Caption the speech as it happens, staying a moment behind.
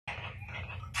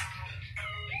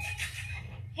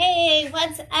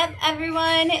What's up,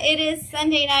 everyone? It is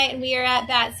Sunday night, and we are at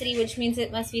Bat City, which means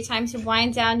it must be time to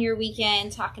wind down your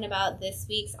weekend talking about this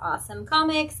week's awesome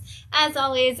comics. As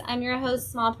always, I'm your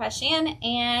host, Small Press Shann,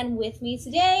 and with me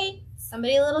today,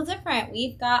 somebody a little different.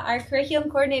 We've got our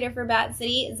curriculum coordinator for Bat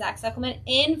City, Zach Stuckelman,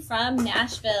 in from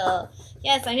Nashville.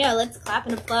 Yes, I know. Let's clap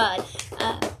and applaud.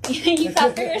 You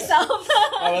clap for yourself.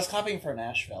 I was clapping for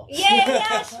Nashville. Yay,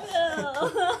 Nashville!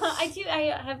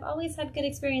 I have always had good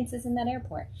experiences in that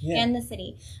airport and the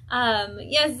city.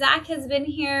 Zach has been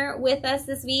here with us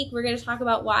this week. We're going to talk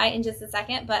about why in just a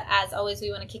second, but as always,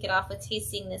 we want to kick it off with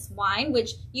tasting this wine,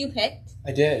 which you picked.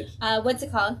 I did. What's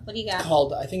it called? What do you got? It's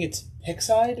called, I think it's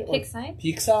Pixide.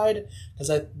 Pixide, because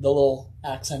the little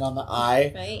accent on the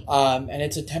I. Right. And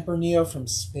it's a Tempranillo from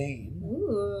Spain.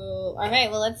 Ooh. All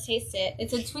right, well, let's taste it.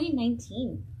 It's a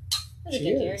 2019. That's a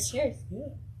good year. Cheers. Yeah.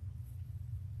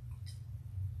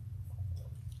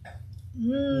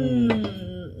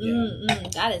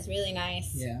 That is really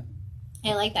nice. Yeah.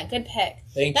 I like that. Good pick.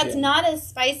 Thank you. That's not as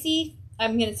spicy.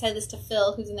 I'm going to say this to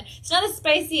Phil, who's in there. It's not as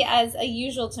spicy as a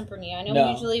usual Tempranillo. I know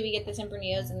usually we get the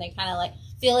Tempranillos and they kind of like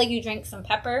feel like you drink some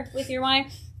pepper with your wine.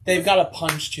 They've got a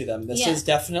punch to them. This is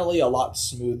definitely a lot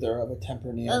smoother of a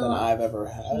Tempranillo than I've ever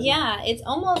had. Yeah, it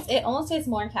almost tastes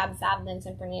more Cab Sav than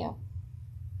Tempranillo.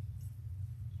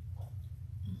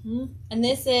 And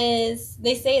this is,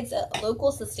 they say it's a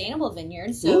local sustainable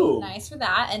vineyard, so nice for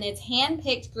that. And it's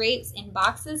hand-picked grapes in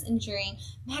boxes, ensuring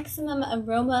maximum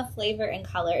aroma, flavor, and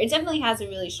color. It definitely has a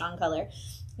really strong color.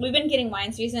 We've been getting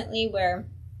wines recently where,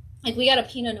 like, we got a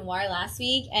Pinot Noir last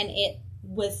week, and it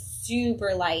was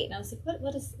super light, and I was like,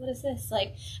 what is this?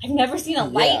 Like, I've never seen a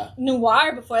light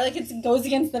noir before. Like, it goes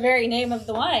against the very name of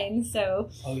the wine.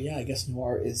 So I guess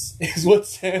noir is what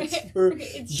stands for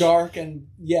dark and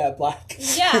black.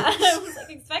 I was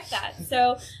like, expect that.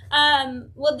 So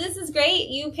well, this is great.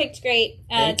 You picked great.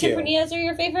 Tempranillos are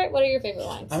your favorite? What are your favorite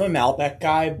wines? I'm a Malbec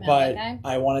guy,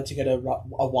 I wanted to get a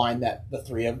wine that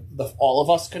all of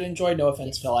us could enjoy. No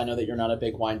offense, Phil, I know that you're not a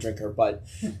big wine drinker, but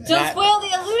don't spoil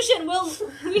the illusion.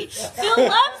 Phil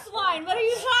loves wine. What are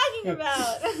you talking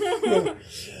about?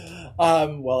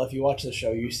 Well, if you watch the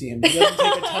show, you see him. He doesn't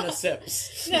take a ton of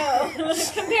sips. No,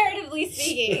 comparatively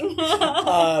speaking.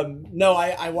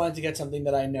 I wanted to get something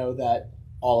that I know that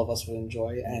all of us would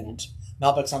enjoy, and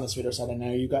Malbec's on the sweeter side. I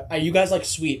know you guys like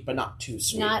sweet, but not too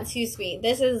sweet. Not too sweet.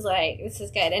 This is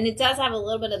good, and it does have a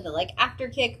little bit of the after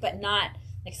kick, but not.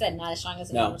 Like I said, not as strong as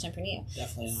a normal Tempranillo.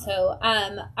 Definitely not. So,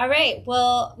 all right.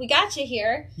 Well, we got you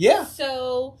here. Yeah.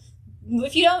 So,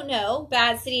 if you don't know,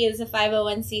 Bad City is a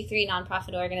 501c3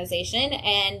 nonprofit organization,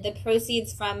 and the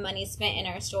proceeds from money spent in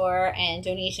our store and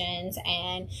donations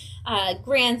and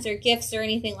grants or gifts or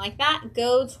anything like that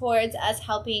go towards us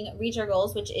helping reach our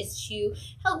goals, which is to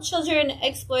help children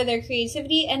explore their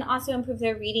creativity and also improve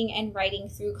their reading and writing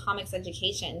through comics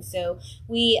education. So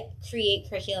we create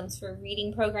curriculums for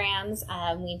reading programs.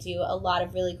 We do a lot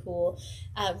of really cool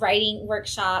writing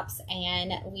workshops,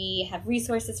 and we have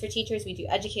resources for teachers. We do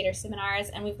educator seminars,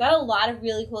 and we've got a lot of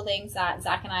really cool things that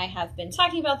Zach and I have been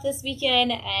talking about this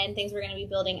weekend, and things we're going to be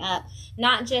building up,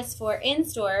 not just for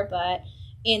in-store, but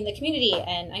in the community.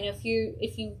 And I know if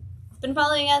you've been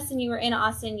following us and you were in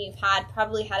Austin, you've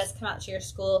probably had us come out to your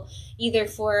school either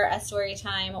for a story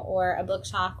time or a book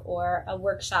talk or a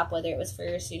workshop, whether it was for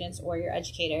your students or your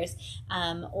educators,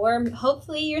 or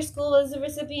hopefully your school was a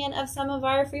recipient of some of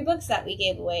our free books that we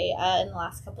gave away in the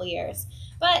last couple years.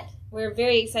 But we're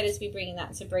very excited to be bringing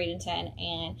that to Bradenton,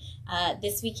 and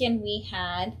this weekend we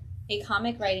had a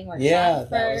comic writing workshop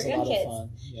for young kids. Fun.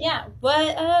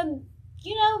 But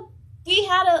we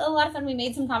had a lot of fun. We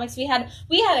made some comics. We had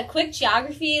a quick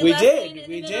geography lesson.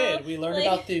 We did. We learned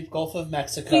about the Gulf of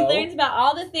Mexico. We learned about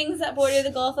all the things that border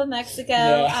the Gulf of Mexico.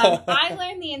 I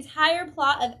learned the entire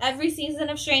plot of every season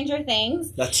of Stranger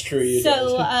Things. That's true. You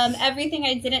did. Everything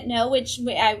I didn't know, which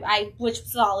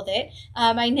was all of it.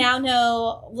 I now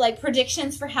know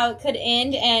predictions for how it could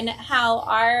end and how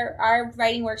our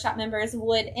writing workshop members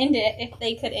would end it if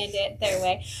they could end it their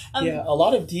way. A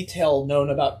lot of detail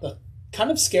known about the kind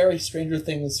of scary Stranger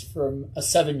Things from a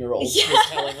 7-year-old was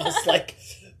telling us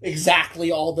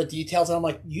exactly all the details, and I'm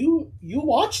like, you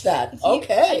watch that,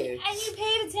 okay? And you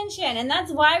paid attention, and that's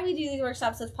why we do these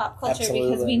workshops with pop culture,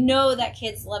 because we know that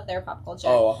kids love their pop culture.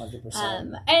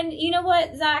 100%. And you know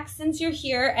what, Zach? Since you're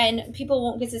here and people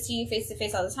won't get to see you face to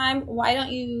face all the time, why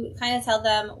don't you kind of tell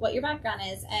them what your background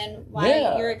is and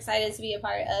why you're excited to be a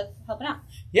part of helping out?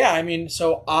 Yeah, I mean,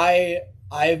 so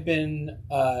I've been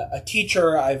a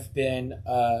teacher. I've been,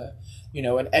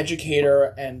 an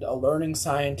educator and a learning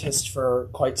scientist for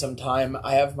quite some time.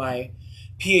 I have my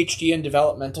PhD in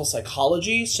developmental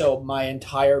psychology, so my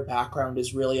entire background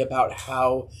is really about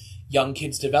how young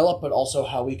kids develop, but also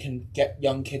how we can get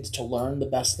young kids to learn the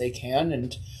best they can,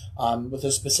 and with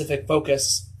a specific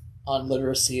focus on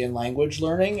literacy and language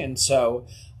learning. And so,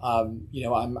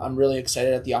 I'm really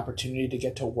excited at the opportunity to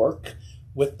get to work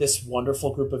with this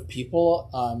wonderful group of people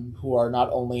who are not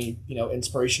only,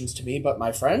 inspirations to me, but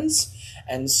my friends.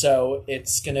 And so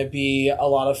it's going to be a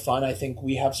lot of fun. I think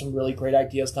we have some really great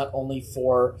ideas, not only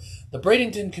for the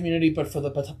Bradenton community, but for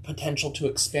the potential to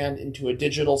expand into a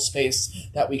digital space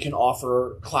that we can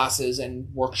offer classes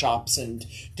and workshops and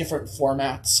different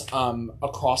formats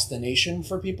across the nation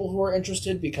for people who are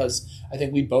interested, because I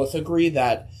think we both agree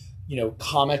that,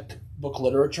 comic book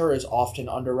literature is often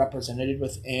underrepresented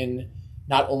within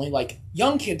not only like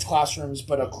young kids' classrooms,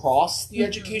 but across the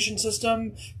education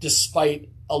system, despite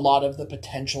a lot of the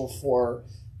potential for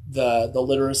the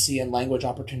literacy and language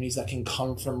opportunities that can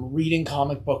come from reading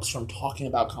comic books, from talking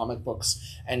about comic books,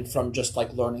 and from just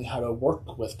like learning how to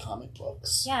work with comic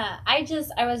books. Yeah, I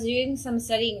was doing some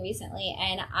studying recently,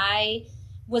 and I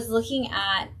was looking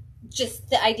at just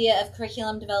the idea of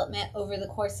curriculum development over the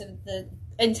course of the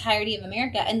entirety of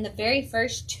America, and the very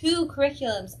first 2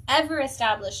 curriculums ever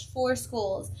established for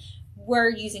schools were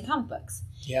using comic books.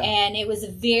 Yeah. And it was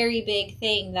a very big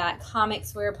thing that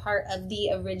comics were a part of the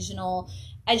original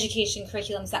education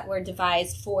curriculums that were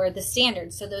devised for the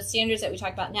standards. So those standards that we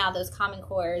talk about now, those Common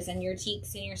Cores and your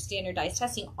TEKS and your standardized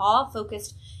testing, all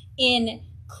focused in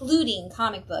including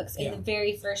comic books in the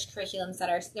very first curriculums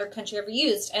that their country ever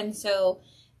used. And so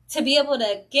to be able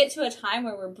to get to a time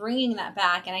where we're bringing that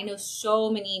back, and I know so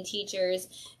many teachers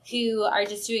who are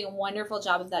just doing a wonderful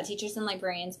job of that, teachers and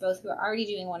librarians both, who are already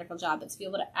doing a wonderful job, but to be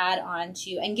able to add on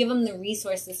to and give them the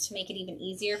resources to make it even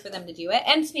easier for them to do it,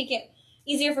 and to make it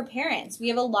easier for parents. We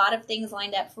have a lot of things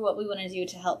lined up for what we want to do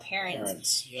to help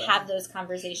parents have those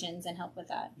conversations and help with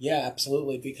that. Yeah,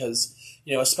 absolutely, because,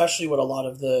 especially what a lot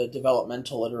of the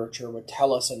developmental literature would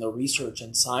tell us, and the research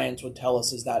and science would tell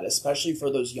us, is that especially for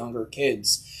those younger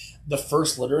kids, the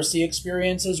first literacy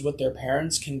experiences with their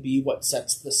parents can be what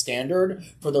sets the standard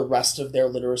for the rest of their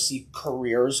literacy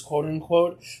careers, quote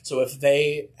unquote. So if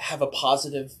they have a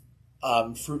positive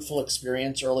fruitful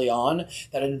experience early on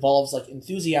that involves like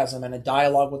enthusiasm and a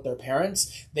dialogue with their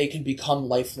parents, they can become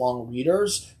lifelong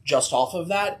readers just off of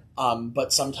that.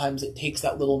 But sometimes it takes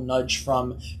that little nudge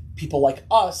from people like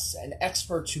us and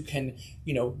experts who can,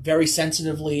 very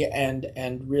sensitively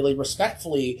and really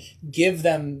respectfully give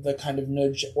them the kind of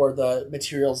nudge or the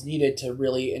materials needed to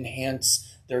really enhance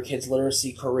their kids'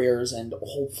 literacy careers and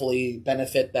hopefully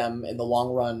benefit them in the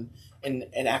long run in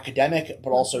an academic, but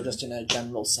also just in a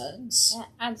general sense. Yeah,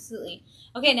 absolutely.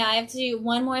 Okay, now I have to do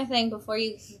one more thing before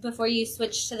you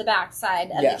switch to the back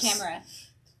side of the camera.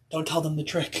 Don't tell them the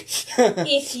trick.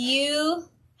 If you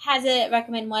had to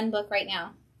recommend one book right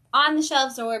now, on the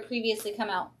shelves or previously come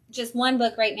out, just one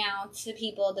book right now to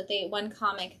people one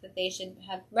comic that they should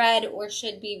have read or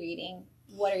should be reading,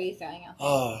 what are you throwing out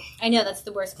there? I know that's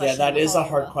the worst question. Yeah, that is a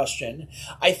hard question.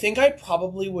 I think I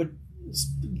probably would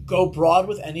go broad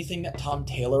with anything that Tom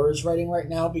Taylor is writing right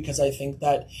now, because I think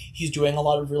that he's doing a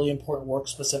lot of really important work,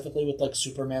 specifically with like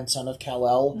Superman, Son of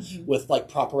Kal-El, with like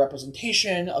proper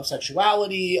representation of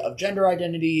sexuality, of gender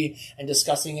identity, and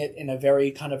discussing it in a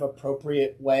very kind of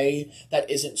appropriate way that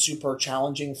isn't super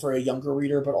challenging for a younger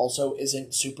reader, but also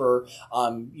isn't super,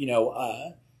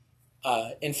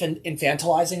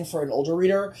 infantilizing for an older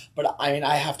reader. But I mean,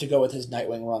 I have to go with his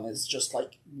Nightwing run. Is just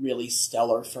like really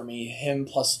stellar for me. Him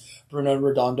plus Bruno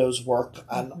Redondo's work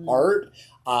on art.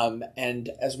 And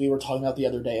as we were talking about the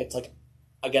other day, it's like,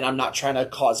 again, I'm not trying to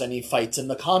cause any fights in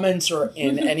the comments or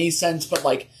in any sense, but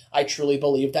like, I truly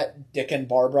believe that Dick and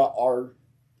Barbara are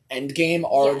endgame,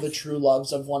 are the true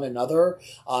loves of one another.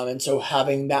 And so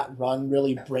having that run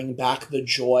really bring back the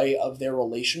joy of their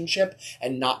relationship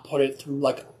and not put it through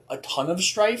like a ton of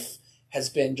strife has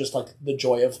been just like the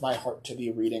joy of my heart to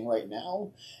be reading right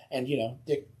now. And,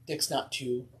 Dick's not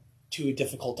too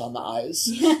difficult on the eyes.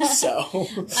 So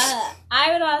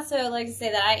I would also like to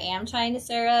say that I am trying to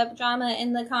stir up drama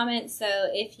in the comments. So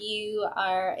if you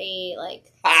are a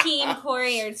Team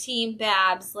Corey or Team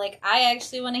Babs, I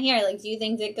actually want to hear, do you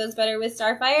think Dick goes better with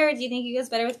Starfire, or do you think he goes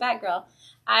better with Batgirl?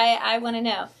 I want to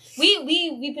know.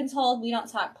 We've been told we don't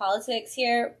talk politics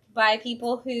here. by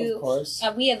people who... Of course.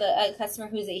 We have a customer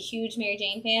who's a huge Mary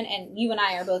Jane fan, and you and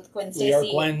I are both Gwen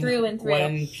Stacy through and through.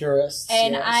 Gwen purists.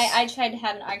 And yes. I tried to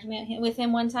have an argument with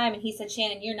him one time, and he said,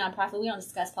 Shannon, you're nonprofit. We don't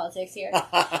discuss politics here.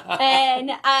 And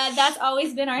that's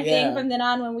always been our thing from then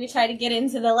on when we try to get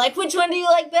into the, like, which one do you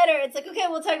like better? It's like, okay,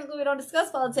 well, technically we don't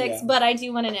discuss politics, but I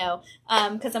do want to know,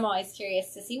 because I'm always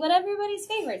curious to see what everybody's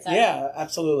favorites are. Yeah,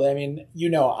 absolutely. I mean,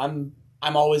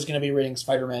 I'm always going to be reading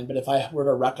Spider-Man, but if I were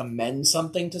to recommend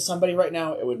something to somebody right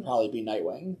now, it would probably be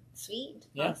Nightwing. Sweet.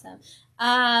 Yeah. Awesome.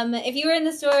 If you were in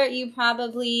the store, you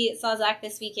probably saw Zach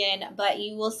this weekend, but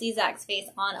you will see Zach's face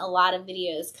on a lot of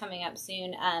videos coming up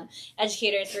soon.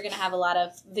 Educators, we're going to have a lot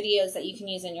of videos that you can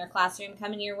use in your classroom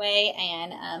coming your way,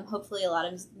 and hopefully a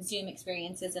lot of Zoom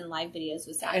experiences and live videos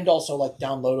with Zach. And also like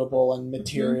downloadable and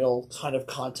material kind of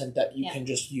content that you can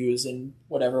just use in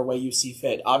whatever way you see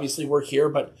fit. Obviously, we're here,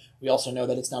 but we also know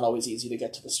that it's not always easy to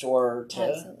get to the store or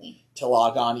to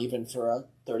log on even for a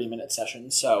 30-minute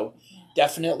session. So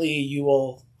definitely you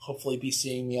will hopefully be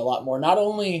seeing me a lot more, not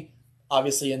only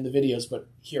obviously in the videos, but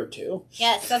here too.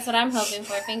 Yes, that's what I'm hoping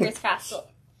for. Fingers crossed.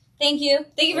 Thank you.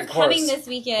 Thank you for coming this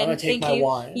weekend. I'm going to take my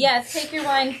wine. Yes, take your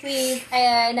wine, please.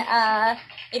 And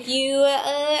if you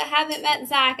haven't met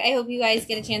Zach, I hope you guys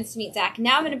get a chance to meet Zach.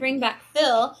 Now I'm going to bring back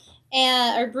Phil,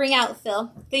 or bring out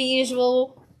Phil, the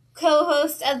usual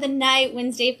co-host of the night.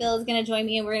 Wednesday, Phil is going to join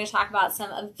me, and we're going to talk about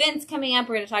some events coming up.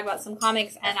 We're going to talk about some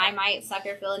comics, and I might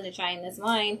sucker Phil into trying this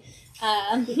wine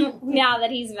now that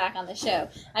he's back on the show.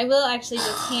 I will actually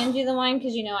just hand you the wine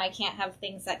because you know I can't have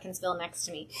things that can spill next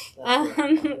to me.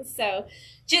 So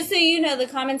just so you know, the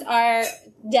comments are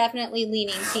definitely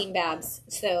leaning Team Babs.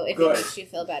 So if it makes you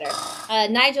feel better,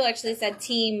 Nigel actually said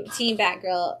Team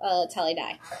Batgirl till I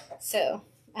die. So.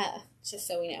 Just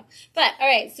so we know. But, all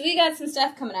right, so we got some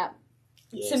stuff coming up.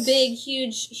 Yes. Some big,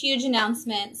 huge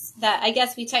announcements that I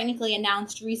guess we technically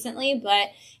announced recently, but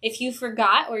if you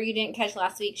forgot or you didn't catch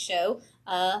last week's show,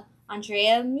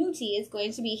 Andrea Muti is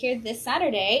going to be here this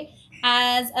Saturday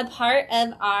as a part of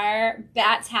our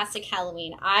Bat-tastic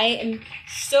Halloween. I am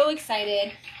so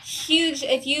excited. Huge.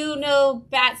 If you know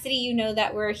Bat City, you know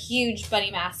that we're huge Bunny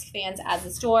Mask fans as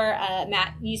a store.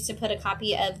 Matt used to put a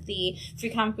copy of the free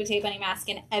comic Bouquet Bunny Mask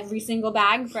in every single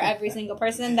bag for every single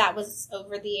person that was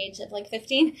over the age of like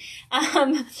 15.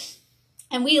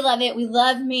 And we love it. We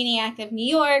love Maniac of New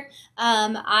York.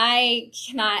 I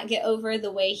cannot get over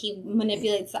the way he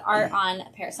manipulates the art on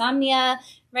Parasomnia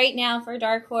right now for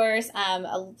Dark Horse.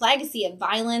 A Legacy of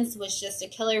Violence was just a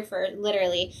killer for,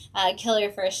 literally,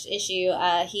 killer first issue.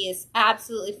 He is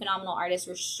absolutely phenomenal artist.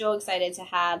 We're so excited to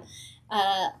have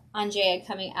Andrea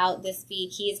coming out this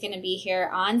week. He's going to be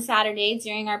here on Saturday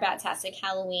during our Bat-tastic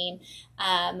Halloween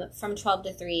from 12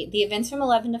 to 3. The event's from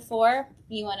 11 to 4.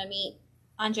 You want to meet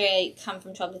Andre, come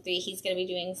from 12 to 3. He's going to be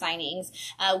doing signings.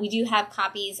 We do have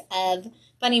copies of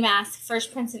Bunny Mask,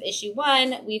 First Prince of Issue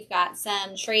 1. We've got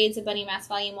some trades of Bunny Mask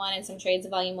Volume 1 and some trades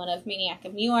of Volume 1 of Maniac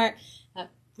of New York.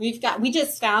 We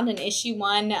just found an Issue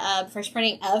 1 first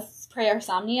printing of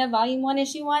Parasomnia Volume 1,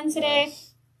 Issue 1 today.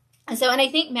 Nice. And I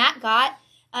think Matt got,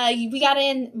 we got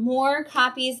in more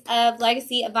copies of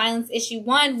Legacy of Violence Issue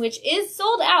 1, which is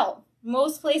sold out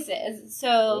most places.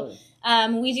 So... Really?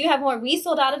 We do have more. We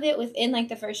sold out of it within like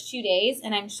the first 2 days,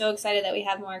 and I'm so excited that we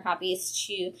have more copies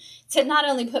to not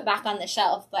only put back on the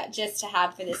shelf, but just to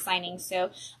have for this signing. So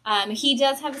he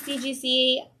does have a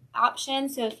CGC option,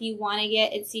 so if you want to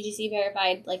get it CGC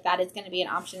verified, like that is going to be an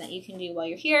option that you can do while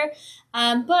you're here.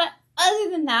 But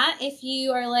other than that, if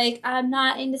you are like, I'm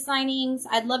not into signings,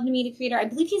 I'd love to meet a creator. I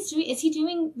believe is he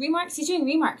doing remarks? He's doing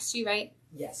remarks too, right?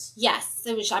 Yes. Yes.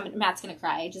 So Matt's going to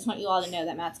cry. I just want you all to know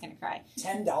that Matt's going to cry.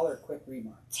 $10 quick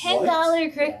remark.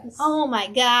 $10 quick. Yes. Oh my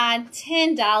God.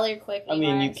 $10 quick remarks. I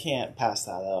mean, you can't pass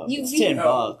that up. It's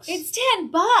 $10. It's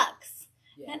 $10.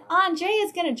 Yeah. And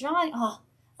Andrea's going to draw.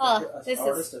 This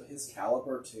artist of his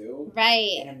caliber too.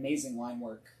 Right. And amazing line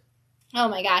work. Oh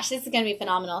my gosh, this is going to be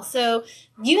phenomenal. So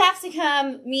you have to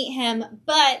come meet him,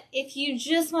 but if you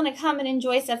just want to come and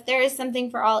enjoy stuff, there is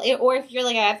something for all. Or if you're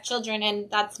like, I have children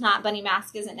and that's not, Bunny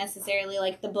Mask isn't necessarily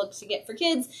like the book to get for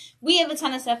kids, we have a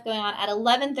ton of stuff going on. At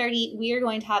 11:30, we are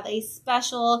going to have a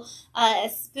special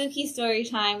spooky story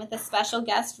time with a special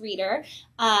guest reader.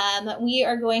 We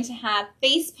are going to have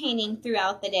face painting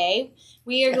throughout the day.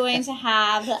 We are going to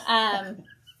have...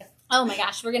 Oh my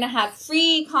gosh, we're going to have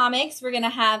free comics. We're going to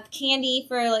have candy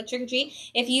for like trick or treat.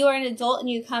 If you are an adult and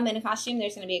you come in a costume,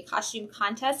 there's going to be a costume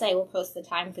contest. I will post the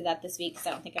time for that this week because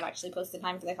I don't think I've actually posted the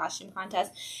time for the costume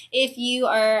contest. If you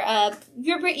are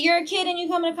you're a kid and you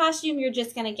come in a costume, you're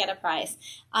just going to get a prize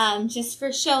just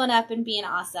for showing up and being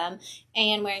awesome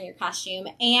and wearing your costume.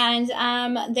 And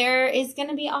there is going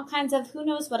to be all kinds of who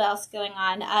knows what else going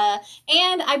on.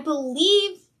 And I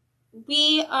believe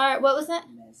we are, what was that?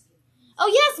 Oh,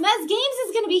 yes, Mez Games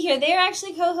is going to be here. They're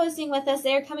actually co-hosting with us.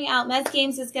 They're coming out. Mez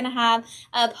Games is going to have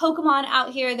Pokemon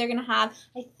out here. They're going to have,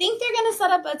 I think they're going to set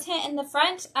up a tent in the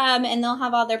front, and they'll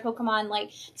have all their Pokemon,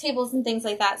 like, tables and things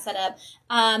like that set up.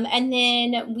 And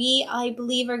then we, I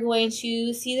believe, are going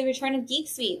to see the return of Geek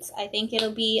Sweets. I think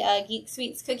it'll be Geek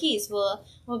Sweets cookies.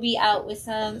 We'll be out with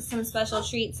some special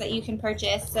treats that you can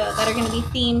purchase so that are going to be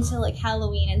themed to, like,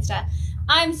 Halloween and stuff.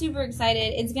 I'm super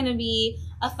excited. It's going to be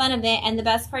a fun event, and the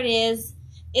best part is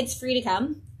it's free to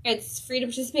come. It's free to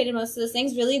participate in most of those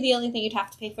things. Really, the only thing you'd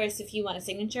have to pay for is if you want a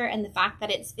signature, and the fact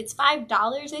that it's $5,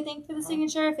 I think, for the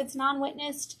signature if it's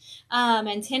non-witnessed,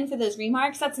 and $10 for those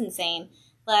remarks. That's insane.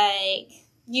 Like,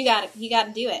 you gotta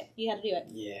do it. You gotta do it.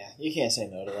 Yeah, you can't say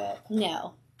no to that.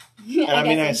 No.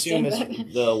 And I assume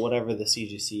it's the whatever the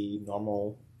CGC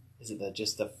normal. Is it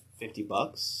just the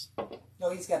 $50? No,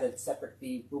 he's got a separate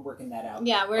fee. We're working that out.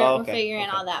 Yeah, we're figuring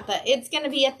all that, but it's gonna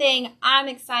be a thing. I'm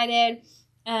excited.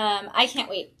 I can't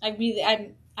wait.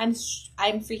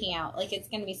 I'm freaking out. Like, it's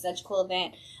gonna be such a cool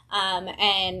event.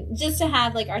 And just to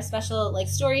have like our special like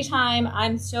story time.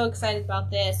 I'm so excited about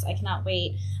this. I cannot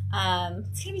wait.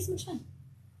 It's gonna be so much fun.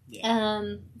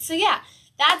 Yeah. So yeah.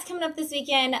 That's coming up this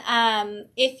weekend. And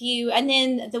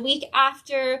then the week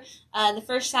after, the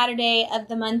first Saturday of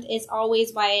the month is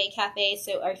always YA Cafe.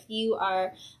 So if you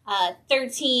are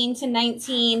 13 to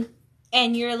 19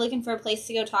 and you're looking for a place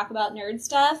to go talk about nerd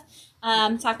stuff,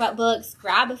 talk about books,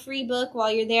 grab a free book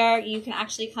while you're there. You can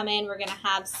actually come in. We're going to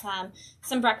have some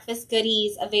breakfast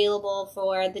goodies available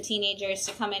for the teenagers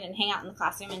to come in and hang out in the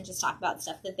classroom and just talk about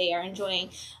stuff that they are enjoying.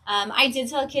 I did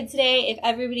tell a kid today, if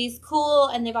everybody's cool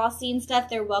and they've all seen stuff,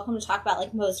 they're welcome to talk about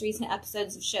like most recent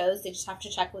episodes of shows. They just have to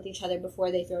check with each other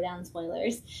before they throw down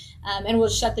spoilers. And we'll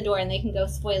shut the door and they can go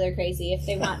spoiler crazy if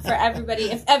they want for everybody,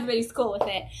 if everybody's cool with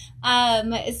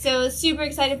it. So super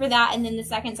excited for that. And then the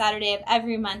second Saturday of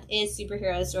every month is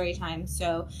Superhero Story Time.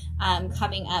 So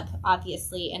coming up,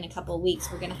 obviously, in a couple of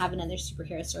weeks, we're going to have another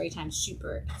Superhero Story Time.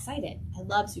 Super excited. I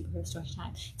love Superhero Story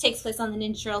Time. It takes place on the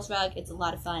Ninja Turtles rug. It's a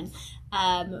lot of fun.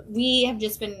 We have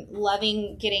just been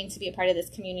loving getting to be a part of this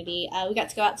community. We got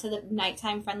to go out to the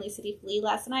nighttime Friendly City Flea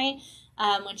last night,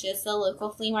 which is the local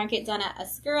flea market done at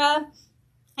Oscura.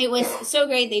 It was so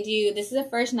great. This is the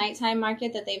first nighttime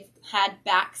market that they've had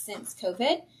back since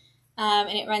COVID.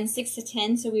 And it runs 6 to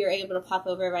 10, so we were able to pop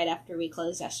over right after we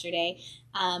closed yesterday,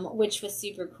 which was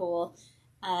super cool.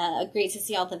 Great to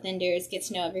see all the vendors, get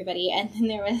to know everybody, and then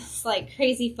there was like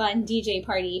crazy fun DJ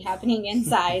party happening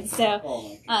inside.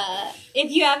 So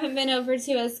if you haven't been over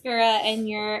to Oscura and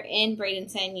you're in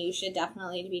Bradenton, you should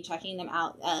definitely be checking them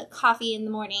out. Coffee in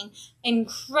the morning,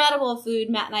 incredible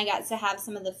food. Matt and I got to have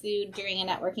some of the food during a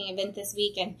networking event this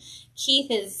week, and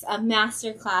Keith is a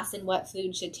master class in what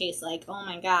food should taste like. Oh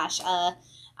my gosh.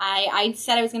 I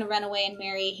said I was going to run away and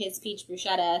marry his peach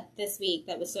bruschetta this week.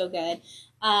 That was so good.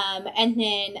 And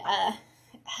then,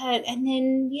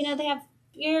 you know, they have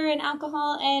beer and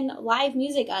alcohol and live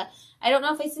music. I don't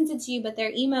know if I sent it to you, but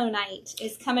their emo night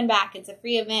is coming back. It's a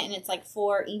free event and it's like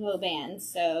 4 emo bands.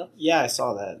 So yeah, I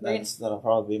saw that. That'll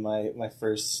probably be my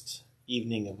first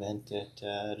evening event at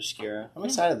Oscura. I'm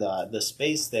excited though. The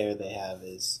space there they have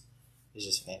is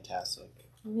just fantastic. It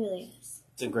really is.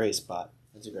 It's a great spot.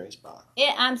 It's a great spot.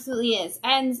 It absolutely is.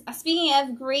 And speaking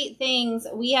of great things,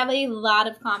 we have a lot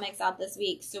of comics out this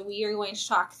week, so we are going to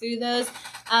talk through those.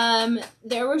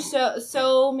 There were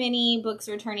so many books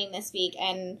returning this week,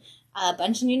 and a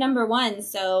bunch of new number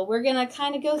ones, so we're going to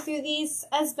kind of go through these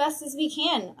as best as we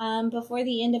can before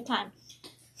the end of time.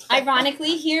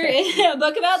 Ironically, here is a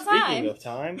book about time. Speaking of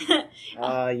time,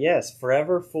 yes,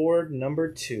 Forever Forward number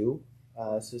 2.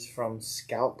 This is from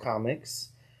Scout Comics.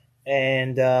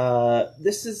 And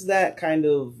this is that kind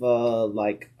of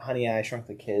like Honey, I Shrunk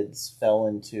the Kids fell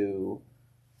into,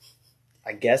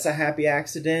 I guess, a happy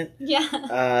accident.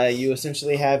 Yeah. You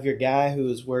essentially have your guy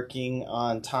who's working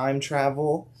on time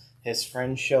travel. His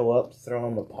friends show up to throw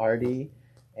him a party,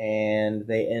 and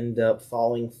they end up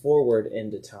falling forward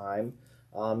into time.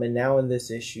 And now in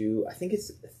this issue, I think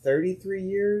it's 33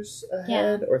 years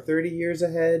ahead or 30 years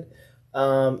ahead.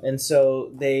 And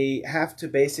so they have to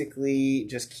basically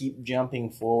just keep jumping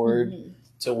forward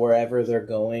to wherever they're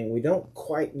going. We don't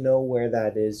quite know where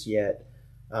that is yet.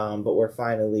 but where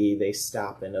finally they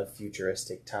stop in a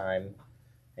futuristic time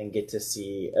and get to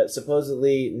see,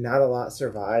 supposedly not a lot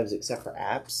survives except for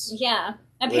apps. Yeah.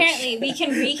 Apparently, we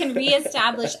can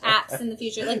reestablish apps in the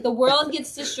future. Like, the world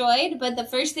gets destroyed, but the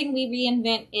first thing we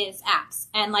reinvent is apps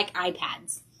and, like,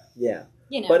 iPads. Yeah.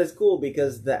 You know. But it's cool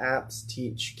because the apps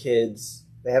teach kids,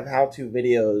 they have how-to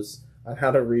videos on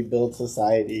how to rebuild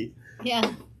society.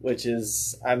 Yeah. Which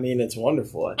is, I mean, it's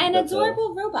wonderful. And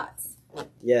adorable robots.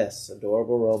 Yes,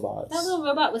 adorable robots. That little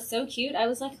robot was so cute. I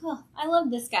was like, oh, I love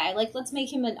this guy. Like, let's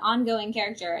make him an ongoing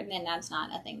character. And then that's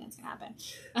not a thing that's going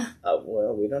to happen.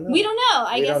 Well, we don't know. We don't know.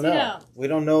 I guess we don't. We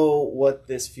don't know what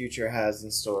this future has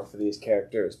in store for these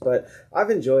characters. But I've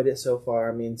enjoyed it so far.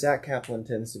 I mean, Zach Kaplan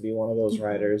tends to be one of those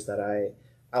writers that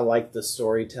I like the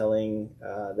storytelling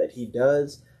that he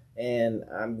does. And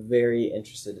I'm very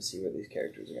interested to see where these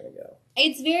characters are going to go.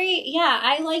 It's very,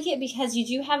 I like it because you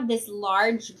do have this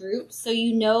large group, so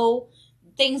you know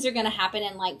things are going to happen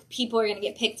and, like, people are going to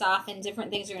get picked off and different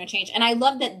things are going to change. And I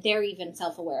love that they're even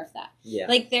self-aware of that. Yeah.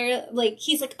 Like, they're, like,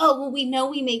 he's like, oh, well, we know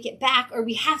we make it back, or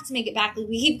we have to make it back. Like,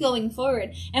 we keep going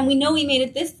forward. And we know we made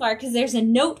it this far because there's a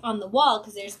note on the wall,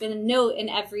 because there's been a note in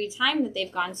every time that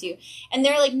they've gone to. And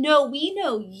they're like, no, we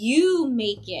know you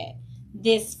make it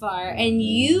this far and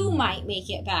you might make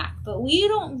it back, but we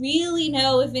don't really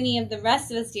know if any of the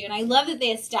rest of us do. And I love that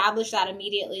they establish that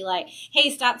immediately, like, hey,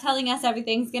 stop telling us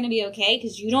everything's gonna be okay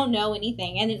because you don't know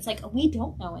anything. And it's like, oh, we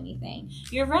don't know anything,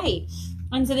 you're right.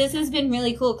 And so this has been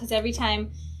really cool because every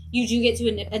time you do get to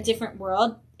a different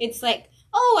world, it's like,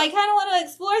 oh, I kind of want to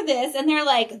explore this, and they're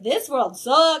like, this world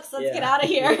sucks, let's get out of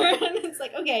here. And it's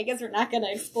like, okay, I guess we're not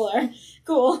gonna explore.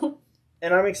 Cool.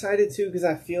 And I'm excited, too, because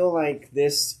I feel like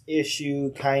this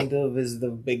issue kind of is the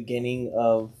beginning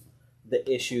of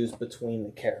the issues between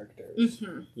the characters.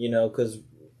 Mm-hmm. You know, because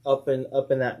up in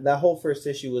that whole first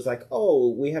issue was like, oh,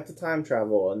 we have to time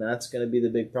travel, and that's going to be the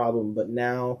big problem. But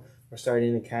now we're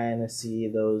starting to kind of see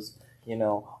those, you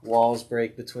know, walls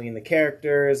break between the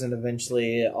characters, and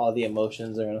eventually all the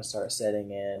emotions are going to start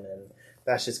setting in, and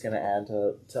that's just going to add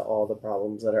to all the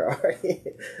problems that are already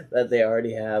that they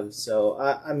already have. So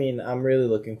I mean, I'm really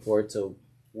looking forward to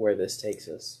where this takes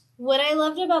us. What I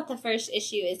loved about the first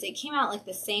issue is it came out like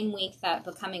the same week that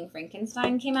Becoming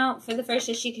Frankenstein came out for the first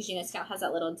issue, because, you know, Scout has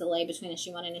that little delay between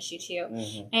issue 1 and issue 2.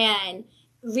 Mm-hmm. And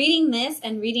reading this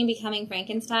and reading Becoming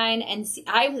Frankenstein, and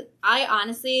I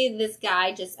honestly, this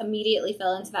guy just immediately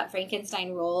fell into that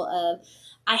Frankenstein role of,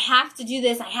 I have to do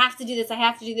this, I have to do this, I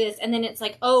have to do this. And then it's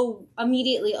like, oh,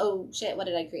 immediately, oh, shit, what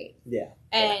did I create? Yeah.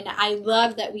 And I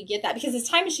love that we get that, because this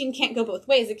time machine can't go both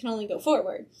ways. It can only go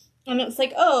forward. And it's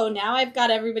like, oh, now I've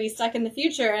got everybody stuck in the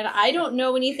future, and I don't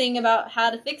know anything about how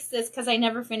to fix this because I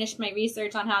never finished my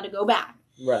research on how to go back.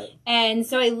 Right. And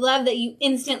so I love that you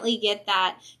instantly get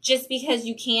that. Just because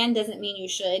you can doesn't mean you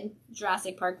should.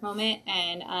 Jurassic Park moment.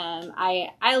 And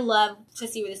I love to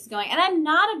see where this is going. And I'm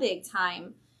not a big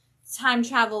time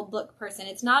travel book person.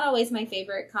 It's not always my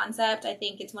favorite concept. I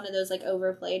think it's one of those like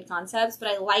overplayed concepts, but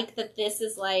I like that this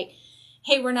is like,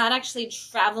 hey, we're not actually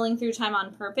traveling through time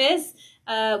on purpose.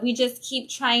 We just keep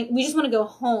trying. We just want to go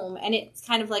home. And it's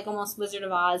kind of like almost Wizard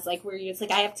of Oz, like where it's like,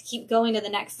 I have to keep going to the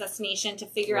next destination to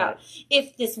figure out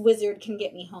if this wizard can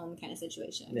get me home kind of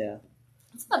situation. Yeah.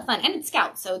 It's a lot of fun. And it's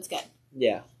Scout, so it's good.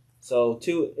 Yeah. So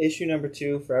issue number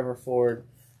 2, Forever Forward.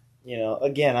 You know,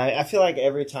 again, I feel like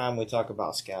every time we talk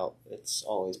about Scout, it's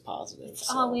always positive. It's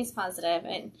always positive,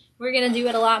 and we're going to do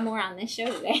it a lot more on this show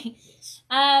today.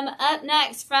 Up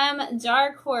next, from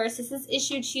Dark Horse, this is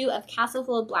issue 2 of Castle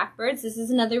Full of Blackbirds. This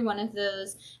is another one of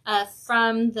those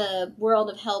from the world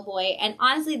of Hellboy, and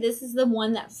honestly, this is the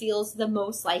one that feels the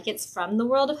most like it's from the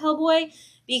world of Hellboy,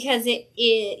 because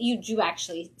you do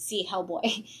actually see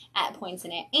Hellboy at points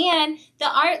in it, and the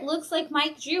art looks like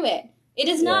Mike drew it. It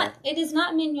is not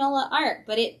Mignola art,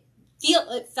 but it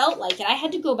felt like it. I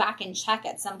had to go back and check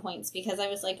at some points because I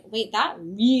was like, wait, that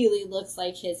really looks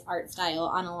like his art style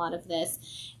on a lot of this.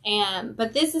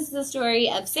 But this is the story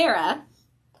of Sarah,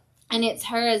 and it's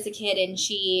her as a kid, and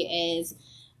she is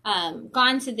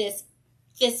gone to this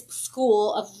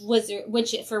school of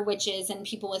for witches and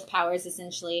people with powers,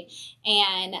 essentially.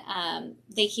 And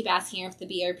they keep asking her if the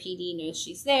BRPD knows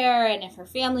she's there and if her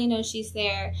family knows she's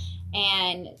there.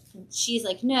 And she's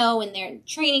like, no, and they're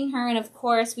training her. And of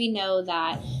course, we know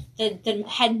that the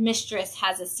head mistress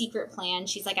has a secret plan.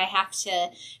 She's like, I have to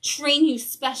train you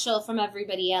special from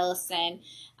everybody else. And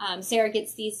Sarah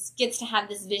gets to have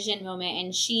this vision moment,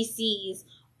 and she sees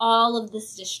all of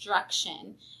this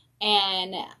destruction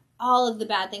and all of the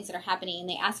bad things that are happening. And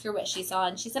they ask her what she saw,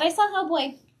 and she said, I saw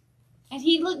Hellboy. And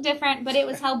he looked different, but it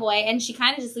was Hellboy. And she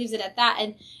kind of just leaves it at that.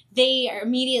 And they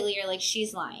immediately are like,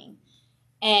 she's lying.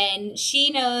 And she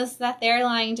knows that they're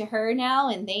lying to her now,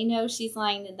 and they know she's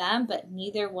lying to them, but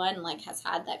neither one, like, has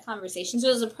had that conversation. So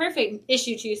it was a perfect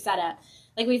issue 2 setup.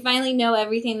 Like, we finally know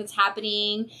everything that's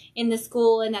happening in the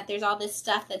school, and that there's all this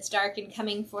stuff that's dark and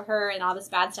coming for her, and all this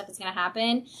bad stuff is going to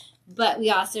happen. But we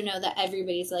also know that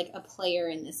everybody's, like, a player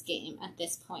in this game at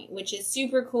this point, which is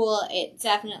super cool. It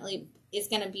definitely is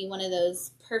going to be one of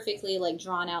those perfectly, like,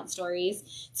 drawn-out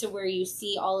stories to where you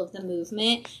see all of the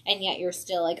movement, and yet you're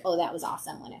still like, oh, that was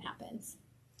awesome when it happens.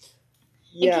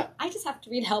 Yeah. I just have to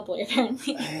read Hellboy,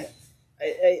 apparently.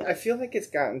 I feel like it's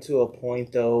gotten to a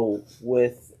point, though,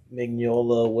 with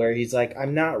Mignola where he's like,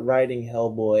 I'm not writing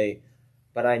Hellboy,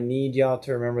 but I need y'all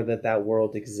to remember that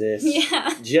world exists.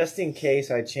 Yeah. Just in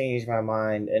case I change my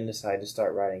mind and decide to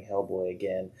start writing Hellboy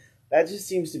again. That just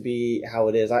seems to be how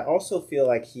it is. I also feel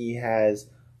like he has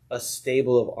a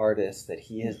stable of artists that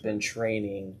he has been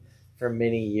training for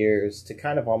many years to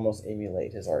kind of almost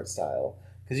emulate his art style.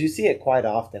 Because you see it quite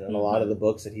often in a lot of the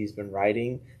books that he's been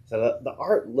writing. So the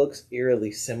art looks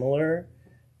eerily similar.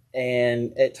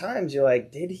 And at times you're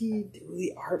like, did he do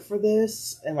the art for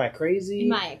this? Am I crazy?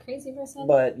 Am I a crazy person?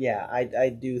 But yeah, I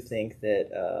do think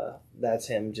that that's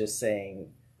him just saying,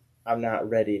 I'm not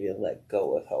ready to let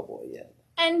go of Hellboy yet.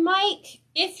 And Mike,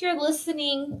 if you're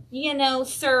listening, you know,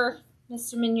 Sir,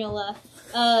 Mr. Mignola,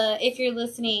 if you're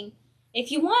listening, if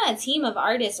you want a team of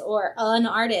artists or an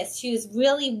artist who's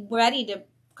really ready to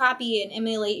copy and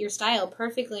emulate your style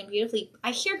perfectly and beautifully,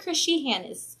 I hear Chris Sheehan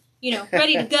is, you know,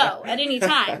 ready to go at any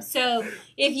time. So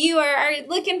if you are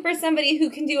looking for somebody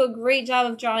who can do a great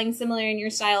job of drawing similar in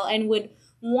your style and would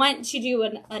want to do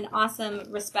an awesome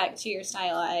respect to your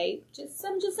style, I'm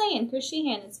just saying, Chris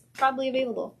Sheehan is probably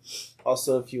available.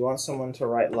 Also, if you want someone to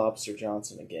write Lobster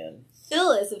Johnson again,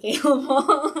 Phil is available.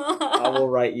 I will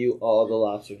write you all the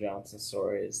Lobster Johnson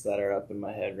stories that are up in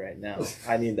my head right now.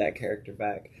 I need that character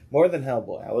back. More than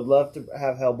Hellboy. I would love to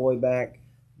have Hellboy back,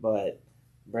 but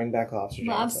bring back Lobster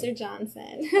Johnson. Lobster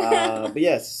Johnson. But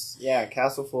yes, yeah,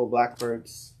 Castle Full of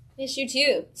Blackbirds. Issue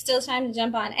 2. Still time to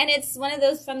jump on. And it's one of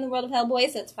those from the world of Hellboy,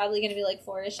 so it's probably going to be like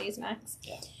 4 issues max.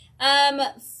 Yeah.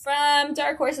 From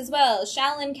Dark Horse as well.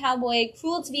 Shaolin Cowboy,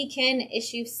 Cruel to Bekin,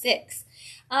 issue 6.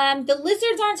 The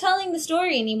lizards aren't telling the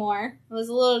story anymore. I was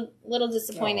a little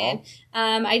disappointed.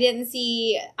 I didn't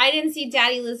see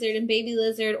Daddy Lizard and Baby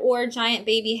Lizard or Giant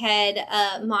Baby Head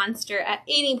monster at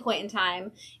any point in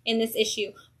time in this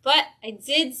issue. But I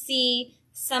did see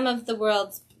some of the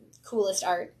world's coolest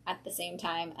art at the same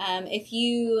time. If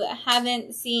you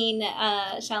haven't seen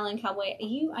Shaolin Cowboy,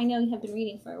 I know you have been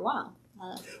reading for a while.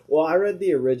 Well, I read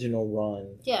the original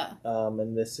run. Yeah.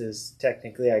 And this is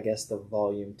technically, I guess, the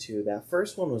volume 2. That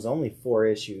first one was only 4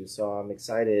 issues, so I'm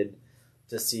excited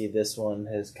to see this one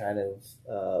has kind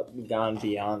of gone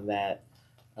beyond that.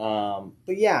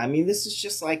 But yeah, I mean, this is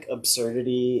just like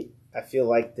absurdity. I feel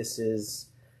like this is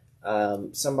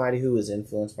somebody who was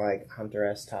influenced by Hunter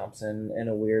S. Thompson in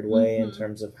a weird way in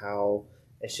terms of how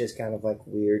it's just kind of like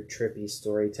weird, trippy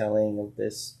storytelling of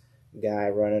this guy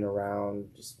running around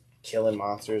just killing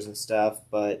monsters and stuff.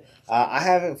 But I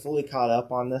haven't fully caught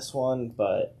up on this one,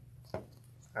 but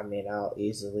I mean, I'll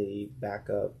easily back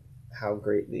up how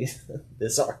great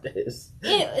this art is.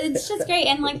 It's just great.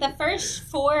 And like the first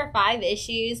 4 or 5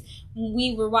 issues,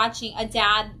 we were watching, a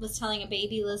dad was telling a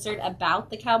baby lizard about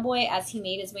the cowboy as he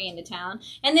made his way into town.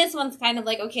 And this one's kind of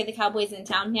like, okay, the cowboy's in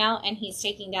town now and he's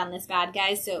taking down this bad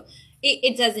guy, so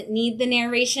it doesn't need the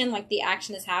narration, like the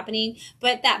action is happening.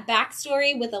 But that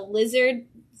backstory with a lizard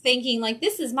thinking like,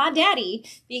 this is my daddy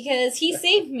because he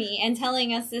saved me, and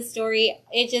telling us this story,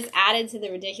 it just added to the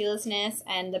ridiculousness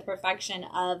and the perfection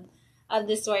of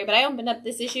this story. But I opened up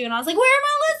this issue and I was like, where are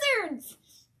my lizards?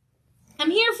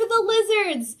 I'm here for the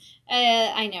lizards.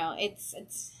 I know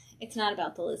it's not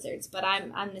about the lizards, but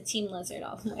I'm the team lizard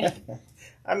all the way.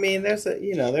 I mean, there's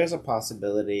a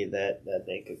possibility that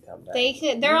they could come back.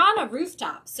 They're on a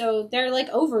rooftop, so they're like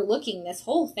overlooking this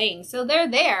whole thing. So they're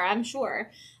there, I'm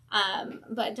sure.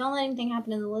 But don't let anything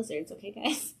happen to the lizards, okay,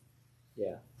 guys?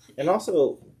 Yeah. And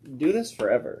also, do this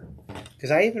forever.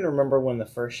 Because I even remember when the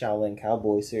first Shaolin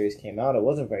Cowboy series came out, it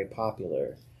wasn't very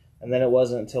popular. And then it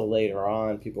wasn't until later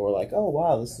on people were like, oh,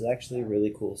 wow, this is actually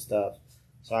really cool stuff.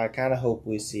 So I kind of hope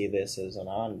we see this as an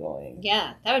ongoing.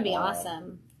 Yeah, that would be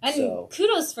awesome. And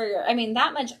kudos for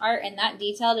that much art and that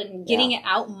detailed, and getting it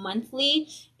out monthly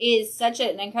is such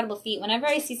an incredible feat. Whenever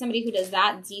I see somebody who does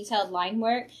that detailed line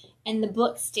work and the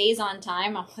book stays on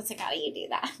time, I'm like, how do you do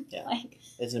that? Yeah,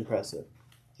 it's impressive.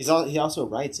 He also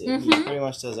writes it. He pretty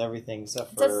much does everything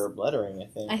except for lettering, I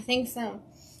think. I think so.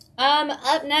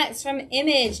 Up next from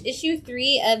Image, issue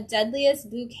 3 of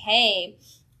Deadliest Bouquet.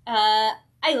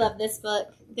 I love this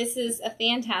book. This is a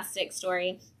fantastic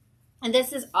story. And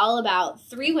this is all about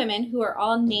 3 women who are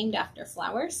all named after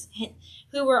flowers,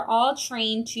 who were all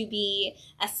trained to be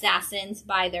assassins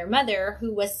by their mother,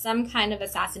 who was some kind of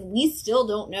assassin. We still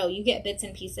don't know. You get bits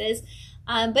and pieces.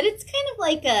 But it's kind of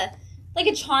like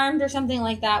a Charmed or something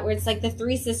like that, where it's like the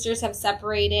 3 sisters have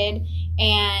separated.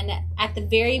 And at the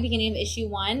very beginning of issue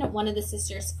 1, one of the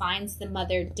sisters finds the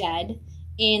mother dead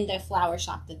in the flower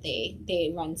shop that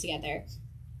they run together.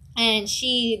 And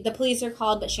the police are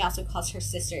called, but she also calls her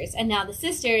sisters. And now the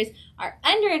sisters are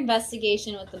under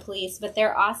investigation with the police, but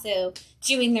they're also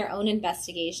doing their own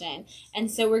investigation.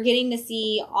 And so we're getting to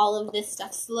see all of this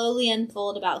stuff slowly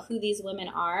unfold about who these women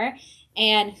are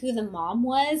and who the mom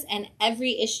was. And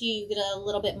every issue you get a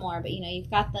little bit more. But, you've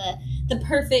got the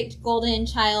perfect golden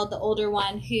child, the older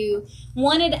one, who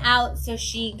wanted out, so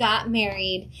she got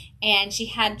married and she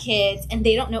had kids, and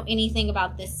they don't know anything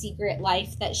about this secret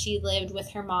life that she lived with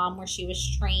her mom, where she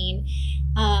was trained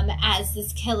as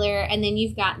this killer. And then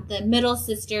you've got the middle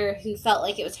sister who felt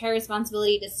like it was her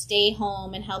responsibility to stay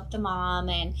home and help the mom,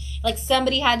 and like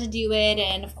somebody had to do it,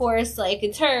 and of course like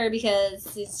it's her because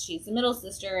she's the middle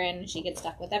sister and she gets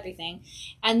stuck with everything.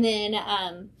 And then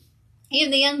you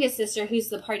have the youngest sister who's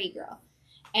the party girl.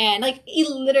 And, like,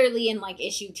 literally in, like,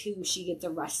 issue 2, she gets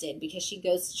arrested because she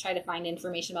goes to try to find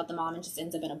information about the mom and just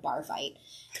ends up in a bar fight.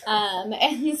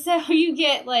 And so you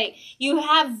get, like, you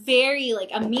have very,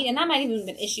 like, immediate, and that might have even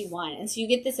been issue 1. And so you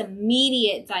get this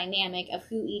immediate dynamic of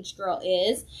who each girl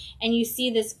is. And you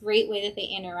see this great way that they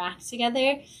interact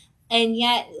together. And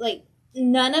yet, like,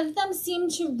 none of them seem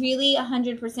to really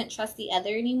 100% trust the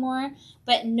other anymore.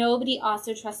 But nobody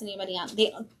also trusts anybody else.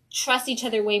 They trust each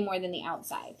other way more than the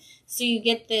outside. So you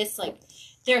get this, like,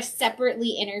 they're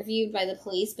separately interviewed by the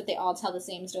police, but they all tell the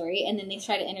same story, and then they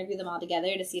try to interview them all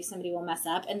together to see if somebody will mess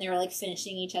up, and they're, like,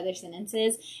 finishing each other's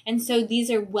sentences. And so these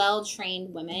are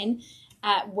well-trained women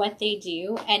at what they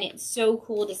do, and it's so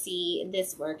cool to see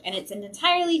this work. And it's an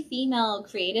entirely female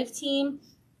creative team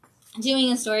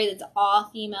doing a story that's all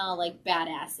female, like,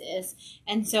 badasses.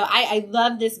 And so I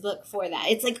love this book for that.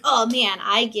 It's like, oh, man,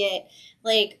 I get,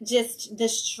 like, just the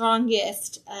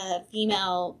strongest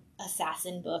female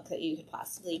assassin book that you could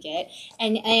possibly get,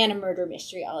 and a murder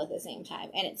mystery all at the same time.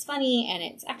 And it's funny, and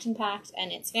it's action-packed,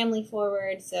 and it's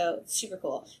family-forward, so it's super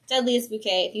cool. Deadliest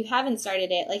Bouquet, if you haven't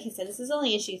started it, like I said, this is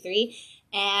only issue 3,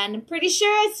 and I'm pretty sure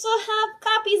I still have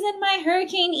copies in my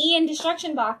Hurricane Ian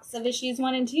Destruction box of issues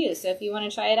 1 and 2, so if you want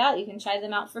to try it out, you can try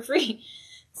them out for free.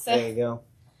 So, there you go.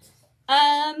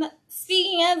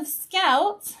 Speaking of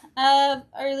Scout,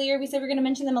 earlier we said we're going to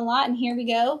mention them a lot, and here we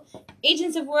go.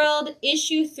 Agents of WORLDE,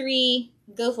 issue 3.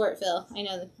 Go for it, Phil. I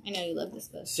know you love this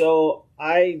book. So,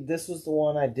 this was the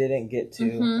one I didn't get to.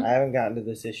 Mm-hmm. I haven't gotten to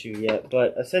this issue yet,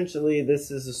 but essentially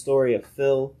this is the story of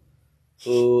Phil,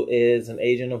 who is an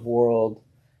agent of WORLDE,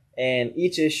 and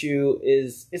each issue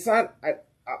is, it's not,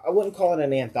 I wouldn't call it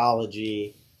an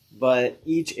anthology, but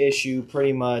each issue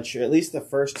pretty much, or at least the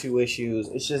first 2 issues,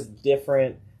 it's just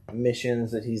different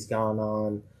missions that he's gone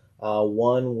on.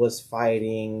 One was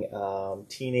fighting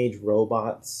teenage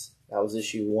robots. That was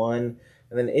issue 1.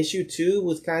 And then issue 2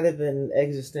 was kind of an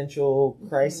existential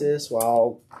crisis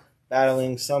while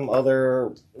battling some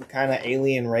other kind of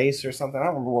alien race or something. I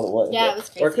don't remember what it was. Yeah, it was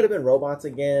crazy. Or it could have been robots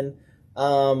again.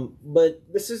 But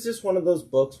this is just one of those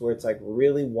books where it's like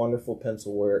really wonderful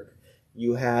pencil work.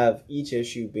 You have each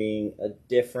issue being a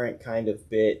different kind of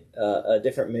bit, a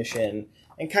different mission,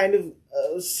 and kind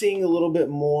of seeing a little bit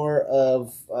more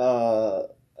of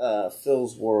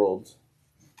Phil's world.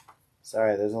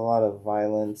 Sorry, there's a lot of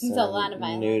violence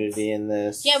and nudity in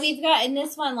this. Yeah, we've got in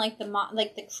this one like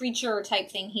the creature type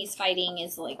thing he's fighting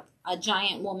is like a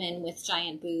giant woman with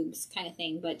giant boobs kind of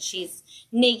thing, but she's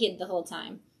naked the whole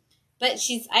time. But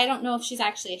I don't know if she's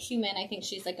actually a human. I think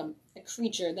she's like a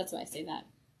creature. That's why I say that.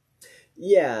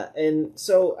 Yeah, and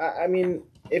so, I mean,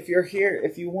 if you're here,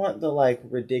 if you want the, like,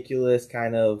 ridiculous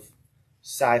kind of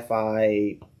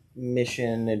sci-fi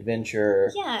mission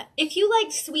adventure. Yeah, if you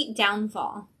like Sweet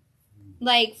Downfall,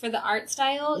 like, for the art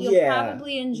style, you'll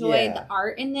probably enjoy the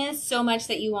art in this so much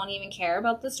that you won't even care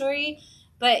about the story,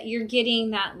 but you're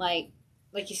getting that, like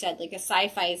you said, like a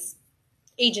sci-fi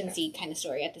agency kind of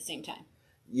story at the same time.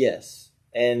 Yes,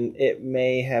 and it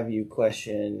may have you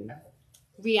question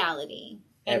reality.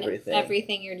 And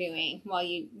everything you're doing while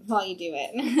you do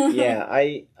it. Yeah,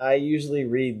 I usually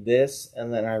read this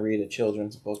and then I read a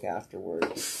children's book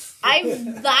afterwards.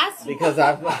 Because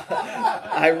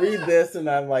I read this and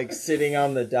I'm like sitting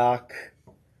on the dock,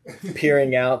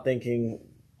 peering out, thinking,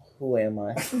 Who am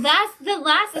I? That's the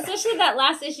last, especially that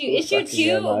last issue. Issue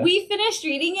 2, we finished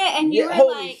reading it, and you were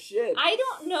holy like, shit. I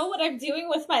don't know what I'm doing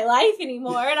with my life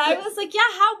anymore. And I was like, yeah,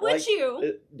 how would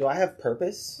you? Do I have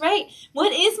purpose? Right.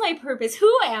 What is my purpose?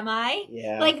 Who am I?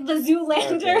 Yeah. Like the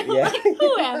Zoolander. Okay, yeah. Like,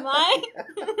 who am I?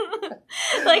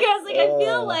 Like, I was like, I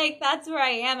feel like that's where I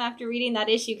am after reading that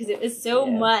issue, because it was so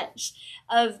much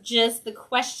of just the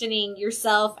questioning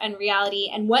yourself and reality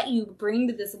and what you bring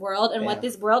to this world and what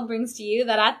this world brings to you,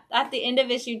 that at the end of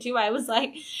issue 2, I was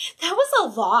like, that was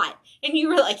a lot. And you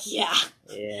were like, yeah,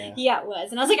 it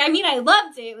was. And I was like, I mean, I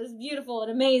loved it. It was beautiful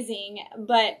and amazing.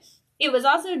 But it was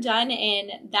also done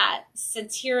in that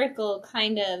satirical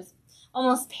kind of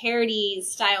almost parody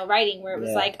style writing, where it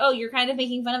was like, oh, you're kind of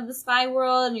making fun of the spy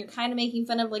world, and you're kind of making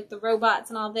fun of like the robots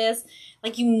and all this.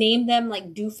 Like, you name them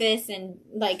like Doofus and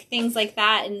like things like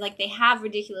that, and like they have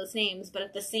ridiculous names, but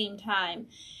at the same time,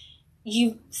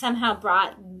 you somehow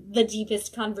brought the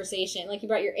deepest conversation. Like, you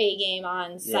brought your A game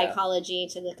on psychology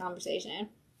to the conversation.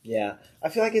 Yeah. I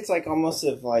feel like it's like almost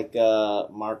if like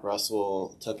Mark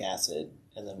Russell took acid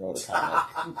and then wrote a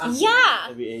comic. Yeah.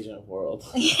 It'd be Agent of WORLDE.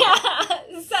 Yeah.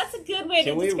 That's a good way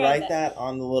to describe it. Can we write that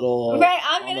on the little... Right,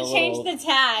 I'm going to change the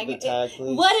tag. The tag,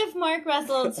 please. What if Mark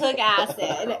Russell took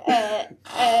acid?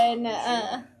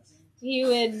 You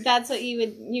would... That's what you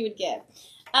would get.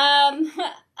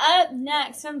 Up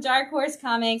next from Dark Horse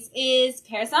Comics is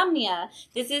Parasomnia.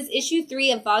 This is issue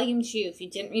 3 of volume 2. If you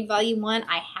didn't read volume 1,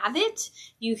 I have it.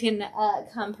 You can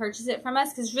come purchase it from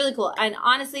us, because it's really cool. And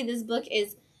honestly, this book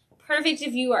is perfect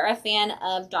if you are a fan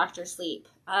of Dr. Sleep.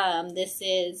 This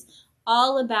is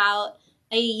all about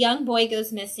a young boy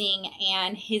goes missing,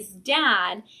 and his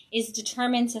dad is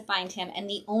determined to find him, and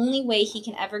the only way he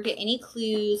can ever get any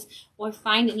clues or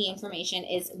find any information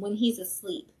is when he's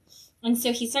asleep. And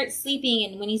so he starts sleeping,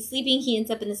 and when he's sleeping, he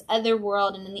ends up in this other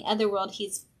world, and in the other world,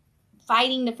 he's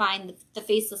fighting to find the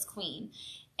Faceless Queen.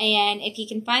 And if he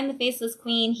can find the Faceless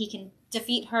Queen, he can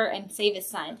defeat her and save his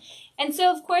son. And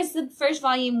so, of course, the first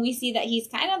volume, we see that he's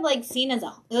kind of like seen as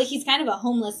he's kind of a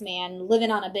homeless man living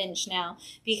on a bench now,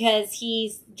 because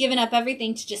he's given up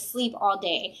everything to just sleep all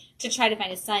day to try to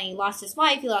find his son. He lost his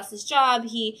wife, he lost his job,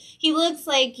 he looks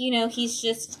like, he's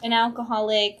just an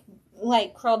alcoholic,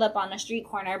 like curled up on a street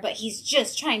corner, but he's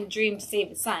just trying to dream to save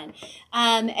his son.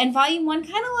 And volume 1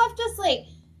 kind of left us like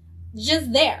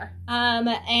just there.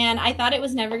 And I thought it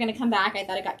was never going to come back. I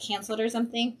thought it got canceled or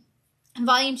something.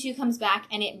 Volume 2 comes back,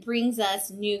 and it brings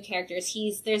us new characters.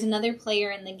 There's another player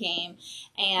in the game,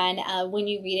 and when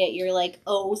you read it, you're like,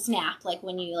 oh snap, like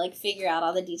when you like figure out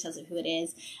all the details of who it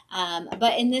is.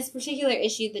 But in this particular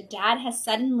issue, the dad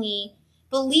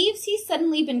believes he's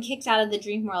suddenly been kicked out of the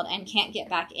dream world and can't get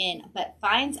back in, but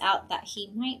finds out that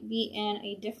he might be in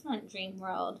a different dream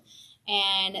world,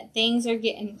 and things are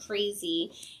getting crazy.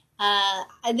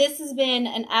 This has been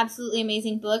an absolutely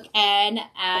amazing book, and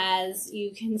as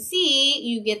you can see,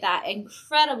 you get that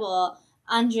incredible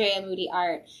Andrea Moody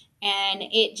art, and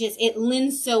it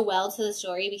lends so well to the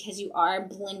story, because you are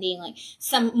blending, like,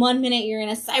 one minute you're in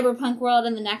a cyberpunk world,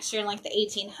 and the next you're in like the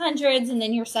 1800s, and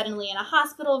then you're suddenly in a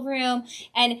hospital room.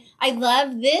 And I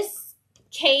love this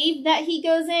cave that he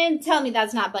goes in. Tell me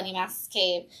that's not Bunny Mask's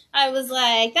cave. I was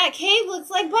like, that cave looks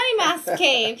like Bunny Mask's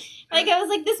cave. Like, I was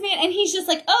like, this man, and he's just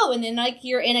like, oh, and then like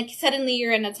suddenly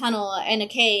you're in a tunnel in a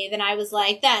cave, and I was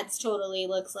like, that's totally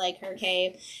looks like her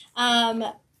cave.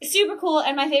 Super cool.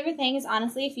 And my favorite thing is,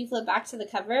 honestly, if you flip back to the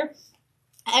cover,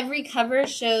 every cover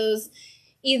shows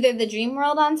either the dream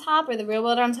world on top or the real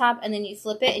world on top, and then you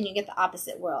flip it and you get the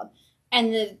opposite world.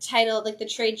 And the title, like the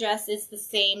trade dress, is the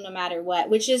same no matter what,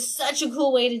 which is such a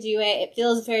cool way to do it. It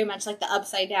feels very much like the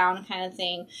upside down kind of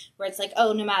thing, where it's like,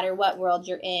 oh, no matter what world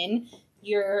you're in,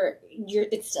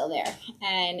 it's still there,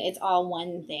 and it's all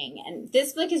one thing. And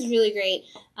this book is really great.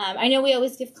 I know we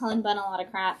always give Cullen Bunn a lot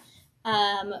of crap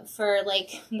for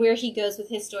like where he goes with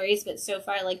his stories, but so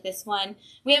far, like this one,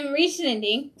 we haven't reached an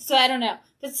ending, so I don't know.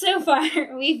 But so far,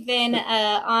 we've been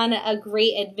on a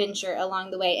great adventure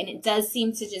along the way, and it does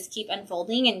seem to just keep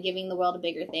unfolding and giving the world a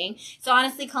bigger thing. So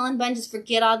honestly, Cullen Bunn, just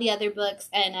forget all the other books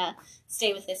and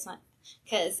stay with this one,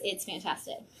 because it's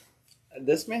fantastic.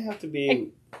 This may have to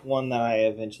be one that I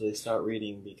eventually start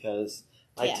reading, because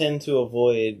I tend to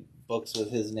avoid books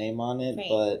with his name on it,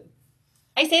 but...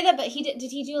 I say that, but did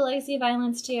he do A Legacy of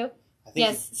Violence too?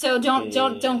 Yes. So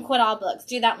don't quit all books.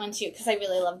 Do that one too, because I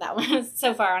really love that one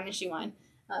so far on issue 1.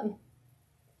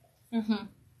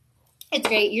 It's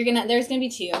great. There's gonna be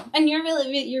 2, and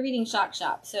you're reading Shock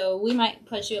Shop, so we might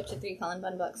push you up to 3 Cullen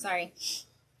Bunn books. Sorry,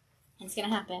 it's gonna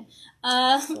happen.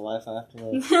 It's the life I have to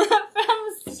live.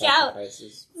 From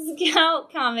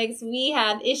Scout Comics, we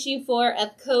have issue 4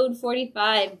 of Code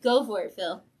 45. Go for it,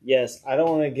 Phil. yes, I don't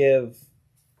want to give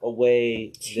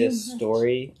away this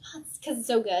story. Because it's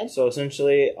so good. So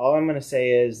essentially, all I'm going to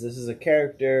say is this is a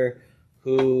character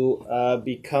who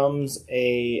becomes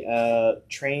a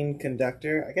train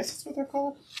conductor. I guess that's what they're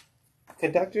called.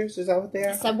 Conductors? Is that what they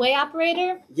are? Subway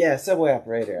operator? Yeah, subway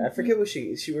operator. I forget what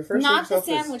she refers to Not the herself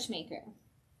sandwich maker.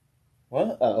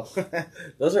 What? Oh.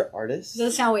 Those are artists.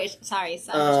 The sandwich artists.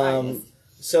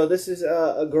 So this is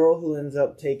a girl who ends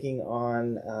up taking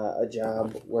on a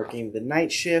job working the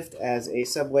night shift as a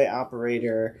subway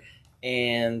operator,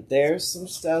 and there's some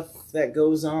stuff that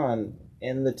goes on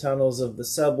in the tunnels of the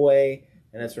subway,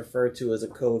 and it's referred to as a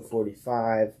Code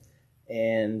 45.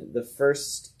 And the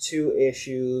first 2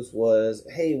 issues was,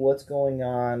 hey, what's going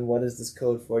on? What is this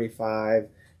Code 45?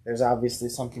 There's obviously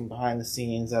something behind the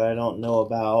scenes that I don't know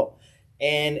about.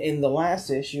 And in the last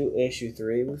issue, issue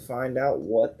 3, we find out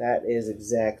what that is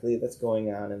exactly that's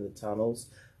going on in the tunnels.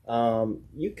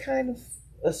 You kind of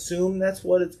assume that's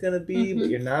what it's going to be, but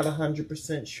you're not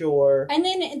 100% sure. And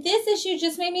then this issue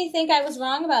just made me think I was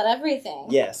wrong about everything.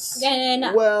 Yes.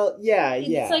 And well, yeah.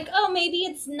 It's like, oh, maybe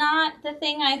it's not the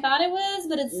thing I thought it was,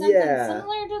 but it's something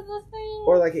similar to the thing.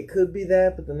 Or like it could be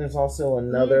that, but then there's also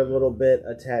another little bit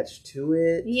attached to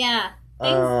it. Yeah.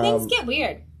 Things get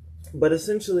weird. But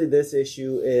essentially this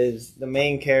issue is the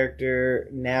main character,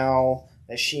 now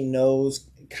that she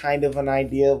knows kind of an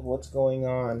idea of what's going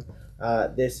on,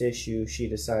 this issue she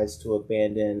decides to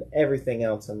abandon everything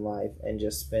else in life and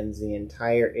just spends the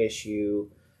entire issue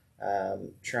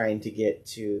trying to get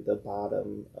to the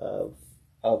bottom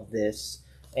of this.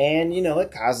 And,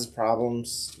 it causes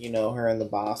problems. Her and the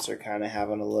boss are kind of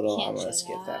having a little... I'm going to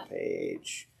skip that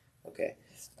page. Okay.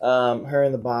 Her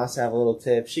and the boss have a little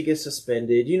tip. She gets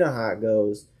suspended. You know how it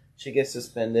goes. She gets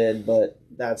suspended, but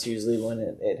that's usually when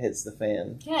it hits the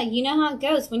fan. Yeah, you know how it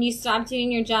goes. When you stop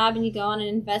doing your job and you go on an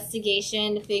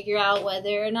investigation to figure out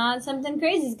whether or not something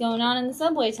crazy is going on in the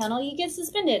subway tunnel, you get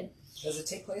suspended. Does it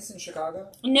take place in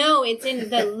Chicago? No, it's in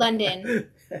the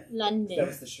London. London. That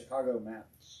was the Chicago map.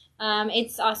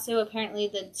 It's also apparently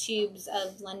the tubes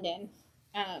of London.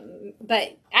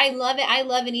 But I love it. I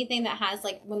love anything that has,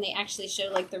 like, when they actually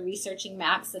show, like, the researching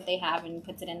maps that they have and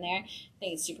puts it in there. I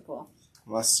think it's super cool.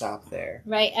 Let's stop there.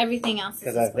 Right, everything else is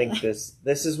because I think this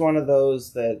is one of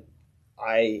those that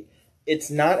it's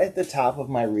not at the top of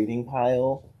my reading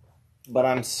pile, but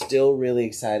I'm still really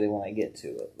excited when I get to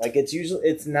it. Like,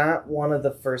 it's not one of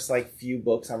the first, like, few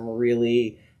books I'm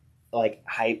really, like,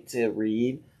 hyped to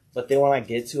read. But then when I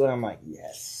get to it, I'm like,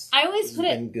 yes. I always put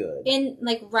it good. in,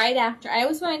 like, right after. I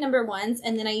always put my number ones,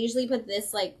 and then I usually put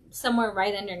this, like, somewhere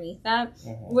right underneath that.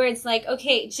 Mm-hmm. Where it's like,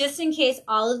 okay, just in case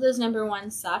all of those number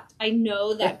ones sucked, I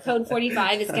know that Code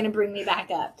 45 is going to bring me back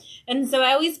up. And so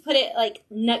I always put it, like,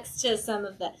 next to some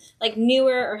of the, like,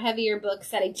 newer or heavier books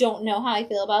that I don't know how I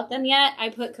feel about them yet. I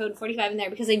put Code 45 in there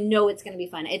because I know it's going to be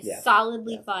fun. It's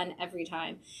solidly fun every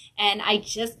time. And I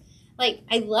just... Like,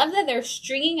 I love that they're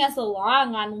stringing us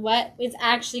along on what is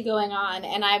actually going on.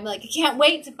 And I'm like, I can't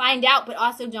wait to find out, but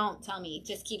also don't tell me.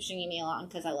 Just keep stringing me along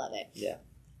because I love it. Yeah.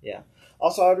 Yeah.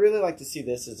 Also, I'd really like to see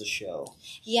this as a show.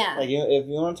 Yeah. Like, if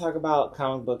you want to talk about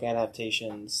comic book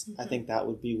adaptations, I think that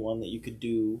would be one that you could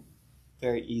do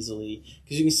very easily.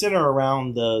 Because you can center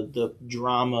around the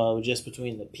drama just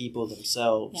between the people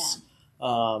themselves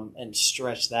and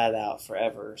stretch that out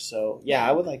forever. So, yeah,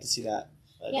 I would like to see that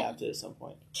adapted at some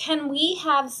point. Can we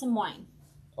have some wine?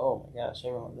 Oh my gosh,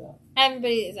 everyone's out.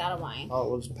 Everybody is out of wine.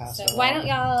 Oh, we'll just pass it. So why don't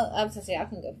y'all? I was gonna say I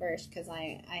can go first because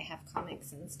I have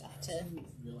comics and stuff to. I didn't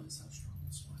realize how strong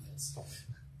this wine is.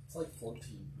 It's like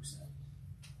 14%.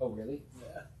 Oh really?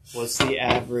 Yeah. What's the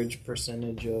average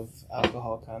percentage of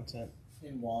alcohol content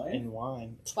in wine? In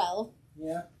wine, 12.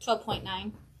 Yeah.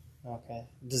 12.9. Okay.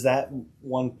 Does that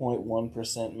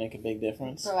 1.1% make a big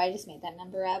difference? Bro, I just made that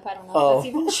number up. I don't know if that's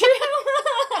even true.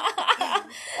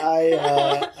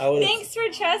 I would. Thanks for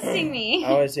trusting me.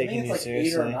 I was taking you like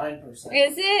seriously. 8 or 9%.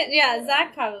 Is it? Yeah,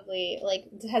 Zach probably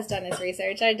has done his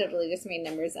research. I totally just made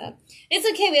numbers up. It's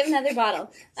okay. We have another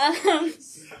bottle.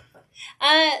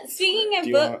 Speaking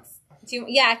of books,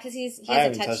 because he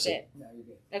hasn't touched it. No, you're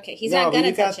good. Okay, he's not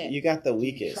gonna touch it. You got the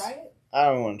weakest. Try it. I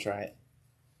don't want to try it.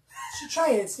 You should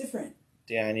try it. It's different.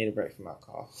 Yeah, I need a break from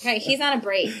alcohol. Right, he's on a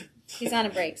break.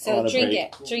 So drink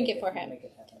it. Drink it for him.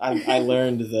 I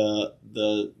learned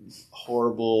the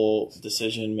horrible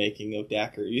decision making of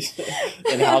daiquiris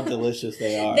and how delicious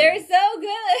they are. They're so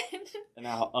good. And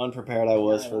how unprepared I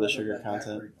was for the sugar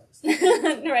content.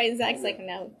 Right, Zach's like,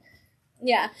 no.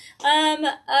 Yeah.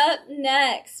 Up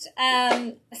next,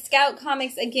 Scout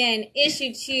Comics again,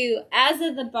 issue 2,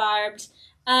 Azza the Barbed.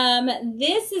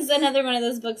 This is another one of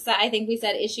those books that I think we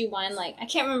said issue 1. Like, I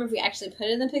can't remember if we actually put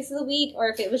it in the picks of the week or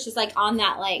if it was just like on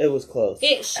that, like, It was close.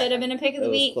 it should have been a pick of the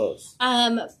week. Close.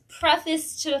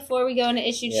 Preface to before we go into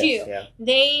issue 2. Yeah.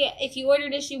 If you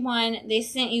ordered issue 1, they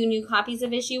sent you new copies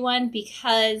of issue 1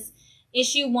 because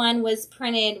issue 1 was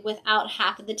printed without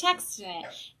half of the text in it.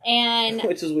 And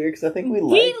which is weird because I think we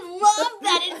love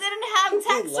that it didn't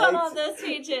have text on all those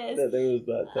pages. That there was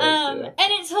that text,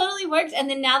 and it totally worked. And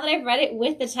then now that I've read it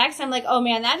with the text, I'm like, oh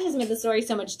man, that just made the story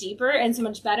so much deeper and so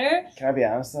much better. Can I be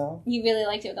honest though? You really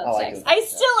liked it without the text. I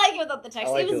still like it without the text.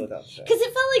 I like it without the text. Because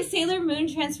it felt like Sailor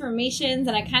Moon transformations,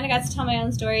 and I kind of got to tell my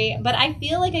own story. But I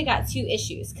feel like I got 2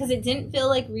 issues because it didn't feel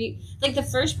like the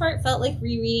first part felt like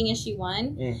rereading issue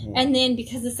 1, and then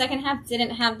because the second half didn't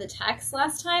have the text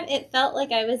last time, it felt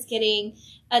like I was getting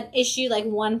an issue like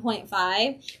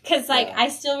 1.5 because I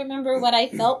still remember what I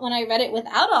felt when I read it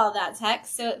without all that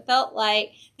text, so it felt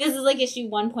like this is like issue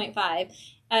 1.5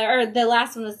 or the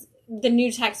last one was the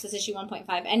new text was issue 1.5,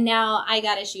 and now I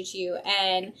got issue 2,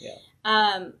 and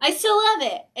I still love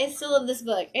it. I still love this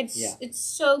book. It's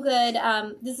so good.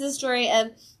 This is a story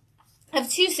of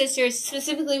 2 sisters.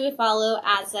 Specifically, we follow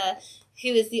Azza, who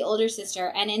is the older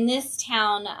sister. And in this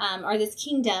town, or this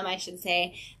kingdom, I should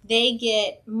say, they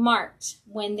get marked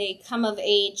when they come of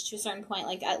age to a certain point,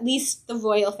 like at least the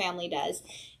royal family does.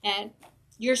 And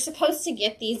you're supposed to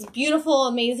get these beautiful,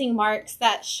 amazing marks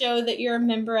that show that you're a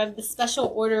member of the special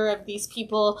order of these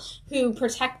people who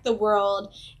protect the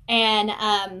world. And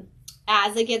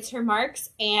Azza gets her marks,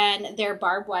 and they're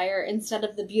barbed wire instead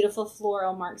of the beautiful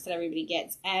floral marks that everybody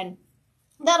gets. And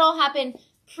that all happened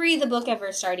pre the book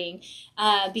ever starting,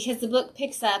 because the book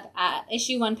picks up,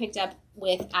 issue 1 picked up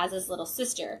with Azza's little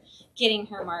sister getting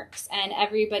her marks, and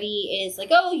everybody is like,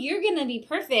 oh, you're gonna be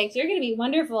perfect, you're gonna be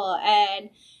wonderful, and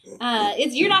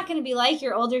you're not gonna be like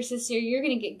your older sister, you're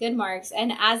gonna get good marks.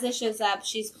 And Azza shows up,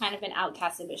 she's kind of been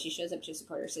outcasted, but she shows up to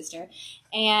support her sister,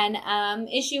 and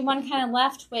issue 1 kind of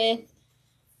left with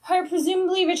her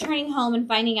presumably returning home and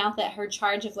finding out that her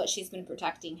charge of what she's been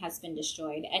protecting has been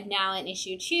destroyed. And now in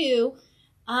issue 2,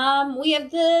 we have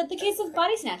the case of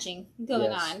body snatching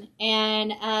going on,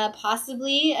 and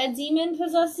possibly a demon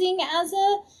possessing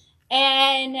Azza.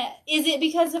 And is it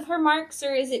because of her marks,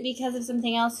 or is it because of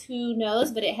something else? Who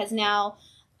knows? But it has now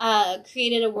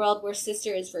created a world where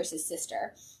sister is versus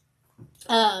sister.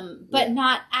 But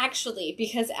not actually,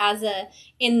 because Azza,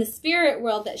 in the spirit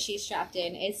world that she's trapped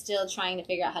in, is still trying to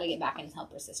figure out how to get back and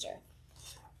help her sister.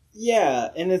 Yeah,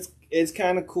 and it's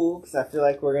kind of cool because I feel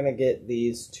like we're going to get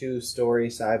these 2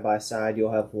 stories side by side.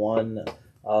 You'll have one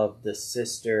of the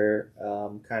sister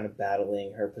kind of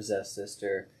battling her possessed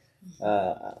sister,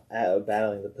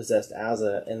 battling the possessed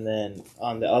Azza, and then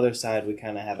on the other side we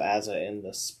kind of have Azza in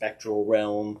the spectral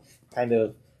realm, kind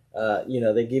of,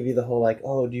 they give you the whole like,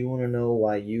 oh, do you want to know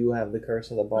why you have the curse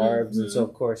of the Barbs? And so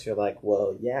of course you're like,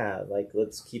 well, yeah, like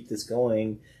let's keep this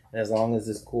going, and as long as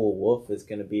this cool wolf is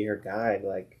going to be her guide,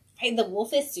 like, hey, the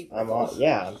wolf is super cool.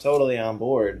 I'm totally on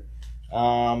board.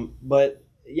 But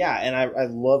yeah, and I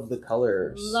love the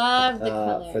colors. Love the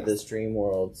colors for this dream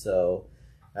world. So,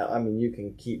 I mean, you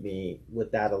can keep me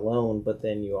with that alone, but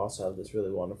then you also have this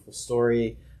really wonderful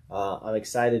story. I'm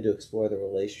excited to explore the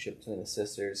relationship between the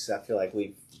sisters. I feel like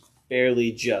we've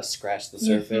barely just scratched the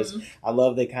surface. I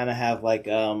love they kind of have like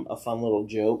a fun little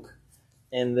joke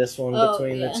in this one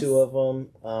between the 2 of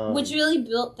them. Which really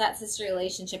built that sister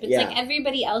relationship. It's like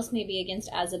everybody else may be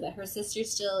against Azza, but her sister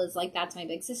still is like, that's my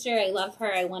big sister. I love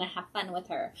her. I want to have fun with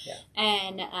her. Yeah.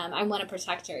 And I want to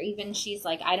protect her. Even she's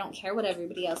like, I don't care what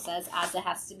everybody else says. Azza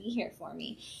has to be here for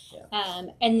me. Yeah.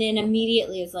 And then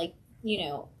immediately is like,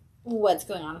 what's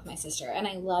going on with my sister? And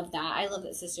I love that. I love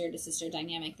that sister-to-sister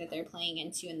dynamic that they're playing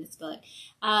into in this book.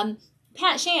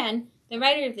 Shann, the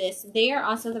writer of this, they are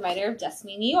also the writer of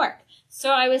Destiny New York. So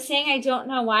I was saying I don't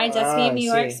know why Destiny of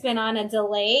New York's been on a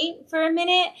delay for a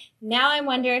minute. Now I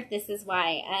wonder if this is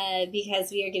why,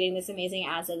 because we are getting this amazing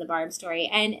Azza the Barb story.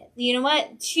 And you know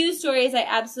what? 2 stories I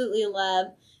absolutely love.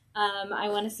 I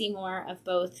want to see more of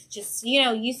both. Just,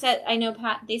 you said, I know,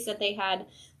 Pat, they said they had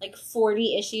like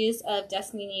 40 issues of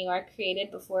Destiny New York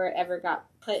created before it ever got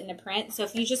put into print. So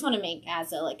if you just want to make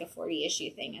Azza like a 40 issue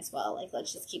thing as well, like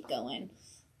let's just keep going.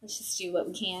 Let's just do what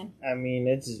we can. I mean,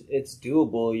 it's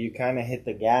doable. You kind of hit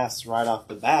the gas right off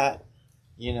the bat,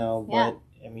 but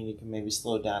I mean, you can maybe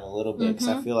slow down a little bit because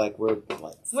I feel like we're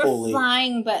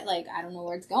flying, but like I don't know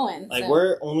where it's going. Like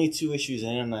we're only 2 issues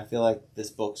in, and I feel like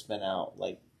this book's been out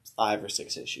like 5 or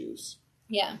 6 issues.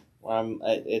 Yeah.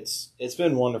 It's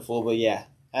been wonderful, but yeah,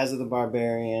 Azza the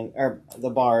Barbarian or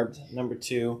the Barbed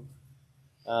 #2.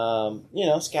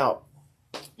 Scout.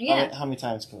 Yeah. How many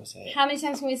times can we say it? How many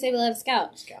times can we say we love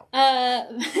Scout? Scout.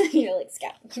 You're like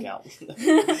Scout. Scout.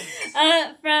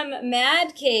 From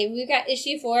Mad Cave, we've got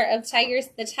issue 4 of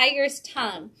The Tiger's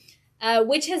Tongue,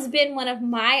 which has been one of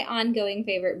my ongoing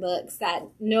favorite books that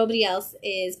nobody else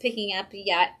is picking up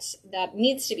yet that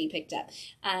needs to be picked up.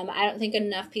 I don't think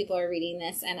enough people are reading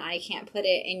this, and I can't put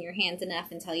it in your hands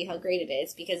enough and tell you how great it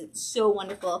is because it's so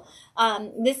wonderful.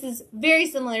 This is very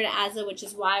similar to Azza, which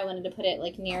is why I wanted to put it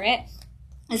like near it.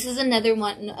 This is another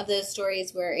one of those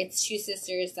stories where it's two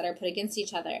sisters that are put against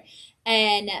each other.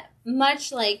 And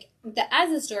much like the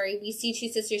Azza story, we see two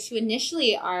sisters who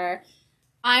initially are,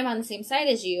 I'm on the same side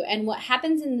as you. And what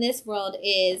happens in this world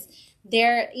is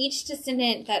each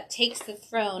descendant that takes the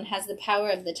throne has the power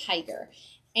of the tiger.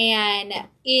 And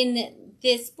in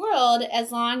this world,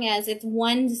 as long as it's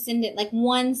one descendant, like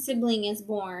one sibling is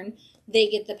born, they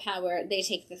get the power, they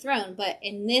take the throne. But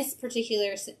in this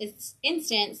particular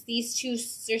instance, these two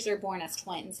sisters are born as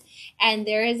twins. And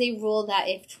there is a rule that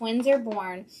if twins are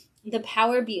born, the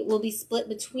power will be split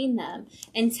between them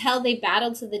until they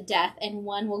battle to the death, and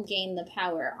one will gain the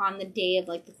power on the day of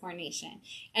like the coronation.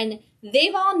 And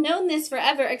they've all known this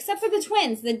forever, except for the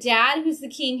twins. The dad, who's the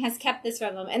king, has kept this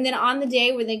from them. And then on the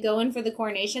day where they go in for the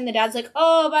coronation, the dad's like,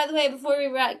 oh, by the way, before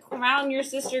we crown your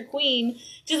sister queen,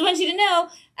 just want you to know,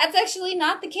 that's actually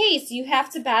not the case. You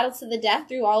have to battle to the death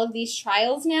through all of these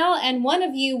trials now, and one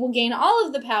of you will gain all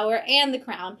of the power and the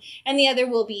crown, and the other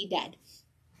will be dead.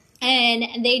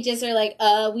 And they just are like,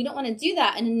 we don't want to do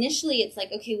that. And initially it's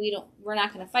like, okay, we're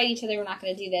not going to fight each other. We're not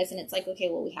going to do this. And it's like, okay,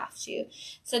 well, we have to.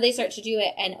 So they start to do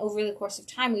it. And over the course of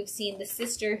time, we've seen the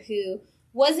sister who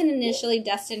wasn't initially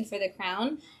destined for the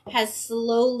crown has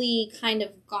slowly kind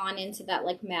of gone into that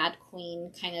like mad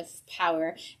queen kind of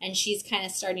power. And she's kind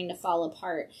of starting to fall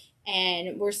apart.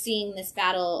 And we're seeing this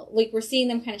battle, like we're seeing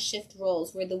them kind of shift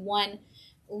roles where the one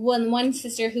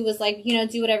sister who was like,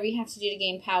 do whatever you have to do to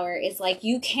gain power is like,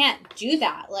 you can't do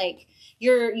that. Like,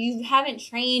 you haven't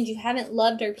trained, you haven't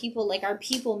loved our people. Like, our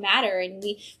people matter, and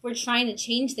we're trying to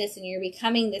change this, and you're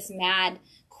becoming this mad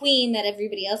queen that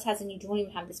everybody else has, and you don't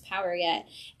even have this power yet.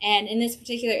 And in this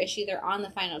particular issue, they're on the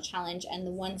final challenge, and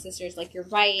the one sister's like, you're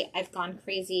right, I've gone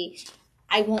crazy.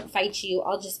 I won't fight you.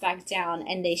 I'll just back down.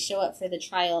 And they show up for the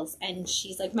trials, and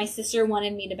she's like, my sister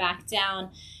wanted me to back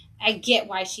down. I get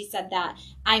why she said that.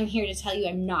 I'm here to tell you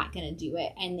I'm not going to do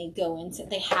it. And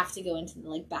they have to go into the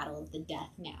like battle of the death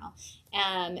now.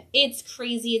 It's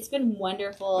crazy. It's been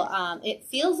wonderful. It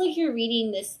feels like you're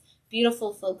reading this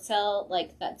beautiful folktale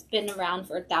like that's been around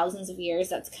for thousands of years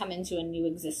that's come into a new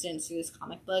existence through this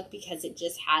comic book, because it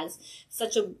just has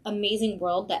such an amazing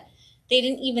world that they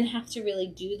didn't even have to really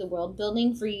do the world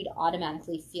building for you to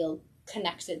automatically feel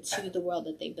connected to the world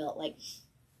that they built. Like,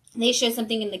 they show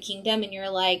something in the kingdom and you're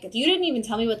like, you didn't even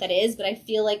tell me what that is, but I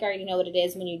feel like I already know what it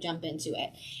is when you jump into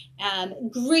it.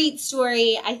 Great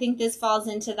story. I think this falls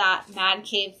into that Mad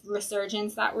Cave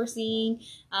resurgence that we're seeing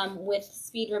with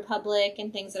Speed Republic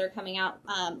and things that are coming out.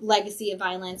 Legacy of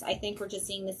Violence. I think we're just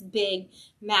seeing this big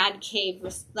Mad Cave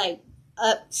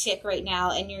uptick right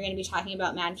now, and you're going to be talking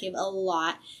about Mad Cave a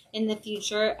lot in the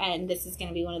future, and this is going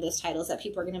to be one of those titles that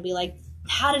people are going to be like,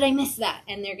 how did I miss that?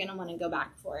 And they're going to want to go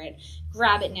back for it.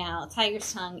 Grab it now.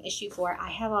 Tiger's Tongue, issue 4.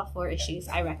 I have all 4 issues.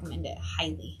 I recommend it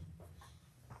highly.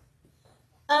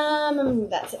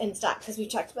 That's in stock because we've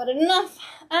talked about it enough.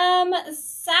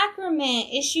 Sacrament,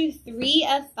 issue 3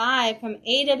 of 5 from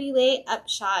AWA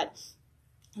Upshot.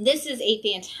 This is a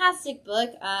fantastic book.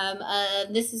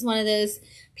 This is one of those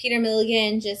Peter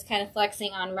Milligan just kind of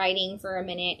flexing on writing for a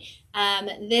minute.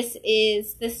 This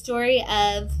is the story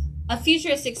of a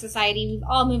futuristic society. We've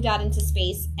all moved out into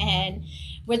space, and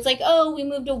where it's like, oh, we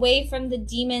moved away from the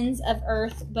demons of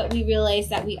Earth, but we realize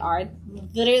that we are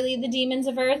literally the demons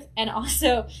of Earth, and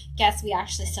also, guess we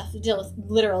actually still have to deal with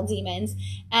literal demons.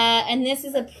 And this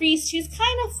is a priest who's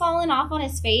kind of fallen off on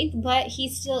his faith, but he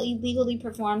still illegally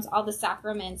performs all the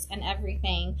sacraments and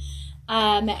everything.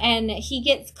 And he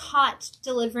gets caught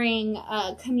delivering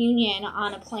communion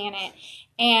on a planet.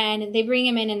 And they bring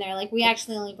him in, and they're like, we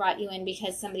actually only brought you in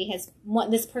because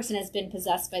this person has been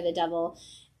possessed by the devil,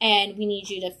 and we need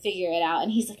you to figure it out.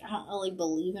 And he's like, I don't really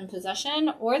believe in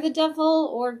possession or the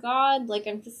devil or God. Like,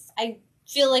 I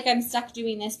feel like I'm stuck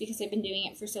doing this because I've been doing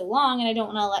it for so long, and I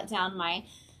don't want to let down my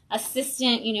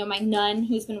assistant, my nun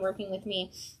who's been working with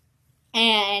me.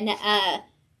 And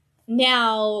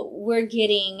now we're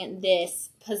getting this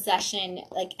possession,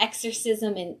 like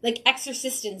exorcism and like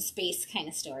exorcist in space kind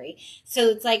of story. So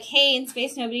it's like, hey, in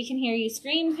space nobody can hear you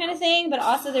scream kind of thing, but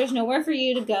also there's nowhere for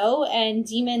you to go, and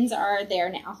demons are there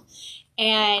now.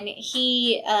 And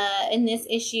he in this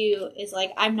issue is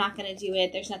like, I'm not going to do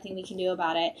it. There's nothing we can do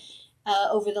about it.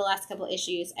 over the last couple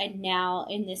issues, and now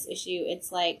in this issue,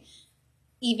 it's like,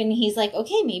 even he's like,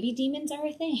 okay, maybe demons are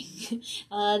a thing.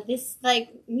 This, like,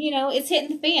 it's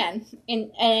hitting the fan,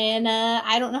 and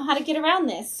I don't know how to get around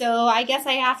this, so I guess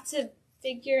I have to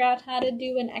figure out how to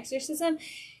do an exorcism.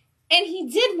 And he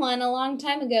did one a long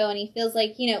time ago, and he feels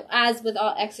like, as with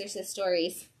all exorcist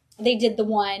stories, they did the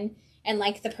one, and,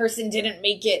 like, the person didn't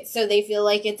make it, so they feel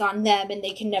like it's on them, and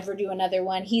they can never do another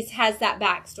one. He has that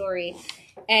backstory,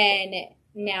 and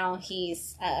now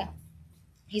he's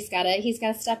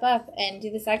gotta step up and do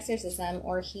this exorcism,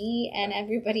 or he and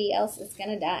everybody else is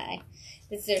gonna die.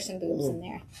 There's some boobs in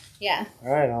there. Yeah.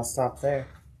 Alright, I'll stop there.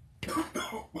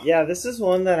 Yeah, this is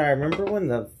one that I remember when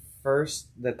the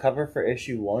cover for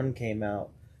issue 1 came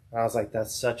out. I was like,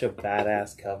 that's such a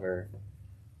badass cover.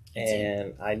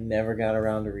 And I never got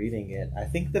around to reading it. I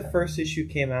think the first issue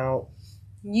came out.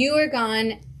 You were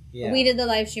gone. Yeah. We did the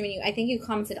live stream, and I think you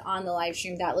commented on the live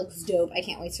stream, that looks dope, I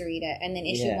can't wait to read it. And then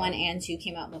issue 1 and 2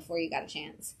 came out before you got a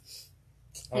chance.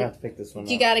 I'll have to pick this one up.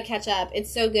 You gotta catch up.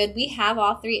 It's so good. We have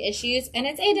all 3 issues, and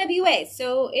it's AWA,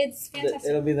 so it's fantastic.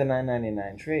 It'll be the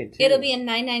 $9.99 trade, too. It'll be a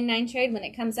 $9.99 trade when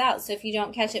it comes out, so if you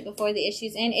don't catch it before the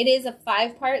issue's end, it is a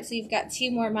 5-part, so you've got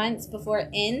 2 more months before it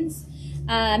ends.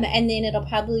 And then it'll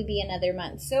probably be another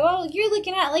month. So you're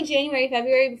looking at like January,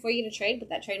 February before you get a trade, but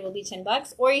that trade will be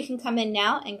 $10. Or you can come in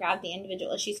now and grab the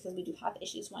individual issues, because we do have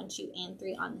issues 1, 2, and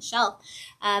 3 on the shelf.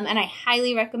 And I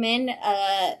highly recommend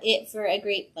it for a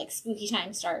great like spooky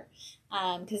time start,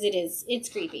 because it's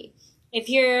creepy. If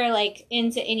you're like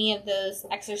into any of those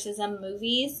exorcism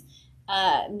movies,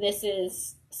 this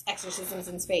is Exorcisms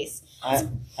in Space. I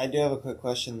do have a quick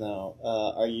question, though.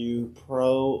 Are you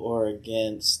pro or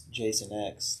against Jason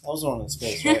X? That was the one in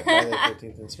space, right? Friday the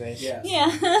 13th in space? Yeah. Yeah.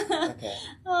 Okay.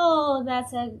 Oh,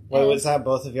 that's a... Wait, was that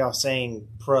both of y'all saying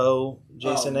pro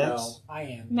Jason X? No, I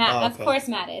am. Matt, okay. Of course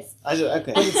Matt is.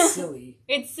 Okay. But it's silly.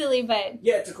 It's silly, but...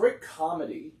 Yeah, it's a great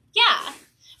comedy. Yeah.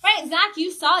 Right, Zach,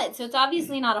 you saw it, so it's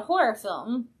obviously not a horror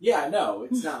film. Yeah, no,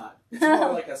 it's not. It's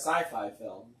more like a sci-fi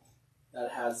film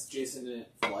that has Jason in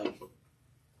it for like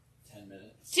 10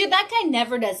 minutes. Dude, that guy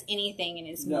never does anything in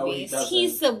his No, he movies. doesn't.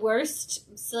 He's the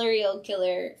worst serial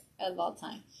killer of all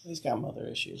time. He's got mother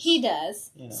issues. He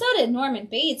does. Yeah. So did Norman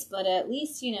Bates, but at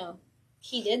least, he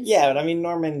did. Yeah, but I mean,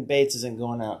 Norman Bates isn't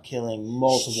going out killing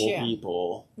multiple Sure.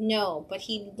 people. No, but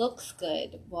he looks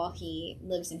good while he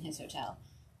lives in his hotel.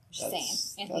 Just saying.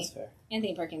 That's fair.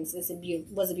 Anthony Perkins was a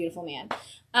beautiful man.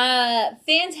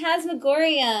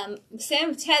 Phantasmagoria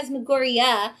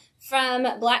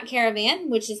from Black Caravan,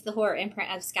 which is the horror imprint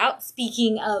of Scout.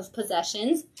 Speaking of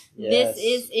possessions, Yes. this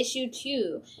is issue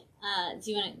 2.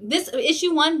 This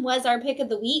issue 1 was our pick of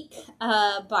the week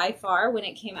by far when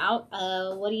it came out.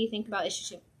 What do you think about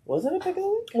issue 2? Was it a pick of the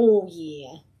week? Oh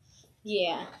yeah.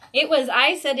 Yeah, it was.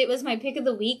 I said it was my pick of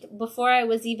the week before I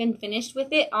was even finished with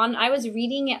it. I was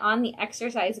reading it on the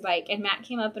exercise bike, and Matt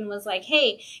came up and was like,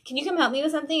 "Hey, can you come help me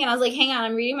with something?" And I was like, "Hang on,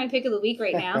 I'm reading my pick of the week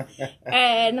right now."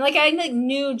 And I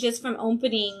knew just from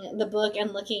opening the book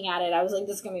and looking at it, I was like,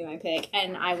 "This is gonna be my pick,"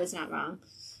 and I was not wrong.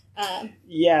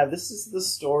 Yeah, this is the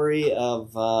story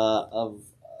of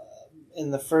in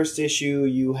the first issue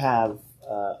you have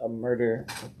a murder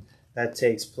that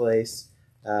takes place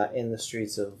in the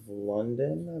streets of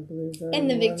London, I believe. In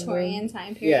the Victorian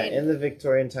time period. Yeah, in the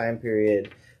Victorian time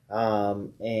period.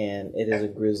 And it is a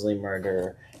grisly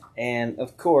murder. And,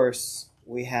 of course,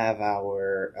 we have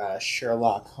our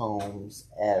Sherlock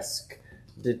Holmes-esque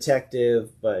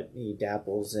detective, but he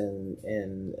dabbles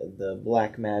in the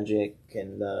black magic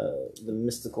and the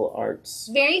mystical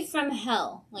arts. Very from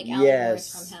hell, like Alan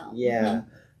Moore's from hell. Yeah.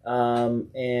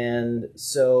 Mm-hmm. And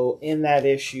so in that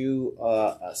issue,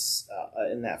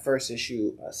 in that first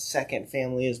issue, a second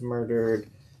family is murdered,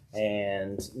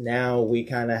 and now we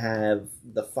kind of have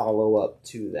the follow-up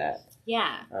to that.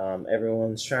 Yeah.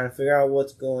 Everyone's trying to figure out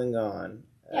what's going on.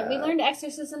 Yeah, we learned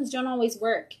exorcisms don't always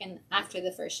work after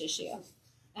the first issue.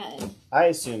 I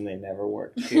assume they never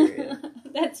work, period.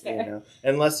 That's fair. You know?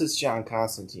 Unless it's John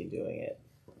Constantine doing it.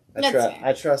 Fair.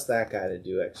 I trust that guy to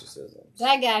do exorcisms.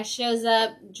 That guy shows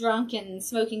up drunk and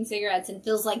smoking cigarettes and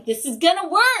feels like this is gonna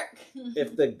work!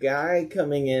 If the guy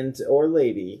coming in or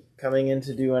lady coming in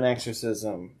to do an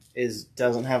exorcism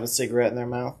doesn't have a cigarette in their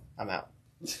mouth, I'm out.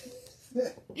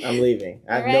 I'm leaving.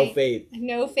 I have no faith.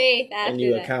 No faith after in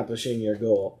you that. accomplishing your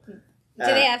goal. Do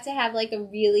they have to have like a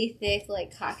really thick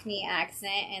like Cockney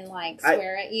accent and like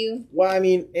swear at you? Well, I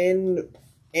mean,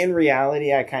 in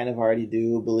reality, I kind of already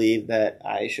do believe that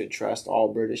I should trust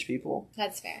all British people.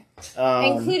 That's fair.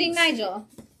 Including Nigel.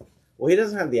 Well, he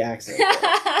doesn't have the accent.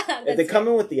 If they come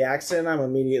in with the accent, I'm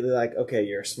immediately like, okay,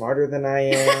 you're smarter than I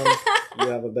am. You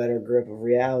have a better grip of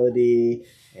reality,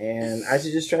 and I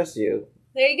should just trust you.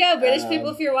 There you go, British people.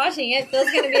 If you're watching it,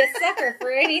 Phil's going to be a sucker for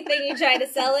anything you try to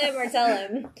sell him or tell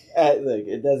him. Look,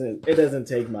 it doesn't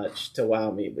take much to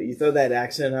wow me, but you throw that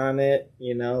accent on it,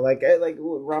 you know, like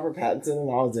Robert Pattinson in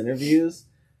all his interviews.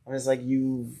 I'm just like,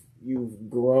 you've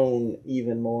grown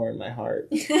even more in my heart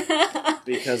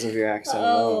because of your accent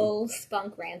alone.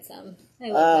 Spunk Ransom. I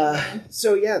love that man.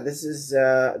 So yeah, this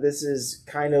is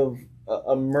kind of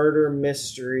a murder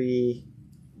mystery,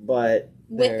 but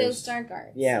with those dark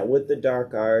arts. Yeah, with the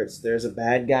dark arts. There's a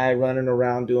bad guy running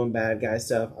around doing bad guy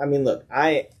stuff. I mean, look,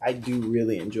 I do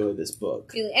really enjoy this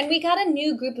book. And we got a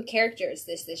new group of characters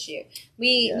this issue.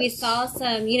 We saw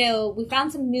some, we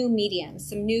found some new mediums,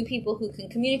 some new people who can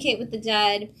communicate with the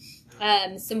dead,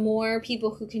 some more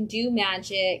people who can do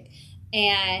magic,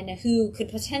 and who could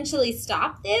potentially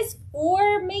stop this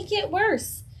or make it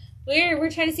worse. We're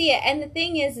trying to see it. And the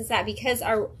thing is that because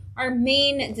our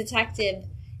main detective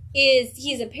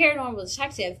he's a paranormal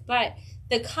detective, but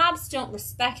the cops don't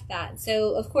respect that.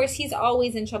 So, of course, he's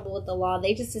always in trouble with the law.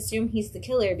 They just assume he's the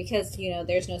killer because,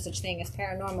 there's no such thing as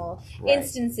paranormal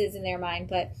instances in their mind.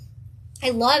 But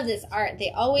I love this art.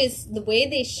 The way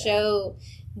they show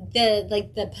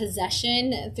the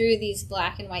possession through these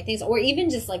black and white things, or even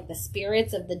just like the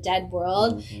spirits of the dead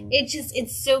world.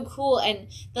 It's so cool, and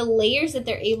the layers that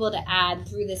they're able to add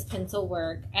through this pencil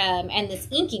work, and this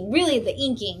inking. Really, the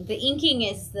inking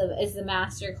is the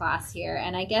master class here,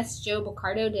 and I guess Joe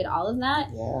Bocardo did all of that.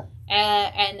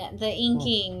 And the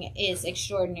inking is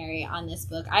extraordinary on this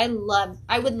book. I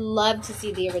would love to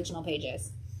see the original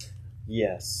pages.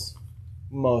 Yes.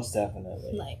 Most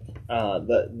definitely.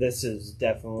 This is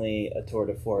definitely a tour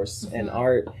de force in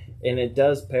art, and it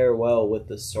does pair well with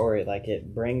the story. Like,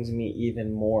 it brings me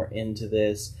even more into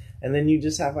this, and then you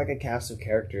just have like a cast of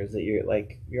characters that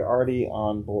you're already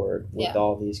on board with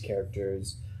all these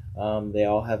characters. They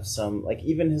all have some, like,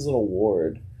 even his little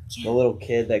ward, the little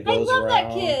kid that goes around. I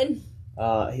love that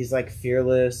kid. He's like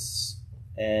fearless,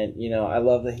 and I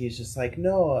love that he's just like,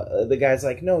 no. The guy's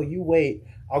like, no, you wait.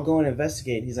 I'll go and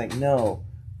investigate. He's like, no.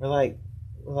 We're like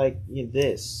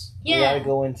this. Yeah. We gotta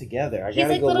go in together. He's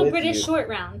like little British short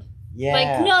round. Yeah.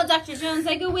 Like, no, Dr. Jones,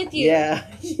 I go with you. Yeah.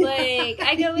 Like,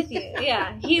 I go with you.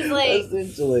 Yeah. He's like...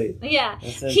 Essentially. Yeah.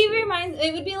 He reminds...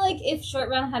 It would be like if Short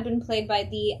Round had been played by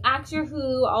the actor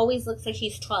who always looks like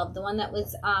he's 12. The one that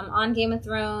was on Game of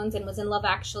Thrones and was in Love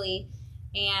Actually.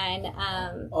 And...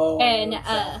 I know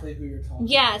exactly who you're talking about.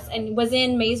 Yes, and was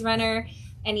in Maze Runner.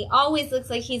 And he always looks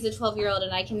like he's a 12-year-old,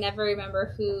 and I can never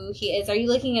remember who he is. Are you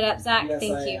looking it up, Zach? Yes,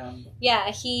 Thank I you. am.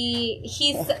 Yeah, he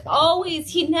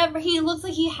looks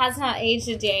like he has not aged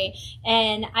a day,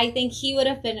 and I think he would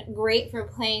have been great for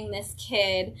playing this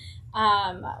kid.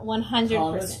 100%.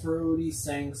 Thomas Brody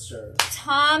Sangster.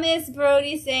 Thomas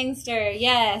Brody Sangster,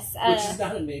 yes. Which is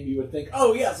not a name you would think,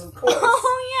 oh yes, of course.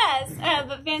 Oh yes,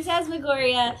 but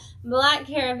Phantasmagoria, Black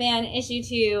Caravan, issue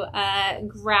 2,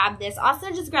 grab this. Also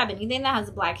just grab anything that has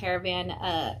a Black Caravan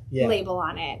label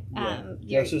on it.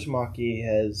 Joseph Maki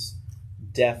has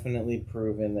definitely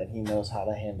proven that he knows how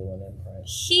to handle an imprint.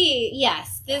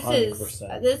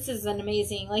 This is an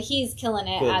amazing, like, he's killing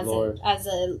it as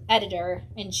a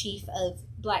editor-in-chief of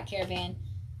Black Caravan.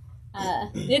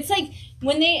 It's like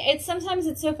sometimes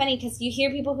it's so funny because you hear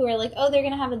people who are like, oh, they're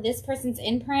gonna have this person's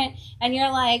imprint, and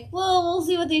you're like, well, we'll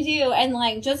see what they do. And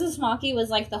like Joseph Smokey was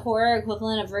like the horror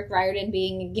equivalent of Rick Riordan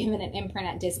being given an imprint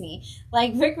at Disney.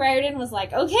 Like, Rick Riordan was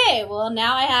like, okay, well,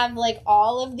 now I have like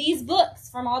all of these books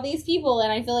from all these people,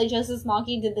 and I feel like Joseph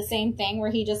Smokey did the same thing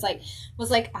where he just like was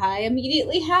like, I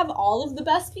immediately have all of the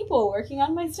best people working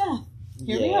on my stuff.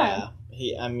 Here we are.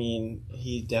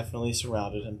 He definitely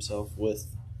surrounded himself with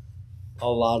a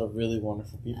lot of really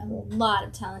wonderful people. A lot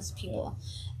of talented people.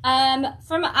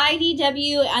 From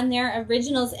IDW and their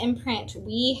originals imprint,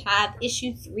 we have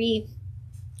issue 3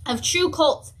 of True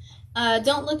Cult.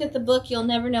 Don't look at the book. You'll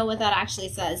never know what that actually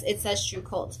says. It says True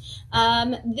Cult.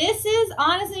 This is,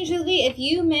 honestly, truly, if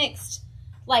you mixed,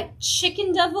 like,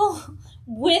 Chicken Devil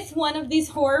with one of these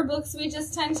horror books we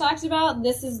just talked about,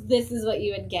 this is what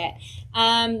you would get.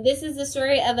 This is the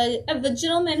story of a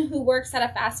gentleman who works at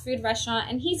a fast food restaurant,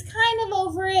 and he's kind of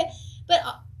over it, but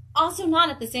also not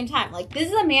at the same time. Like, this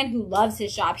is a man who loves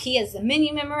his job. He has the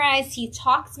menu memorized. He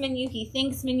talks menu. He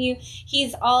thinks menu.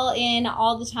 He's all in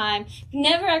all the time.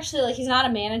 Never actually, like, he's not a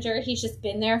manager. He's just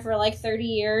been there for, like, 30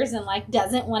 years and, like,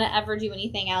 doesn't want to ever do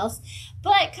anything else.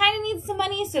 But kind of needs some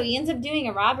money, so he ends up doing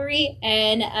a robbery,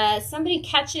 and somebody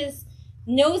catches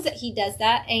knows that he does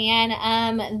that,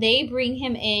 and they bring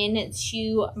him in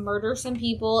to murder some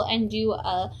people and do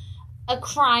a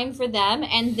crime for them,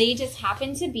 and they just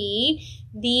happen to be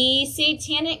the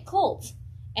satanic cult.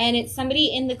 And it's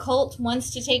somebody in the cult wants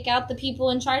to take out the people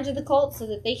in charge of the cult so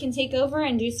that they can take over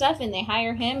and do stuff, and they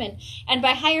hire him. And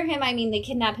by hire him, I mean they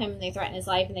kidnap him and they threaten his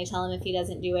life and they tell him if he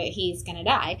doesn't do it, he's going to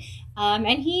die.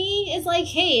 And he is like,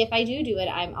 hey, if I do it,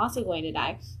 I'm also going to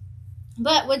die.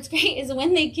 But what's great is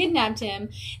when they kidnapped him,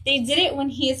 they did it when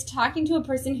he is talking to a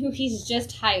person who he's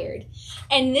just hired.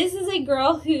 And this is a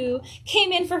girl who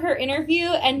came in for her interview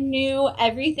and knew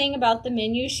everything about the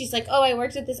menu. She's like, oh, I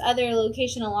worked at this other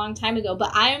location a long time ago, but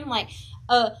I'm like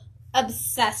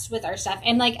obsessed with our stuff.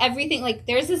 And like everything, like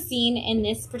there's a scene in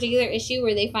this particular issue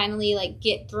where they finally like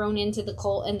get thrown into the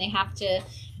cult and they have to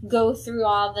go through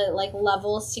all the like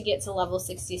levels to get to level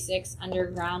 66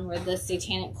 underground where the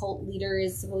satanic cult leader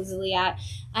is supposedly at.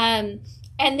 And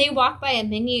they walk by a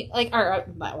menu,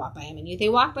 they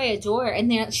walk by a door,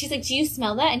 and she's like, do you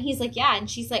smell that? And he's like, yeah. And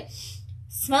she's like,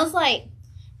 smells like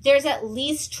there's at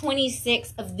least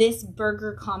 26 of this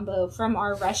burger combo from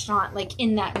our restaurant like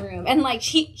in that room. And like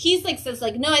he's like says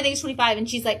like, no, I think it's 25. And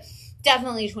she's like,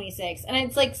 definitely 26. And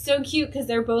it's like so cute because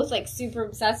they're both like super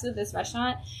obsessed with this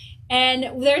restaurant.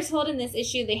 And they're told in this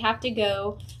issue they have to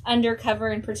go undercover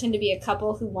and pretend to be a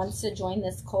couple who wants to join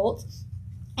this cult.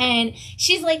 And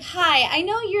she's like, hi, I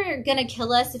know you're going to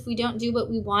kill us if we don't do what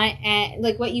we want, and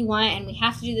like what you want, and we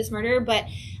have to do this murder, but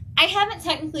I haven't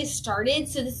technically started,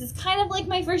 so this is kind of like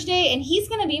my first day, and he's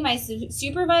going to be my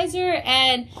supervisor,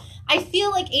 and I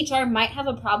feel like HR might have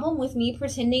a problem with me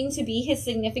pretending to be his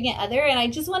significant other, and I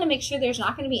just want to make sure there's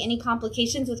not going to be any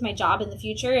complications with my job in the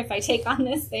future if I take on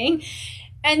this thing.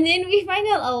 And then we find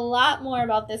out a lot more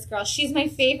about this girl. She's my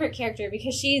favorite character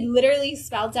because she literally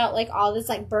spouts out like all this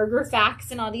like burger facts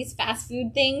and all these fast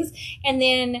food things, and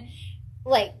then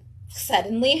like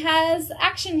suddenly has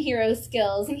action hero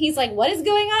skills, and he's like, what is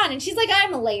going on? And she's like,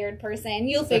 I'm a layered person,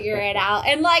 you'll figure it out.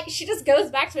 And like she just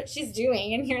goes back to what she's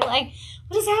doing, and you're like,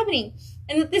 what is happening?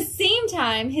 And at the same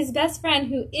time, his best friend,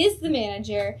 who is the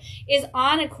manager, is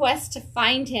on a quest to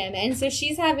find him. And so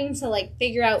she's having to, like,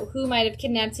 figure out who might have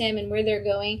kidnapped him and where they're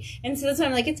going. And so that's why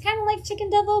I'm like, it's kind of like Chicken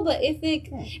Devil, but if it...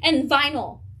 And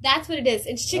vinyl. That's what it is.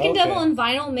 It's Chicken Devil and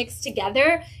vinyl mixed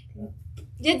together.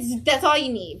 That's all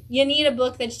you need. You need a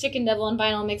book that's Chicken Devil and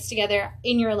vinyl mixed together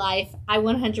in your life. I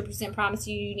 100% promise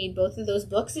you need both of those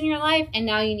books in your life. And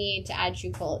now you need to add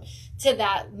True Cult to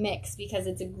that mix because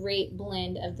it's a great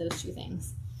blend of those two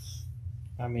things.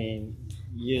 I mean,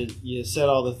 you said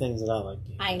all the things that I like to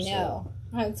hear. I know.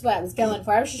 So. That's what I was going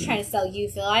for. I was just trying to sell you,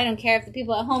 Phil. I don't care if the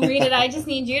people at home read it. I just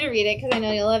need you to read it because I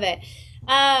know you'll love it.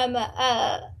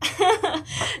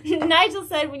 Nigel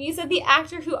said, when you said the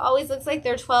actor who always looks like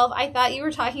they're 12, I thought you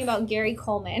were talking about Gary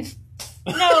Coleman.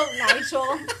 No,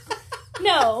 Nigel.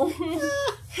 No.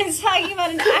 I was talking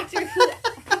about an actor who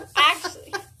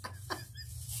actually...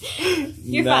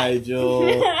 You're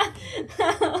Nigel.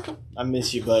 I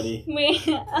miss you, buddy.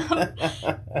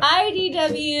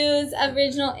 IDW's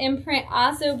original imprint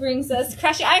also brings us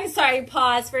Crush. I'm sorry,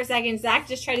 pause for a second. Zach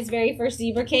just tried his very first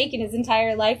zebra cake in his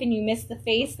entire life, and you missed the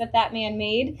face that man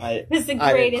made. It was the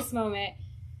greatest moment.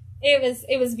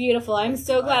 It was beautiful. I'm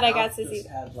so glad I got to see.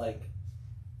 Had like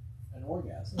an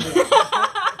orgasm.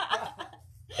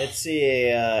 It's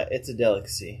a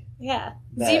delicacy. Yeah,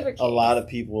 that a lot of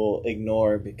people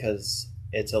ignore because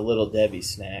it's a Little Debbie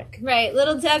snack. Right,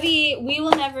 Little Debbie, we will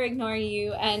never ignore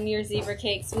you and your zebra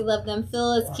cakes. We love them.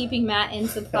 Phil is keeping Matt in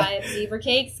supply of zebra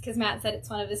cakes because Matt said it's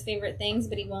one of his favorite things,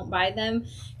 but he won't buy them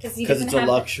because it's a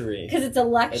luxury. Because it's a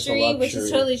luxury, which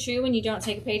is totally true when you don't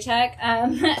take a paycheck.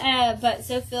 But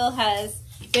so Phil has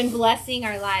been blessing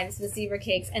our lives with zebra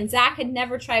cakes, and Zach had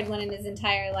never tried one in his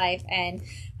entire life, and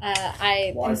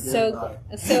I am so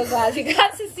glad we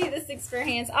got to see this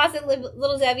experience. Also,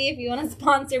 Little Debbie, if you want to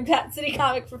sponsor Bat City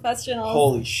Comic Professionals,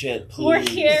 holy shit, please. We're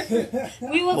here.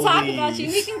 We will talk about you.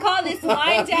 We can call this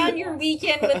Wind Down Your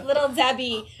Weekend with Little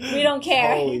Debbie. We don't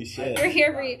care. Holy shit. We're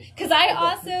here for you. Because I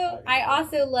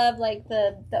also love like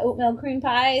the oatmeal cream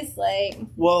pies. Like,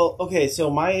 well, okay, so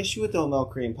my issue with the oatmeal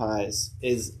cream pies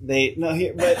is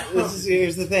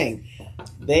here's the thing.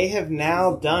 They have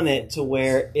now done it to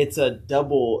where it's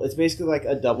basically like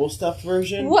a double stuffed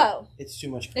version. Whoa. It's too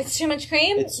much cream. It's too much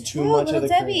cream? It's too much of the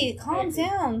Debbie, cream. Calm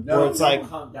down. No, it's like,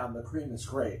 calm down. The cream is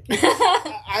great.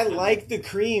 I like the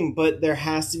cream, but there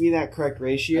has to be that correct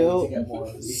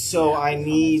ratio. So I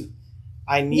need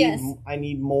I need Yes. I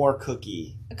need more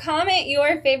cookie. Comment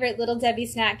your favorite Little Debbie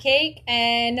snack cake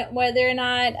and whether or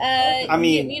not I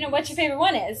mean, you know what your favorite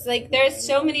one is. Like there's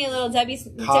so many Little Debbie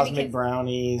Cosmic cakes.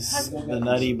 brownies, the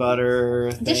Nutty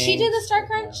Butter. Does she do the Star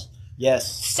Crunch?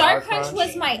 Yes. Star Crunch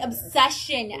was my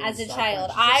obsession as a child.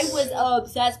 I was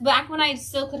obsessed. Back when I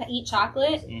still could eat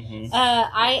chocolate,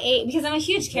 I ate, because I'm a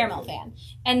huge caramel fan.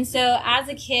 And so as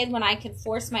a kid, when I could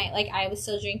force I was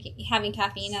still having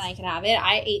caffeine and I could have it,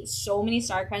 I ate so many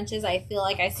Star Crunches. I feel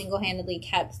like I single-handedly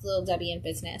kept Little Debbie in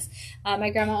business. My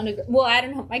grandma owned I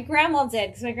don't know. My grandma did,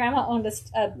 because my grandma owned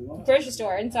a grocery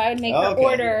store. And so I would make her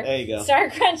order There you go. Star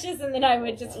Crunches and then I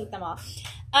would just eat them all.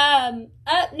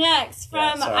 Up next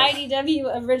from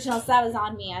IDW Originals. That was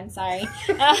on me. I'm sorry.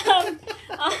 From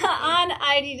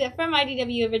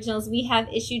IDW Originals, we have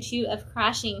issue 2 of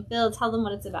Crashing. Phil, tell them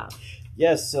what it's about.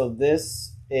 Yes, so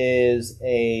this is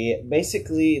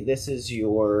this is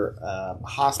your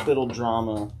hospital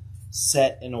drama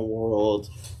set in a world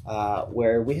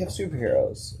where we have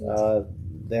superheroes.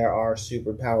 There are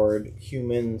superpowered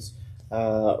humans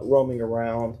roaming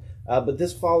around, but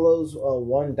this follows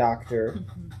one doctor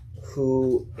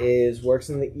who works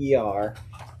in the ER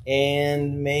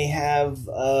and may have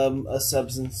a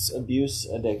substance abuse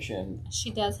addiction.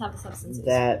 She does have a substance abuse.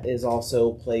 That is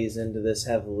also plays into this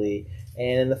heavily.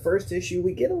 And in the first issue,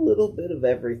 we get a little bit of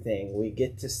everything. We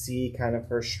get to see kind of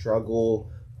her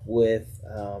struggle with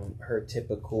her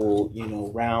typical,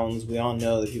 rounds. We all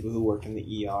know that people who work in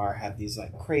the ER have these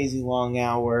like crazy long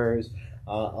hours,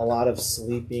 a lot of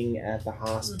sleeping at the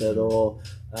hospital.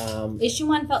 Issue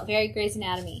 1 felt very Grey's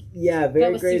Anatomy. Yeah,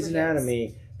 very Grey's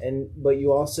Anatomy. But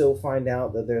you also find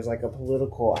out that there's like a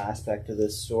political aspect to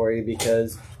this story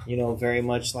because, very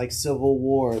much like Civil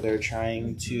War, they're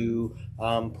trying to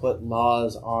put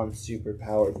laws on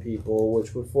superpowered people,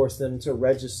 which would force them to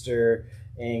register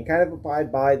and kind of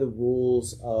abide by the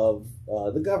rules of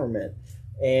the government.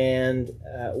 And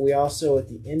we also, at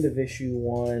the end of issue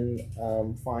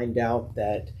 1, find out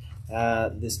that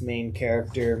this main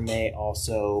character may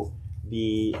also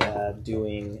be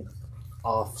doing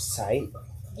off-site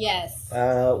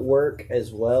work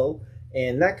as well,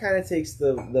 and that kind of takes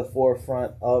the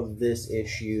forefront of this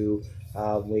issue.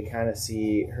 We kind of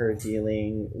see her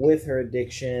dealing with her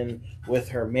addiction, with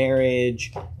her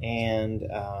marriage, and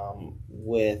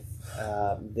with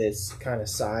this kind of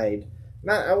side.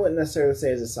 I wouldn't necessarily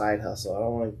say as a side hustle. I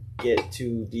don't want to get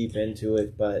too deep into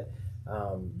it, but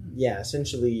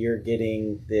essentially you're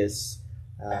getting this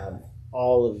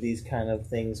all of these kind of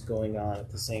things going on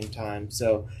at the same time.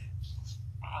 So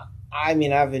I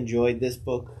mean, I've enjoyed this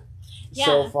book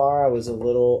so far. I was a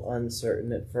little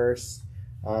uncertain at first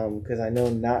because I know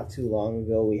not too long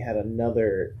ago we had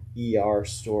another ER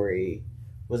story.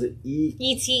 Was it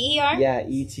ETER? Yeah,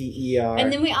 ETER.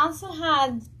 And then we also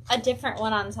had a different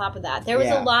one on top of that. There was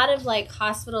a lot of like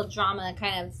hospital drama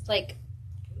kind of like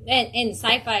in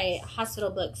sci-fi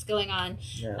hospital books going on.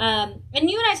 Yeah. And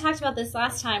you and I talked about this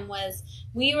last time was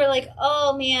we were like,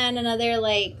 oh man, another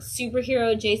like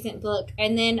superhero adjacent book.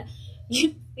 And then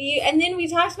and then we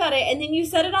talked about it, and then you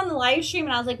said it on the live stream,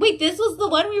 and I was like, wait, this was the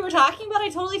one we were talking about? I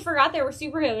totally forgot there were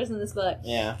superheroes in this book.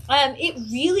 Yeah. It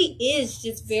really is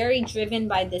just very driven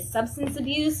by this substance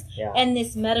abuse and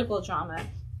this medical drama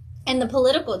and the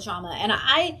political drama. And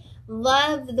I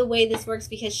love the way this works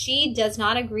because she does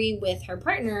not agree with her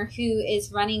partner who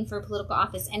is running for political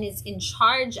office and is in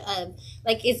charge of,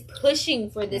 like, is pushing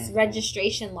for this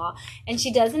registration law, and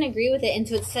she doesn't agree with it. And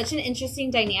so it's such an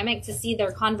interesting dynamic to see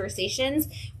their conversations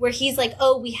where he's like,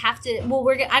 oh, we have to, well,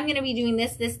 I'm going to be doing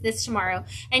this tomorrow.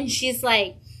 And she's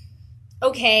like,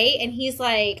 okay. And he's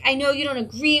like, I know you don't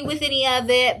agree with any of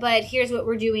it, but here's what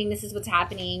we're doing. This is what's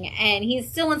happening. And he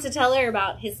still wants to tell her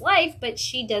about his life, but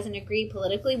she doesn't agree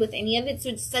politically with any of it. So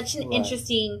it's such an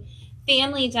interesting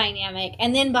family dynamic.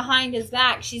 And then behind his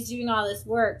back, she's doing all this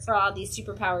work for all these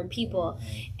superpowered people,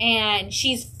 and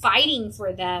she's fighting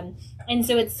for them. And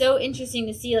so it's so interesting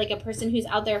to see like a person who's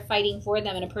out there fighting for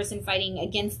them and a person fighting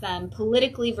against them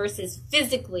politically versus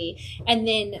physically, and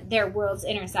then their worlds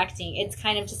intersecting. It's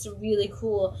kind of just a really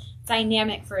cool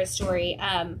dynamic for a story.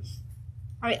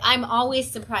 I'm always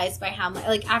surprised by how much,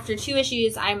 like, after 2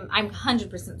 issues, I'm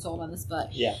 100% sold on this book.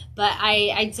 Yeah. But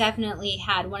I definitely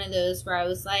had one of those where I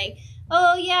was like,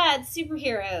 oh yeah, it's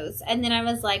superheroes. And then I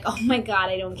was like, oh my god,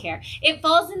 I don't care. It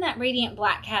falls in that Radiant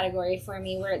Black category for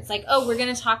me, where it's like, oh, we're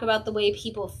going to talk about the way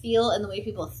people feel and the way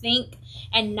people think,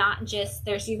 and not just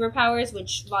their superpowers,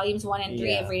 which volumes 1 and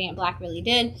 3 of Radiant Black really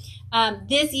did.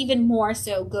 This even more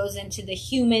so goes into the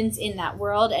humans in that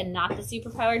world and not the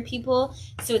superpowered people.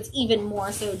 So it's even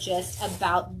more so just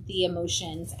about the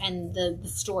emotions and the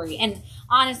story. And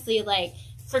honestly, like,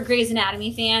 for Grey's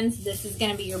Anatomy fans, this is going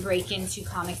to be your break into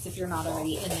comics if you're not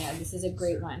already in there. This is a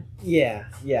great one. Yeah,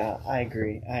 I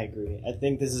agree. I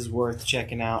think this is worth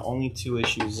checking out. Only 2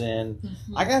 issues in.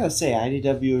 Mm-hmm. I gotta say,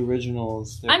 IDW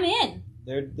Originals. I'm in.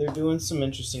 They're doing some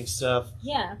interesting stuff.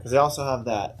 Yeah. Because they also have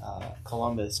that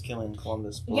Killing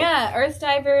Columbus book. Yeah, Earth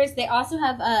Divers. They also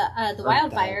have the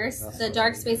Wildfires, Divers, the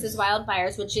Dark Spaces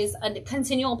Wildfires, which is a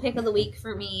continual pick of the week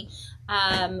for me.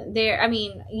 You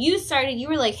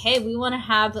were like, hey, we want to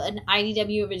have an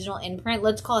IDW original imprint.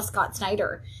 Let's call Scott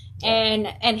Snyder and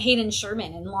Hayden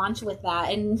Sherman and launch with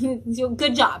that. And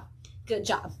good job.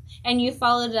 And you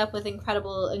followed it up with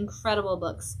incredible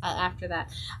books after that.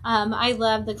 I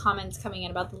love the comments coming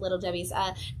in about the Little Debbie's.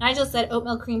 Nigel said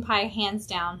oatmeal cream pie, hands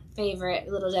down, favorite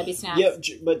Little Debbie snack. Yeah,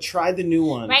 but try the new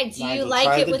one. Right, do Nigel, you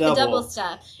like it with the double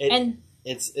stuff?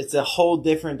 It's a whole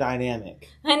different dynamic.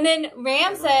 And then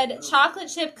Ram said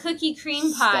chocolate chip cookie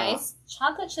cream pies.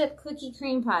 Chocolate chip cookie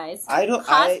cream pies.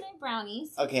 Cosmic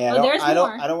brownies. Okay, I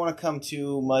don't want to come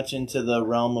too much into the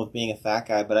realm of being a fat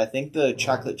guy, but I think the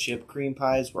chocolate chip cream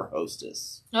pies were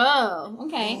Hostess. Oh,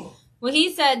 okay. Well,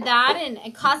 he said that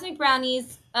and cosmic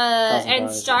brownies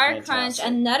and Star Crunch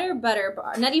and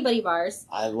Nutty Buddy bars.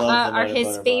 I love are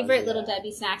his favorite bars, Little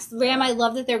Debbie snacks. Ram, I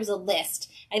love that there was a list.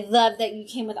 I love that you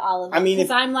came with all of them. Because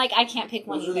I'm like, I can't pick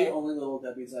one Those are either. the only Little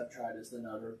Debbies I've tried is the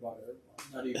Nutty Butter.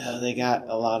 They got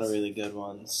a lot of really good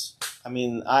ones. I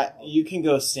mean, you can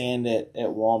go stand at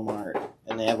Walmart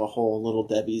and they have a whole Little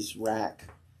Debbie's rack.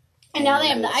 And now they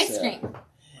have the ice cream.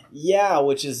 Yeah,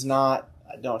 which is not.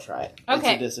 Don't try it.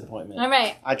 Okay. It's a disappointment. All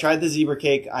right. I tried the zebra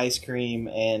cake ice cream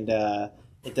and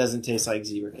it doesn't taste like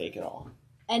zebra cake at all.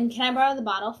 And can I borrow the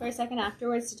bottle for a second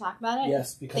afterwards to talk about it?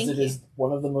 Yes, because Thank it is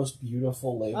one of the most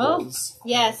beautiful labels. Oh,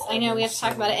 yes, I know. We have to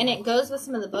talk about it. And it goes with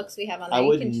some of the books we have on there. I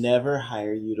would never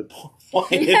hire you to pour wine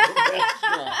in the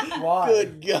restaurant. Why?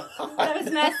 Good God. That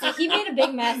was messy. He made a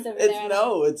big mess over there.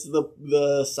 It's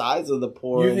the size of the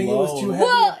pour. You think it was too heavy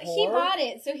Well, to pour? he bought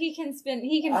it, so he can spin.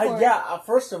 He can pour.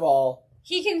 First of all,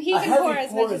 He can a pour heavy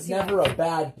as pour much is as he never wants. a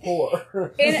bad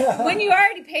pour. And when you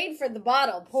already paid for the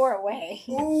bottle, pour away.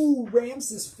 Ooh,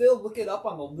 Rams is filled. Look it up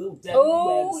on the Little Debbie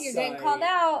Oh, website. you're getting called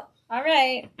out. All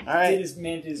right. All right.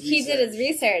 He did his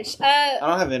research. I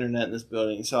don't have internet in this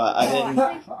building, so I didn't.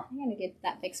 I'm gonna get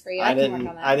that fixed for you. I can work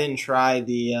on that. I didn't try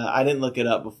the. I didn't look it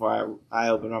up before I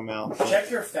opened my mouth. Check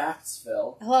your facts,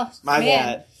 Phil. Oh, My man.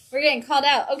 bad. We're getting called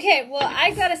out. Okay, well,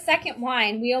 I got a second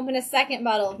wine. We opened a second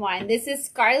bottle of wine. This is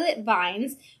Scarlet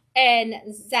Vines, and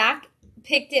Zach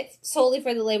picked it solely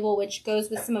for the label, which goes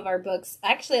with some of our books.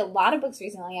 Actually, a lot of books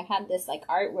recently have had this like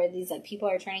art where these like people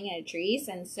are turning into trees,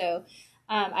 and so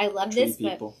I love this.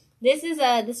 But this is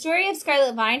the story of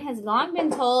Scarlet Vine has long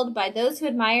been told by those who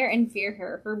admire and fear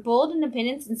her. Her bold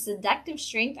independence and seductive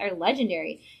strength are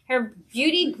legendary. Her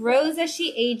beauty grows as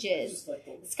she ages.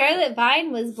 Scarlet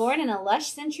Vine was born in a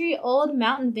lush century-old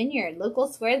mountain vineyard.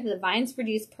 Locals swear that the vines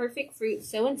produce perfect fruit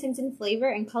so intense in flavor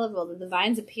and colorful that the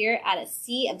vines appear as a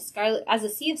sea of scarlet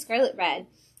red.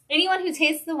 Anyone who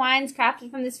tastes the wines crafted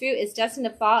from this fruit is destined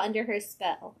to fall under her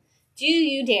spell. Do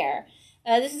you dare?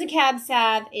 This is a Cab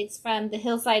Sav. It's from the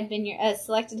Hillside Vineyard,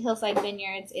 selected Hillside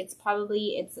Vineyards.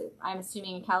 I'm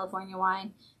assuming a California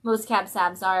wine. Most Cab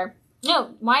Savs are.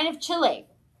 No, wine of Chile.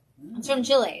 It's from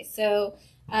Chile. So,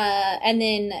 and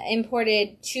then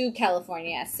imported to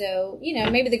California. So,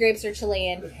 maybe the grapes are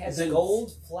Chilean. It has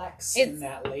gold flecks in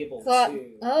that label,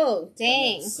 too. Oh,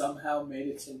 dang. Somehow made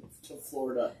it to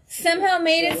Florida. Somehow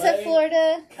made it to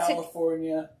Florida.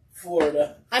 California.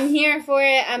 Florida. I'm here for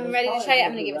it. I'm ready to try it.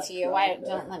 I'm going to give it to you. Why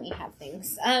don't let me have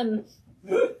things?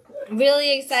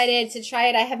 Really excited to try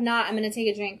it. I have not. I'm going to take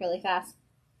a drink really fast.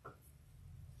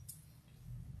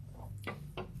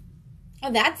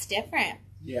 Oh, that's different.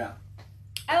 Yeah.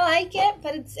 I like it,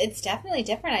 but it's definitely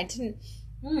different. I didn't.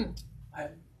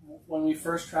 When we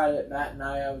first tried it, Matt and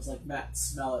I was like, Matt,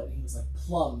 smell it. And he was like,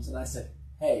 plums. And I said,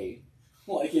 hey,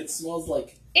 like it smells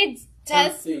like it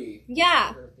does. Earthy.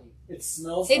 Yeah. It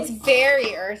smells It's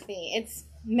very earthy. It's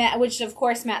which of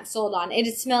course Matt sold on. It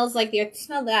smells like the earth.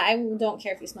 Smell that. I don't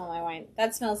care if you smell my wine.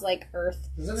 That smells like earth.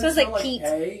 Doesn't it smells smell like peat.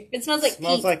 hay? It smells like It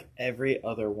smells peat. like every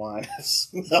other wine I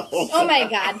smell. Oh my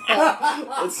God,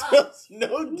 Phil. It smells no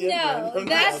different. No, from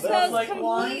that the smells other. like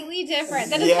completely different.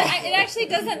 That Yeah. it actually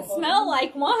doesn't smell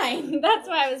like wine. That's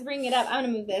why I was bringing it up. I'm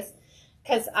going to move this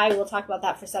because I will talk about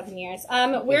that for 7 years.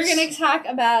 We're going to talk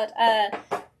about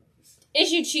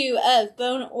issue 2 of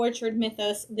Bone Orchard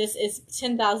Mythos. This is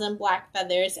 10,000 Black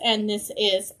Feathers, and this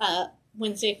is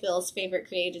Wednesday Phil's favorite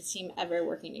creative team ever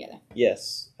working together.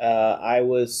 Yes, I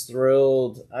was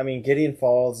thrilled. I mean, Gideon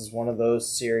Falls is one of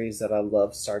those series that I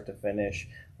love start to finish.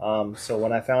 So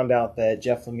when I found out that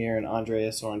Jeff Lemire and Andrea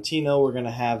Sorrentino were going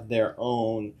to have their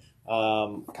own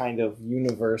kind of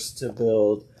universe to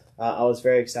build, I was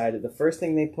very excited. The first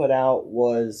thing they put out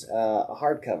was a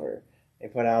hardcover. They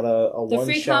put out a one-shot. The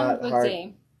Free Comic Book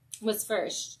Day was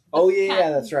first.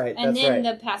 That's right. And then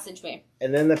the Passageway.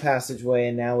 And then the Passageway,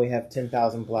 and now we have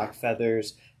 10,000 Black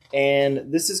Feathers.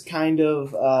 And this is kind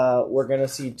of, we're going to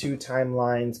see two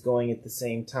timelines going at the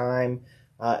same time.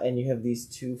 And you have these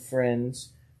two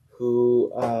friends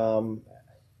who,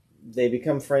 they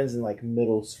become friends in like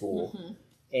middle school. Mm-hmm.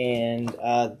 And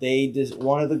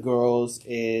one of the girls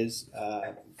is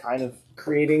kind of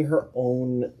creating her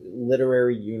own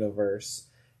literary universe.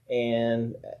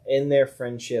 And in their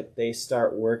friendship, they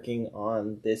start working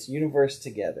on this universe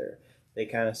together. They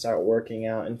kind of start working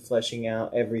out and fleshing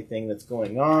out everything that's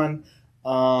going on.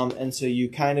 And so you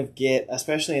kind of get,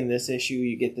 especially in this issue,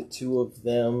 you get the two of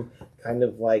them kind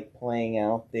of like playing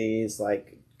out these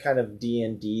like kind of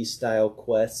D&D style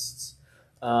quests.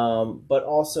 But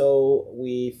also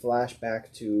we flash forward,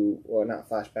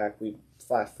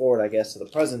 I guess, to the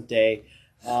present day,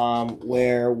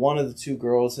 where one of the two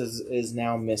girls is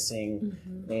now missing,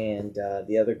 mm-hmm. and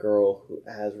the other girl who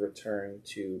has returned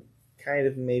to kind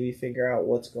of maybe figure out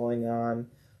what's going on.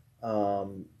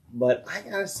 But I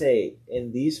gotta say,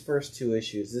 in these first two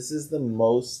issues, this is the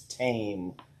most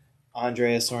tame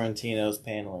Andrea Sorrentino's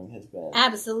paneling has been.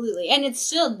 Absolutely. And it's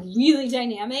still really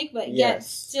dynamic, but yet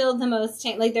still the most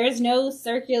tame. Like, there's no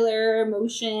circular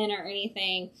motion or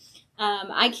anything.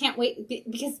 I can't wait,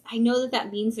 because I know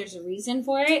that means there's a reason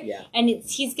for it. Yeah. And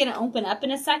he's going to open up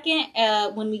in a second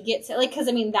when we get to, like, because,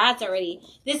 I mean,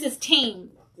 this is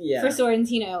tame for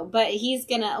Sorrentino, but he's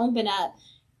going to open up,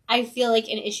 I feel like,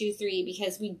 in issue 3,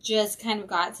 because we just kind of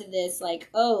got to this, like,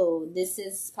 oh, this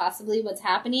is possibly what's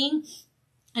happening.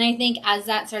 And I think as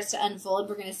that starts to unfold,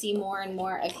 we're going to see more and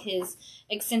more of his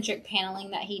eccentric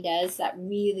paneling that he does that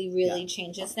really, really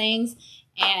changes things.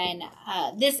 And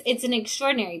it's an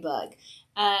extraordinary book.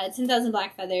 10,000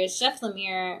 Black Feathers. Jeff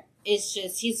Lemire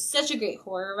he's such a great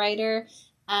horror writer.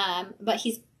 But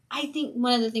I think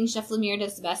one of the things Jeff Lemire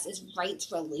does the best is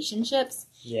writes relationships.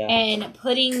 Yeah. And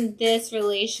putting this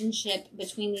relationship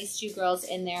between these two girls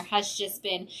in there has just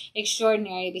been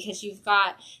extraordinary, because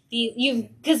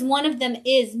because one of them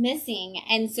is missing,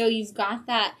 and so you've got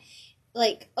that,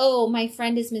 like, oh, my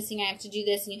friend is missing, I have to do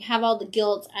this, and you have all the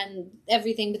guilt and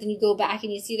everything, but then you go back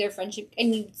and you see their friendship,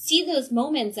 and you see those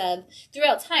moments of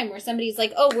throughout time where somebody's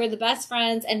like, oh, we're the best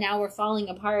friends, and now we're falling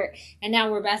apart, and now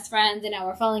we're best friends, and now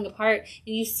we're falling apart,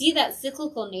 and you see that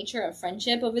cyclical nature of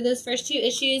friendship over those first two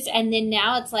issues, and then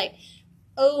now it's like,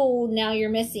 oh, now you're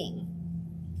missing.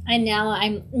 And now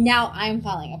I'm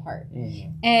falling apart.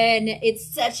 Mm-hmm. And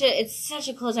it's such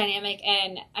a cool dynamic.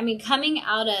 And I mean, coming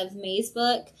out of May's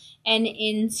book and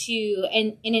into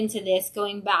this,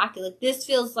 going back, like, this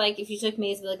feels like if you took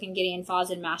May's book and Gideon Falls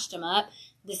and mashed them up,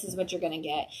 this is what you're gonna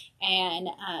get. And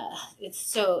it's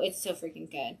so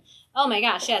freaking good. Oh my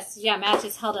gosh, yes, yeah, Matt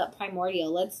just held up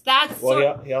Primordial.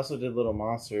 He also did Little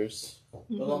Monsters.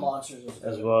 Mm-hmm. Little Monsters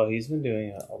as well. He's been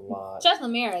doing a lot. Jeff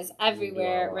Lemire is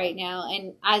everywhere right now,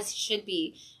 and as should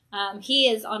be. He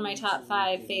is on my top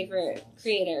 5 favorite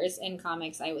creators in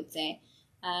comics, I would say.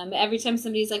 Every time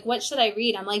somebody's like, what should I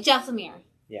read? I'm like, Jeff Lemire.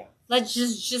 Yeah. Let's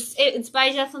it's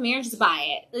by Jeff Lemire, just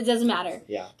buy it. It doesn't matter.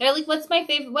 Yeah. They're like, what's my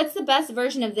favorite? What's the best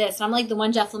version of this? And I'm like, the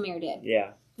one Jeff Lemire did.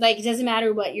 Yeah. Like, it doesn't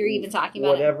matter what you're even talking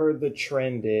about. Whatever the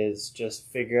trend is, just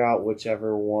figure out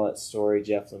whichever story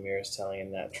Jeff Lemire is telling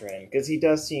in that trend. Because he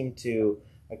does seem to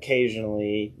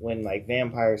occasionally, when like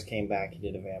vampires came back, he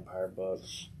did a vampire book.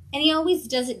 And he always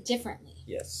does it differently.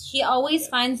 Yes. He always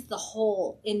finds the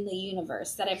hole in the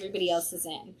universe that everybody else is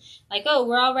in. Like, oh,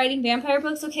 we're all writing vampire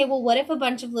books? Okay, well, what if a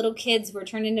bunch of little kids were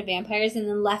turned into vampires and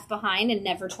then left behind and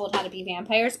never told how to be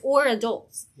vampires? Or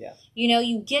adults. Yeah. You know,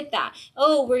 you get that.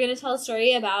 Oh, we're going to tell a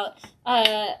story about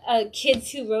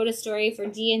kids who wrote a story for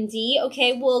D&D.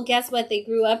 Okay, well, guess what? They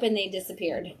grew up and they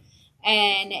disappeared.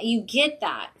 And you get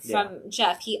that from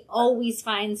Jeff. He always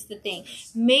finds the thing.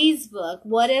 May's book,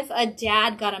 what if a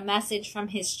dad got a message from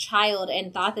his child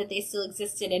and thought that they still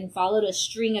existed and followed a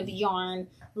string of yarn,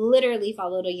 literally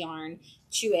followed a yarn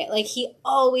to it. Like, he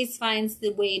always finds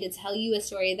the way to tell you a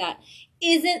story that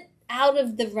isn't out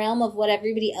of the realm of what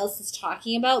everybody else is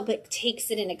talking about, but takes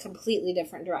it in a completely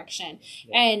different direction.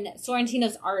 Yeah. And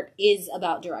Sorrentino's art is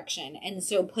about direction. And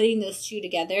so putting those two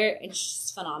together, it's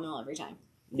just phenomenal every time.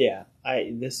 Yeah,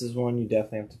 this is one you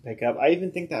definitely have to pick up. I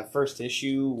even think that first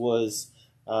issue was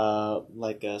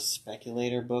like a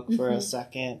speculator book for a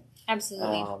second.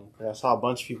 Absolutely. 'Cause I saw a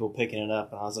bunch of people picking it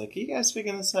up, and I was like, are you guys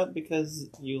picking this up because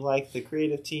you like the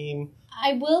creative team?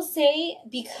 I will say,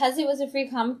 because it was a free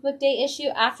comic book day issue,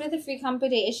 after the free comic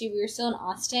book day issue, we were still in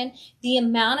Austin, the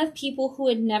amount of people who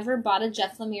had never bought a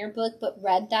Jeff Lemire book but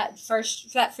read that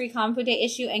free comic book day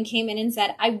issue and came in and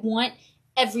said, I want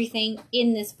everything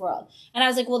in this world. And I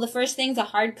was like, well, the first thing's a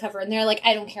hardcover. And they're like,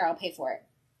 I don't care, I'll pay for it.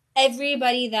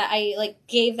 Everybody that I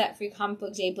gave that free comic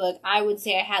book day book, I would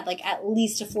say I had at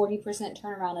least a 40%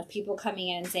 turnaround of people coming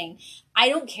in and saying, I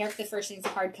don't care if the first thing's a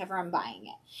hardcover, I'm buying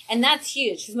it. And that's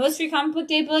huge, because most free comic book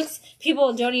day books,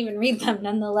 people don't even read them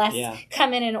nonetheless,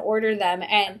 come in and order them.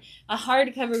 And a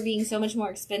hardcover being so much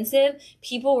more expensive,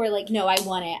 people were like, no, I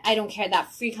want it. I don't care.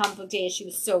 That free comic book day issue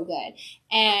was so good.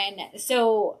 And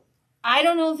so I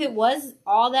don't know if it was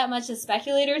all that much a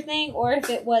speculator thing, or if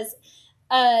it was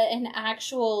an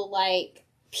actual,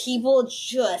 people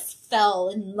just fell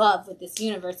in love with this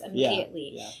universe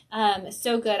immediately.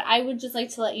 So good. I would just like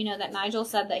to let you know that Nigel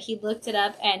said that he looked it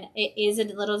up, and it is a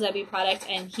Little Debbie product,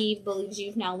 and he believes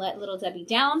you've now let Little Debbie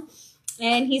down,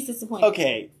 and he's disappointed.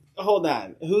 Okay, hold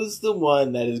on. Who's the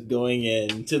one that is going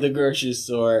in to the grocery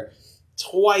store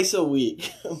twice a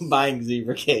week buying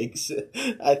zebra cakes?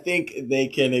 I think they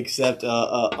can accept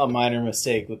a minor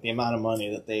mistake with the amount of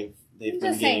money that they've been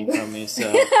getting from me,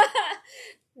 so...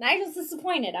 Nigel's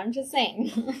disappointed, I'm just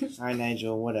saying. Alright,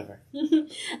 Nigel, whatever.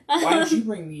 Why don't you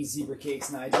bring me zebra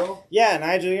cakes, Nigel? Yeah,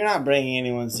 Nigel, you're not bringing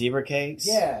anyone zebra cakes.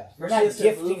 Yeah, we're not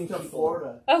gifting to people.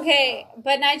 Florida. Okay,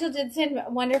 but Nigel did send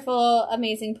wonderful,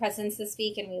 amazing presents this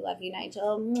week, and we love you,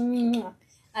 Nigel.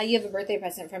 You have a birthday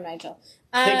present from Nigel.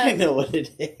 I think I know what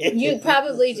it is. You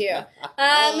probably do.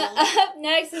 Up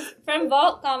next is from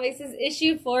Vault Comics is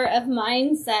issue 4 of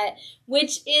Mindset,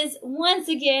 which is once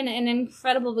again an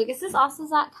incredible book. Is this also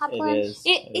Zach Kaplan? It is.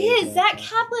 It is. Zach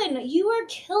Kaplan, you are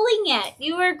killing it.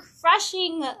 You are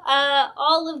crushing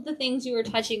all of the things you are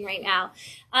touching right now.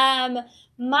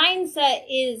 Mindset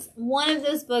is one of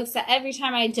those books that every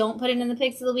time I don't put it in the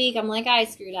picks of the week, I'm like, I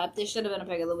screwed up. This should have been a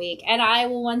pick of the week. And I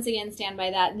will once again stand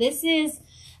by that. This is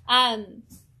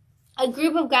a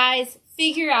group of guys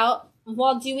figure out,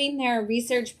 while doing their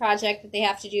research project that they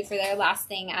have to do for their last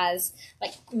thing as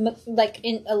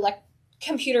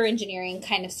computer engineering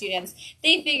kind of students,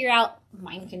 they figure out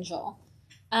mind control.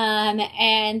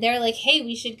 And they're like, hey,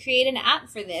 we should create an app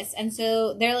for this. And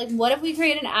so they're like, what if we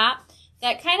create an app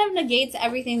that kind of negates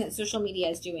everything that social media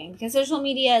is doing? Because social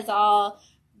media is all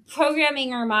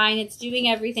programming our mind. It's doing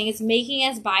everything. It's making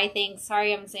us buy things.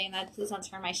 Sorry, I'm saying that. Please don't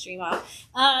turn my stream off.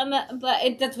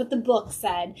 But that's what the book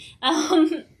said.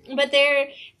 But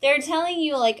they're telling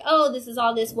you, oh, this is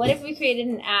all this. What if we created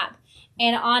an app?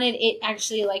 And on it, it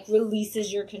actually,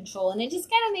 releases your control. And it just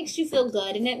kind of makes you feel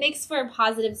good. And it makes for a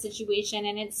positive situation.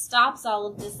 And it stops all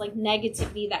of this,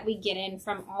 negativity that we get in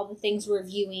from all the things we're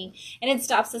viewing. And it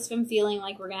stops us from feeling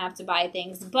like we're going to have to buy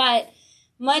things. But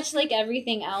much like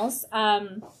everything else,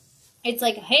 it's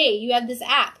like, hey, you have this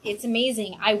app. It's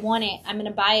amazing. I want it. I'm going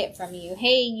to buy it from you.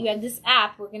 Hey, you have this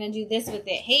app. We're going to do this with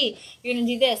it. Hey, you're going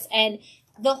to do this. And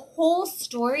the whole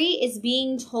story is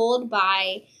being told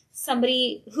by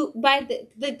somebody by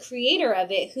the creator of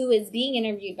it, who is being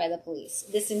interviewed by the police.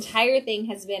 This entire thing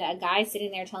has been a guy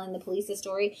sitting there telling the police a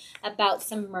story about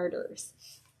some murders.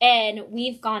 And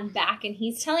we've gone back and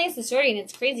he's telling us the story, and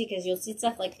it's crazy because you'll see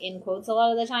stuff in quotes a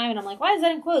lot of the time. And I'm like, why is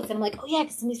that in quotes? And I'm like, oh yeah,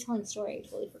 because somebody's telling the story. I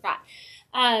totally forgot.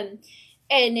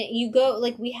 And you go,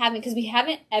 we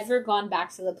haven't ever gone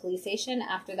back to the police station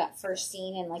after that first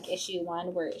scene in, issue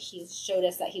 1 where he showed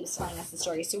us that he was telling us the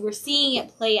story. So we're seeing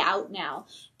it play out now.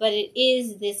 But it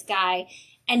is this guy,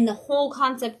 and the whole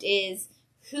concept is,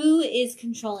 who is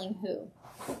controlling who?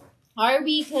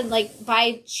 RB could,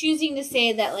 by choosing to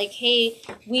say that, hey,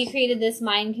 we created this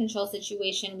mind control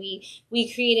situation,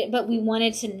 we created, but we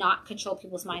wanted to not control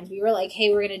people's minds. We were like,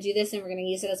 hey, we're going to do this and we're going to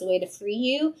use it as a way to free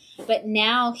you. But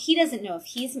now he doesn't know if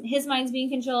his mind's being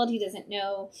controlled. He doesn't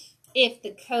know if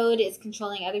the code is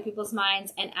controlling other people's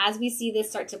minds. And as we see this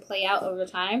start to play out over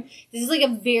time, this is a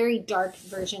very dark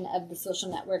version of the Social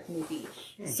Network movie.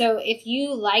 So if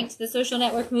you liked the Social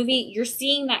Network movie, you're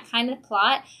seeing that kind of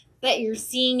plot, but you're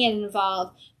seeing it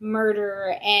involve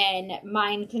murder and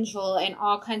mind control and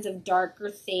all kinds of darker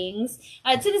things.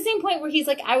 To the same point where he's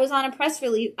like, I was on a press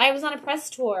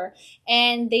tour,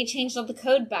 and they changed all the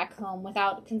code back home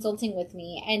without consulting with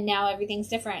me, and now everything's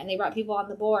different, and they brought people on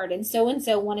the board, and so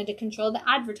wanted to control the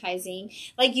advertising.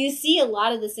 You see a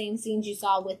lot of the same scenes you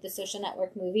saw with the Social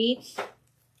Network movie.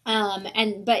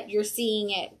 But you're seeing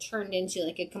it turned into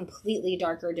like a completely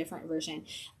darker, different version.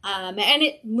 And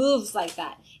it moves like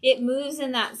that. It moves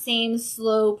in that same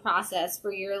slow process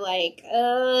where you're like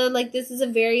this is a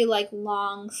very like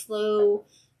long, slow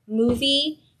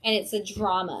movie, and it's a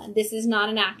drama. This is not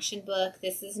an action book.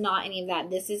 This is not any of that.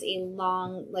 This is a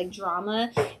long like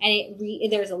drama, and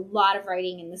there's a lot of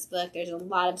writing in this book. There's a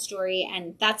lot of story,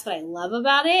 and that's what I love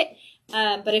about it.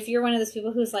 But if you're one of those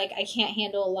people who's like, I can't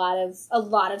handle a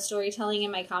lot of storytelling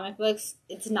in my comic books,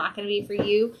 it's not going to be for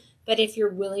you. But if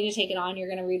you're willing to take it on, you're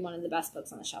going to read one of the best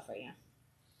books on the shelf right now.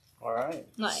 All right.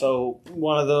 Like, so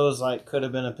one of those like could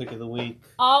have been a pick of the week.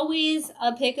 Always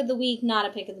a pick of the week, not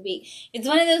a pick of the week. It's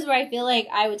one of those where I feel like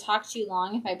I would talk too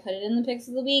long if I put it in the picks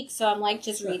of the week. So I'm like,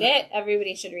 just read it.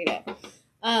 Everybody should read it.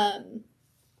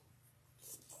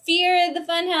 Fear the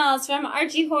Funhouse from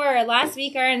Archie Horror. Last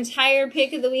week, our entire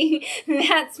pick of the week,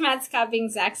 Matt's copying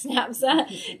Zach Snaps.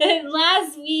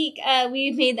 Last week,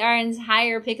 we made our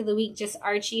entire pick of the week just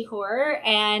Archie Horror,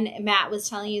 and Matt was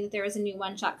telling you that there was a new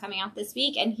one-shot coming out this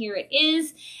week, and here it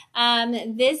is.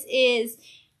 This is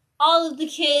all of the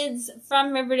kids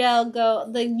from Riverdale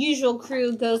the usual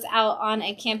crew goes out on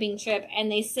a camping trip,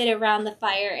 and they sit around the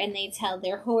fire and they tell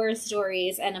their horror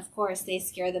stories, and of course they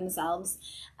scare themselves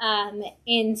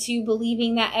into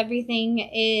believing that everything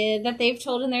that they've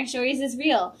told in their stories is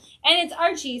real. And it's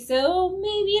Archie, so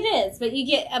maybe it is, but you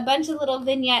get a bunch of little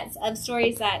vignettes of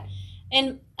stories that,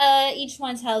 and each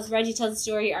one tells, Reggie tells a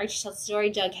story, Archie tells a story,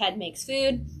 Jughead makes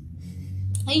food,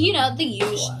 you know, the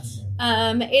usual.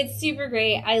 It's super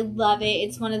great. I love it.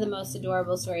 It's one of the most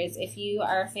adorable stories. If you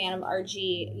are a fan of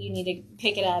Archie, you need to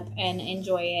pick it up and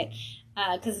enjoy it,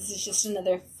 because this is just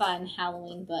another fun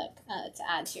Halloween book to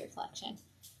add to your collection.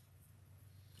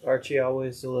 Archie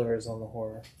always delivers on the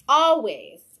horror.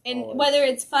 Always. And Always. Whether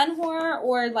it's fun horror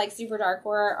or like super dark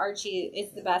horror, Archie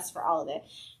is the best for all of it.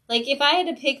 Like if I had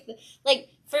to pick,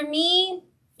 for me,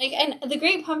 and The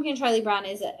Great Pumpkin Charlie Brown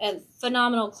is a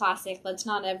phenomenal classic. Let's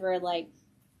not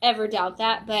ever doubt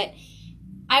that. But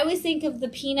I always think of the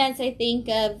Peanuts. I think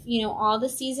of, all the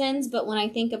seasons. But when I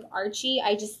think of Archie,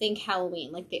 I just think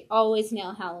Halloween. Like they always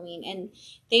nail Halloween, and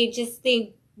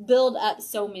they build up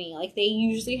so many. Like they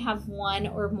usually have one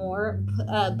or more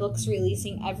books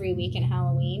releasing every week in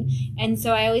Halloween, and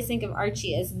so I always think of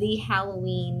Archie as the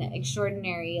Halloween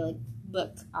extraordinary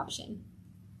book option.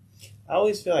 I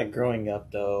always feel like growing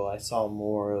up though, I saw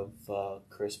more of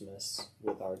Christmas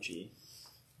with Archie.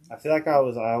 I feel like I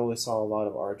always saw a lot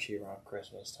of Archie around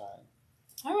Christmas time.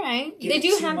 All right, Give they it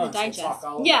do 2 have the months, we'll digest. talk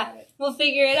all Yeah, about it. we'll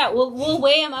figure it out. We'll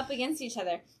weigh them up against each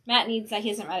other. Matt needs that. He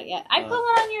hasn't read it yet. I put one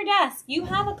on your desk. You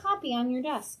have a copy on your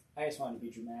desk. I just wanted to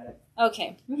be dramatic.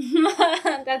 Okay,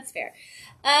 that's fair.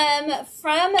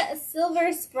 From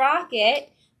Silver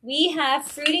Sprocket, we have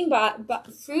Fruiting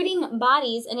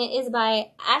Bodies, and it is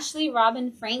by Ashley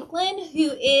Robin Franklin,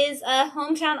 who is a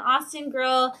hometown Austin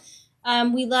girl.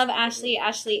 We love Ashley.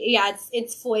 Ashley, yeah,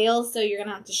 it's foil, so you're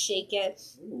gonna have to shake it.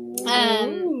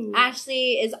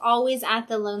 Ashley is always at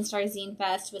the Lone Star Zine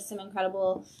Fest with some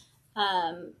incredible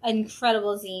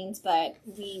zines, but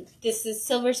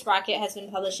Silver Sprocket has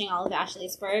been publishing all of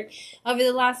Ashley's work over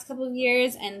the last couple of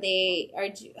years, and they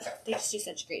just do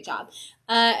such a great job.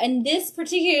 And this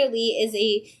particularly is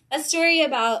a story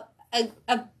about a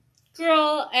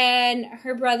girl and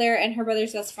her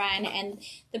brother's best friend, and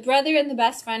the brother and the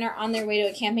best friend are on their way to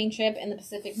a camping trip in the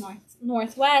Pacific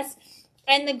Northwest,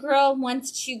 and the girl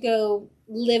wants to go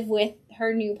live with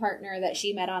her new partner that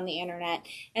she met on the internet,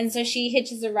 and so she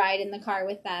hitches a ride in the car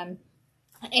with them,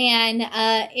 and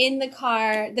in the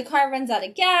car runs out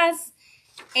of gas,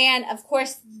 and of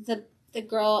course the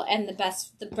girl and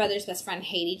the brother's best friend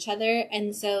hate each other,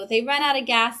 and so they run out of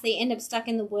gas. They end up stuck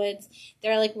in the woods.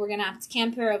 They're like, we're gonna have to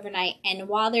camp here overnight, and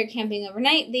while they're camping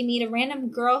overnight, they meet a random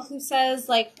girl who says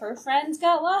her friends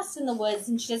got lost in the woods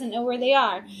and she doesn't know where they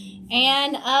are,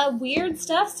 and weird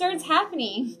stuff starts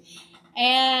happening.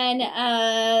 And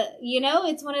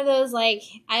it's one of those I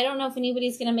don't know if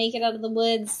anybody's gonna make it out of the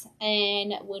woods,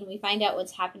 and when we find out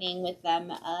what's happening with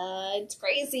them, it's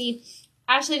crazy.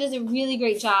 Ashley does a really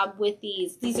great job with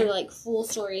these. These are full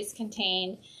stories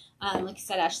contained. Like I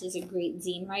said, Ashley's a great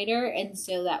zine writer, and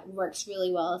so that works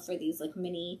really well for these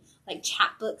mini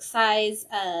chapbook size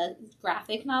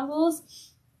graphic novels.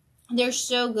 They're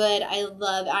so good. I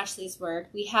love Ashley's work.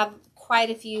 We have quite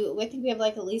a few. I think we have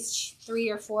at least 3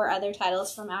 or 4 other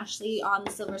titles from Ashley on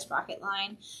the Silver Sprocket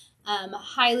line.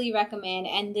 Highly recommend.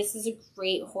 And this is a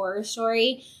great horror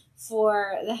story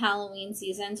for the Halloween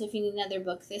season. So if you need another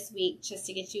book this week just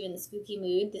to get you in the spooky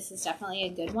mood, this is definitely a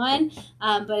good one.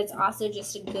 But it's also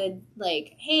just a good,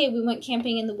 like, hey, we went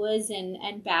camping in the woods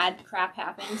and bad crap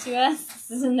happened to us. This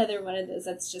is another one of those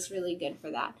that's just really good for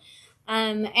that.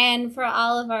 And for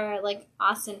all of our, like,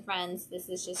 Austin friends, this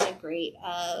is just a great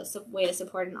way to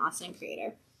support an Austin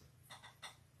creator.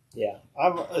 Yeah.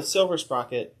 Silver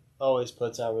Sprocket always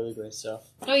puts out really great stuff.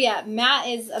 Oh, yeah. Matt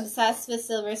is obsessed with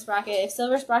Silver Sprocket. If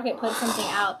Silver Sprocket puts something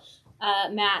out,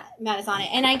 Matt is on it.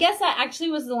 And I guess that actually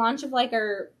was the launch of, like,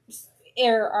 I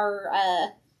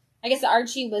guess the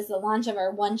Archie was the launch of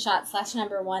our one-shot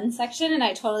 /#1 section, and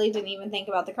I totally didn't even think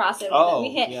about the crossover that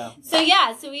we hit. Yeah.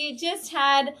 So we just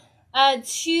had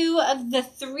 2 of the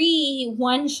 3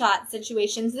 one-shot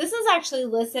situations. This is actually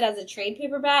listed as a trade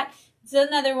paperback. It's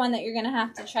another one that you're going to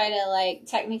have to try to, like,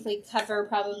 technically cover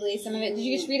probably some of it. Did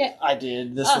you just read it? I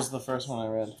did. This was the first one I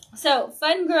read. So,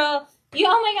 Fun Girl.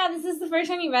 Oh my god, this is the first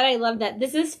time you read it. I love that.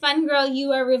 This is Fun Girl,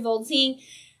 You Are Revolting.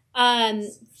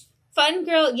 Fun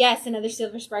Girl, yes, another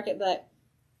Silver Sprocket book.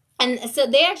 And so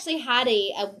they actually had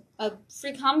a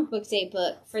free comic book day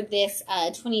book for this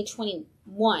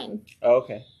 2021. Oh,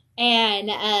 okay. And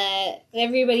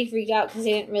everybody freaked out because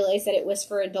they didn't realize that it was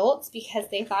for adults because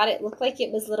they thought it looked like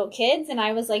it was little kids. And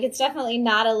I was like, it's definitely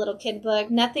not a little kid book.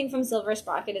 Nothing from Silver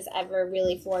Sprocket is ever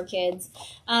really for kids.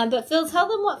 But Phil, tell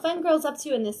them what Fun Girl's up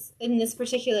to in this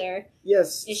particular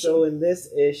issue. So in this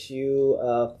issue,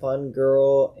 Fun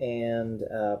Girl and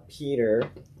Peter,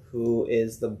 who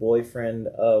is the boyfriend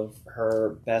of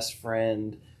her best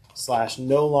friend /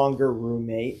 no longer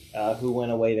roommate, who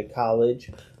went away to college.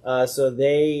 So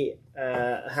they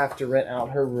have to rent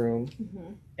out her room,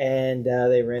 and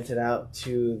they rent it out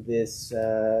to this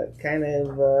kind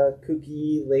of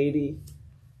kooky lady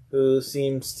who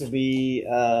seems to be,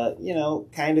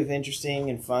 kind of interesting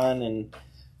and fun and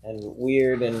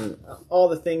weird and all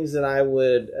the things that I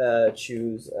would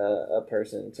choose a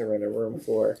person to rent a room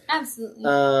for. Absolutely.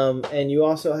 And you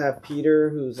also have Peter,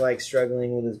 who's like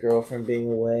struggling with his girlfriend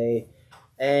being away.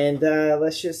 And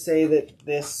let's just say that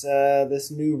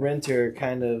this new renter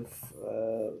kind of,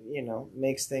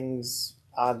 makes things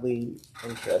oddly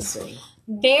interesting.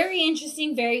 Very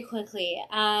interesting, very quickly.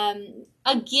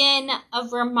 Again, a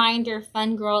reminder,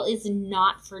 Fun Girl is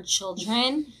not for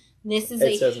children. It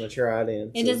says mature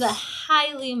audience. It is a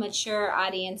highly mature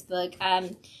audience book.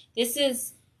 This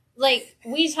is, like,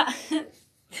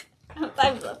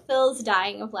 Phil's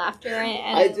dying of laughter,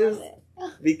 and I love it.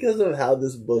 Because of how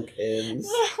this book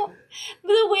ends.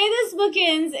 The way this book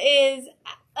ends is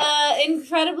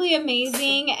incredibly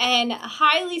amazing and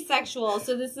highly sexual.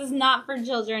 So this is not for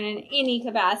children in any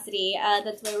capacity.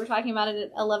 That's why we're talking about it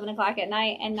at 11 o'clock at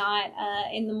night and not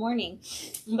in the morning.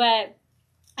 But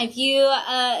if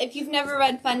you've never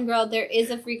read Fun Girl, there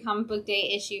is a free comic book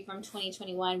day issue from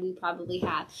 2021. We probably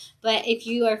have. But if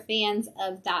you are fans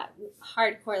of that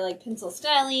hardcore, like, pencil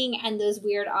styling and those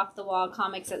weird off-the-wall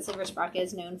comics that Silver Sprocket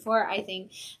is known for, I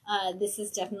think this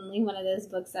is definitely one of those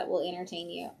books that will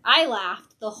entertain you. I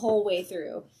laughed the whole way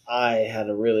through. I had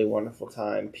a really wonderful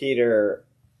time. Peter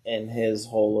and his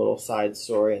whole little side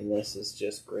story in this is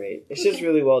just great. It's just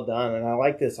really well done, and I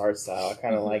like this art style. I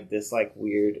kind of like this, like,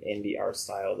 weird indie art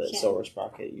style that Silver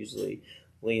Sprocket usually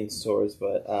leans towards.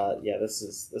 But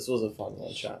this was a fun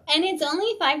one shot, and it's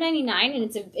only $5.99,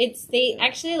 and they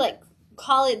actually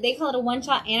call it a one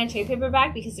shot and a trade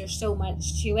paperback because there's so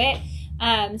much to it.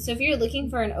 So if you're looking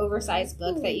for an oversized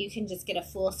book that you can just get a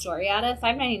full story out of,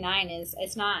 $5.99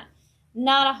 it's not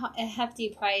a hefty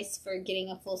price for getting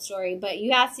a full story, but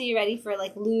you have to be ready for,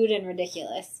 like, lewd and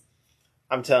ridiculous.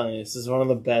 I'm telling you, this is one of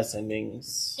the best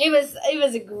endings. It was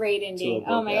a great ending.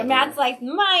 Oh my god, Matt's like,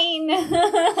 mine.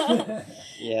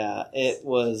 Yeah, it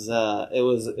was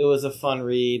a fun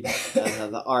read.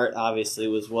 The art obviously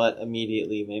was what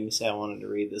immediately made me say I wanted to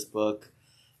read this book.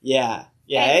 Yeah,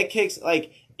 it kicks,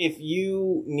 like, if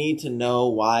you need to know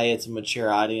why it's a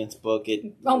mature audience book,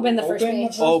 open the first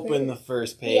page. Open the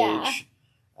first page. Yeah.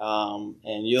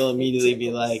 And you'll immediately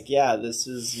be like, yeah, this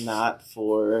is not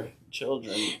for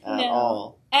children at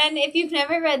all. And if you've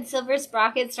never read Silver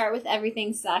Sprocket, start with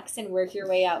Everything Sucks and work your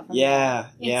way out from there.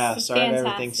 Start with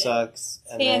Everything Sucks.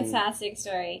 Fantastic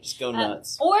story. Just go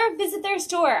nuts. Or visit their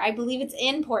store. I believe it's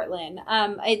in Portland.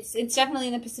 It's definitely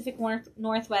in the Pacific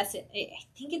Northwest. I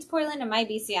think it's Portland. It might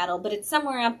be Seattle, but it's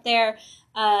somewhere up there.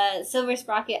 Silver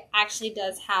Sprocket actually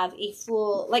does have a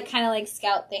full, like, kind of like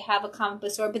Scout. They have a comic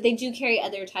book store, but they do carry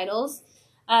other titles.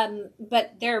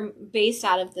 But they're based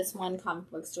out of this one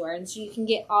comic book store. And so you can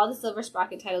get all the Silver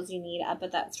Sprocket titles you need up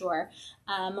at that store.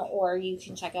 Or you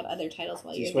can check out other titles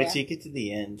while Just you're wait there. till you get to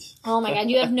the end. Oh my god,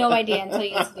 you have no idea until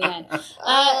you get to the end.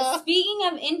 Speaking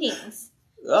of endings,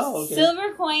 Oh, okay.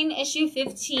 Silver Coin issue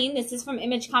 15. This is from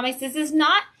Image Comics. This is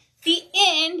not the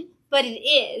end, but it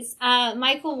is.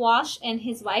 Michael Walsh and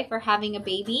his wife are having a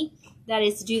baby that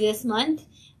is due this month.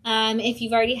 If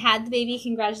you've already had the baby,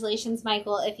 congratulations,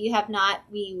 Michael. If you have not,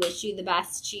 we wish you the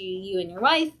best to you and your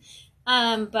wife.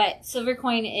 But Silver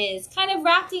Coin is kind of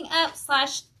wrapping up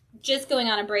 / just going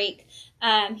on a break.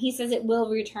 He says it will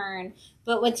return.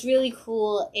 But what's really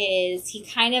cool is he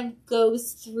kind of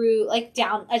goes through like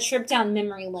down a trip down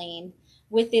memory lane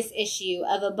with this issue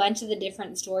of a bunch of the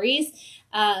different stories.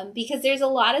 Because there's a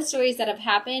lot of stories that have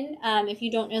happened. If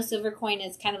you don't know, Silver Coin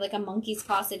is kind of like a monkey's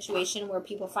paw situation where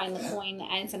people find the coin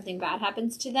and something bad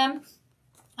happens to them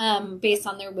based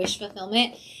on their wish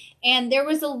fulfillment. And there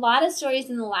was a lot of stories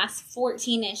in the last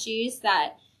 14 issues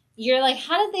that you're like,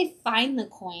 how did they find the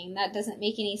coin? That doesn't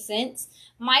make any sense.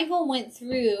 Michael went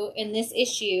through in this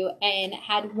issue and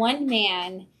had one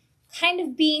man kind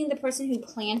of being the person who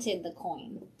planted the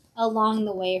coin along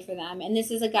the way for them. And this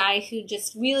is a guy who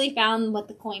just really found what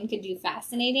the coin could do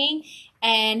fascinating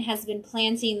and has been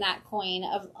planting that coin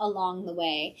along the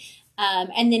way.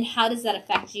 And then how does that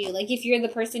affect you? Like, if you're the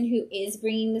person who is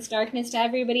bringing this darkness to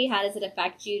everybody, how does it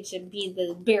affect you to be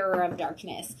the bearer of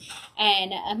darkness?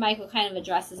 And Michael kind of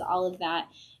addresses all of that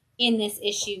in this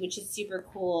issue, which is super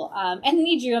cool. And then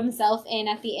he drew himself in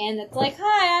at the end. It's like,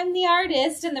 hi, I'm the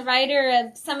artist and the writer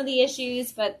of some of the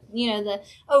issues, but, you know, the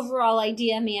overall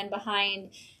idea man behind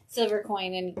Silver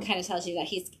Coin, and kind of tells you that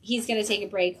he's going to take a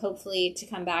break, hopefully, to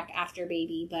come back after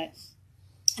baby. But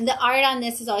the art on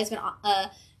this has always been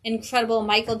incredible.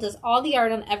 Michael does all the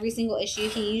art on every single issue.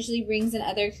 He usually brings in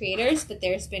other creators, but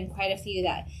there's been quite a few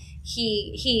that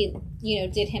he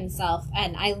did himself,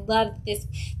 and I love this.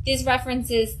 This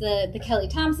references the Kelly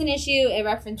Thompson issue. It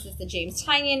references the James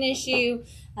Tynion issue.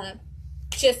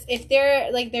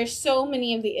 There's so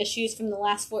many of the issues from the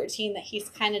last 14 that he's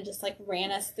kind of just like ran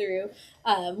us through,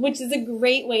 which is a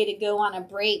great way to go on a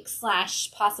break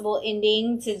 / possible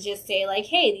ending, to just say like,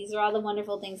 hey, these are all the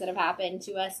wonderful things that have happened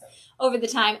to us over the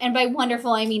time. And by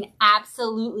wonderful, I mean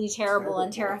absolutely terrible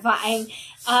and terrifying.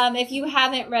 If you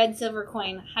haven't read Silver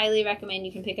Coin, highly recommend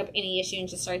you can pick up any issue and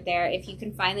just start there. If you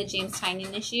can find the James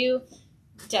Tynion issue,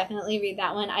 definitely read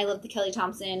that one. I love the Kelly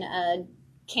Thompson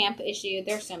camp issue.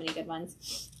 There's so many good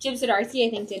ones. Jim Zdarsky, I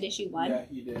think, did issue 1. Yeah,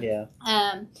 he did.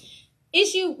 Yeah.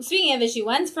 Speaking of issue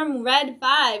 1s, from Red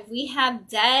 5, we have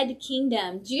Dead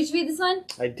Kingdom. Did you read this one?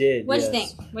 I did. What'd yes.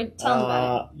 you think? Tell me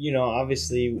about it.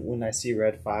 Obviously, when I see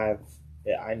Red 5,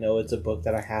 I know it's a book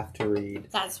that I have to read.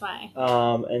 That's why.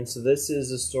 And so this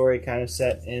is a story kind of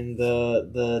set in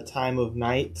the time of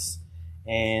knights.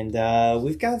 And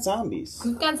we've got zombies.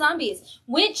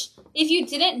 Which, if you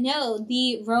didn't know,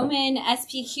 the Roman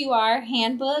SPQR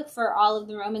handbook for all of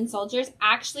the Roman soldiers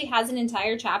actually has an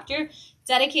entire chapter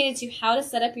dedicated to how to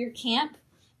set up your camp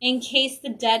in case the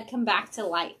dead come back to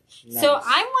life. Nice. So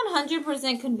I'm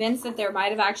 100% convinced that there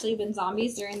might have actually been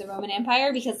zombies during the Roman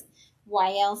Empire, because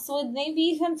why else would they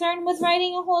be concerned with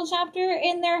writing a whole chapter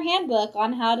in their handbook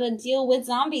on how to deal with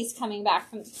zombies coming back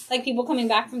from, like people coming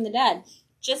back from the dead?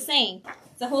 Just saying.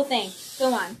 It's a whole thing.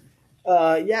 Go on.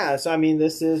 So I mean,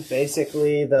 this is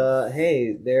basically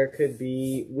there could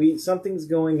be, something's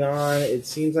going on. It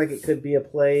seems like it could be a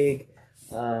plague.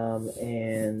 So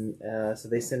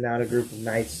they send out a group of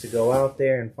knights to go out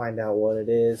there and find out what it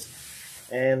is.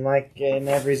 And like in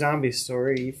every zombie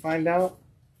story, you find out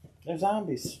there's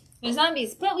zombies. There's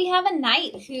zombies. But we have a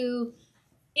knight who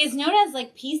is known as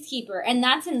like Peacekeeper, and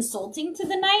that's insulting to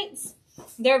the knights.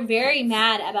 They're very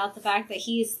mad about the fact that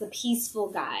he's the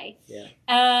peaceful guy. Yeah.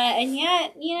 And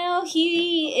yet,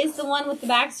 he is the one with the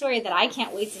backstory that I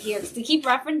can't wait to hear. Because they keep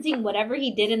referencing whatever he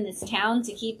did in this town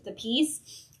to keep the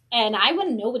peace. And I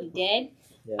wouldn't know what he did.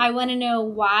 Yeah. I want to know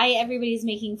why everybody's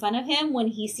making fun of him when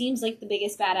he seems like the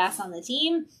biggest badass on the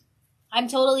team. I'm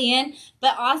totally in.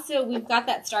 But also, we've got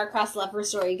that star-crossed lover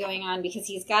story going on, because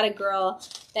he's got a girl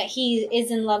that he is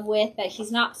in love with that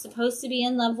he's not supposed to be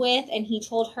in love with, and he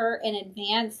told her in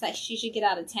advance that she should get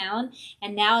out of town.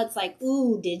 And now it's like,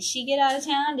 ooh, did she get out of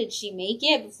town? Did she make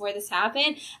it before this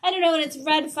happened? I don't know, and it's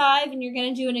Red 5, and you're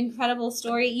going to do an incredible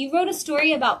story. You wrote a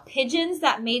story about pigeons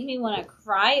that made me want to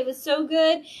cry. It was so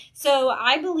good. So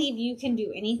I believe you can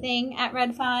do anything at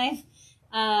Red 5.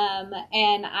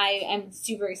 And I am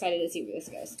super excited to see where this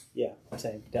goes. Yeah,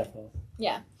 same, definitely.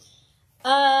 Yeah.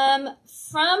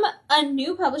 From a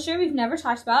new publisher we've never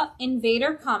talked about,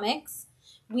 Invader Comics,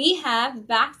 we have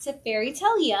Back to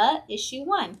Fairytalia issue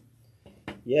 1.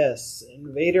 Yes,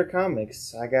 Invader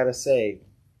Comics, I gotta say,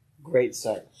 great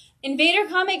site. Invader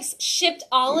Comics shipped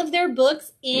all of their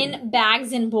books in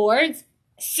bags and boards.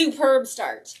 Superb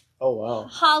start. Oh, wow.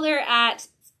 Holler at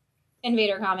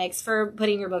Invader Comics for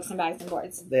putting your books in bags and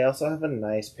boards. They also have a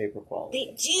nice paper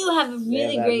quality. They do have a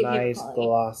really that great nice, paper quality.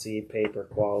 glossy paper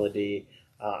quality.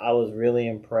 I was really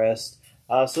impressed.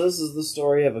 So this is the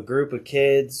story of a group of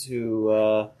kids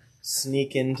who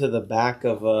sneak into the back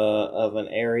of an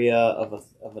area of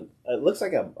an it looks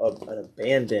like an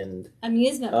abandoned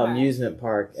amusement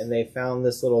park, and they found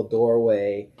this little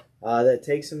doorway that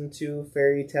takes them to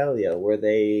Fairytalia, where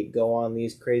they go on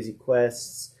these crazy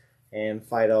quests and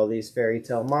fight all these fairy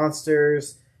tale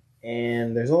monsters.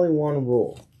 And there's only one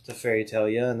rule to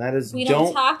Fairytalia, and that is we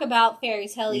don't talk about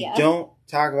Fairytalia. Don't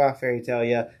talk about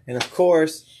Fairytalia, and of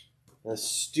course, the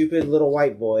stupid little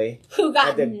white boy who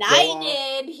got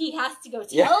knighted. He has to go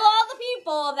tell all the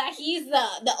people that he's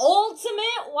the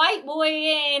ultimate white boy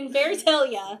in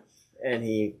Fairytalia. And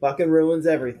he fucking ruins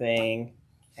everything.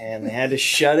 And they had to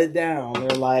shut it down.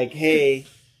 They're like, hey,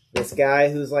 this guy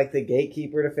who's like the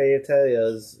gatekeeper to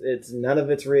Fairytalia, none of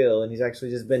it's real. And he's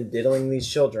actually just been diddling these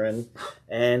children.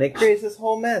 And it creates this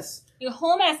whole mess. This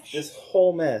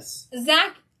whole mess.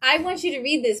 Zach, I want you to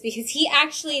read this because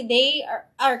they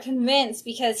are convinced,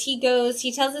 because he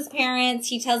tells his parents,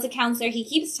 he tells a counselor, he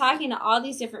keeps talking to all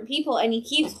these different people, and he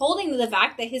keeps holding to the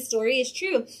fact that his story is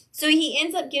true. So he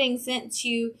ends up getting sent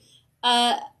to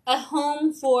a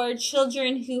home for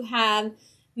children who have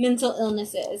mental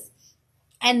illnesses.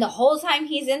 And the whole time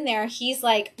he's in there, he's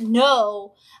like,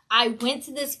 no, I went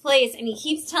to this place. And he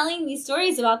keeps telling these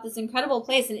stories about this incredible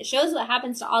place. And it shows what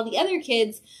happens to all the other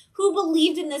kids who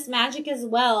believed in this magic as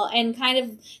well. And kind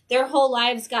of their whole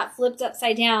lives got flipped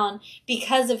upside down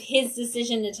because of his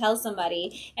decision to tell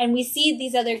somebody. And we see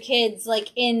these other kids like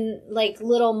in like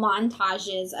little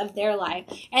montages of their life.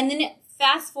 And then it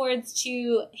fast forwards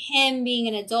to him being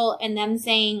an adult and them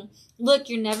saying, look,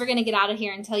 you're never going to get out of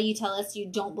here until you tell us you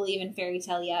don't believe in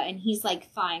Fairytalia. And he's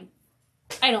like, fine,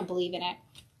 I don't believe in it.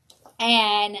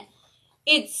 And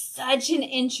it's such an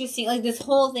interesting, like, this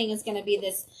whole thing is going to be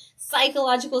this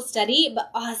psychological study, but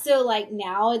also, like,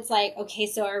 now it's like, okay,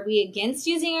 so are we against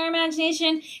using our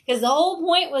imagination? Because the whole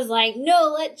point was like,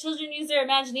 no, let children use their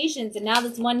imaginations. And now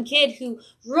this one kid who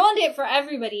ruined it for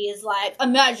everybody is like,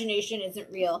 imagination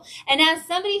isn't real. And as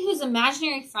somebody whose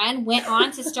imaginary friend went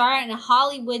on to star in a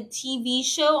Hollywood TV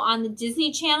show on the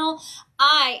Disney Channel,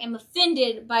 I am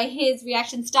offended by his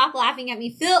reaction. Stop laughing at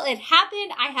me. Phil, it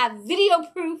happened. I have video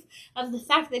proof of the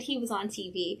fact that he was on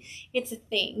TV. It's a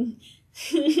thing.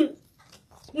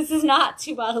 This is not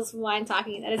 2 bottles of wine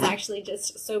talking. That is actually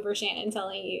just sober Shannon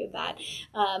telling you that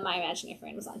my imaginary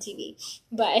friend was on TV.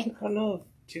 But I don't know if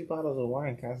 2 bottles of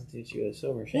wine constitutes you as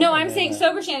sober Shannon. No, I'm saying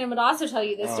sober Shannon would also tell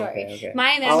you this story. Okay.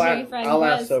 My imaginary friend I'll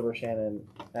was... ask sober Shannon.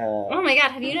 Oh my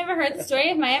god, have you never heard the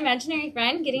story of my imaginary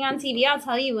friend getting on TV? I'll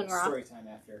tell you when we're off. Story time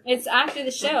after. It's after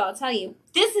the show, I'll tell you.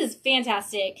 This is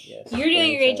fantastic. Yes, You're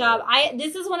doing a great job.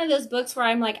 This is one of those books where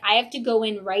I'm like, I have to go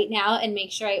in right now and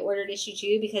make sure I ordered issue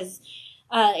 2 because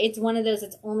it's one of those,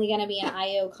 it's only going to be an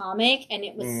IO comic, and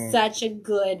it was such a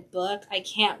good book. I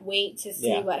can't wait to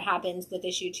see what happens with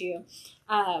issue 2.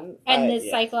 And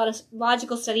this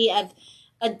psychological study of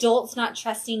adults not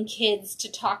trusting kids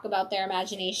to talk about their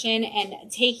imagination and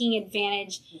taking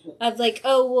advantage of like,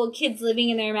 oh, well, kids living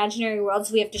in their imaginary world,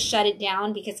 so we have to shut it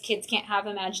down because kids can't have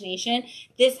imagination.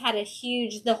 This had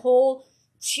the whole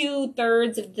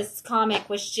 2/3 of this comic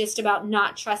was just about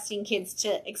not trusting kids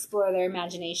to explore their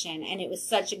imagination. And it was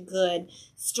such a good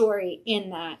story in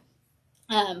that.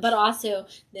 But also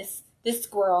this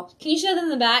squirrel. Can you show them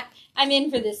the back? I'm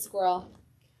in for this squirrel.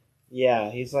 Yeah,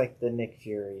 he's like the Nick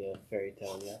Fury of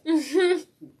Fairytalia.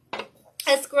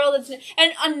 A squirrel that's...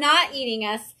 And I'm not eating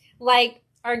us like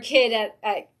our kid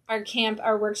at our camp,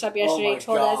 our workshop yesterday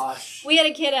told us. We had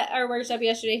a kid at our workshop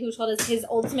yesterday who told us his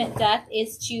ultimate death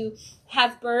is to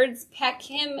have birds peck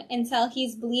him until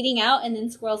he's bleeding out and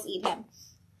then squirrels eat him.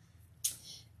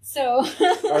 So...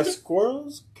 Are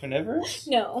squirrels carnivorous?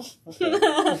 No.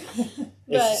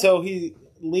 Okay. So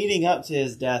leading up to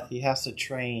his death, he has to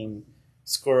train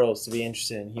squirrels to be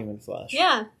interested in human flesh.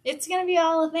 Yeah, it's going to be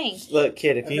all a thing. Look,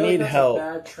 kid, if you need help...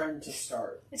 That's a bad trend to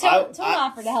start. Don't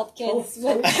offer to help kids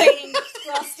with training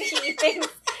squirrels to eat things.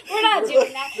 We're not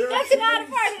doing that. That's not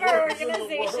a part of our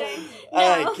organization. No.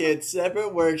 Alright, kids,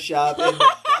 separate workshop in the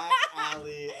back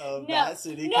alley of Bat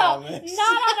City Comics.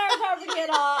 Not on our property at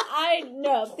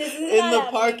all. This is in the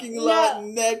parking lot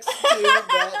next to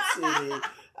Bat City.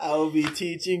 I will be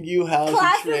teaching you how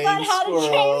to train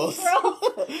squirrels.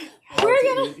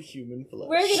 to eat human flesh.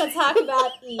 We're gonna talk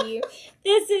about Eve.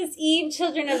 This is Eve,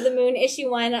 Children of the Moon, issue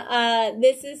 1.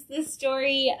 This is the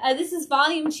story. This is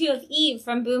volume 2 of Eve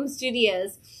from Boom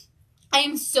Studios. I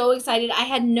am so excited. I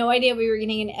had no idea we were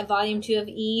getting a volume 2 of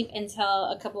Eve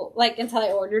until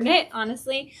I ordered it,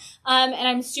 honestly. And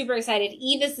I'm super excited.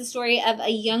 Eve is the story of a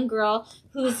young girl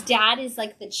whose dad is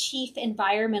like the chief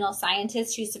environmental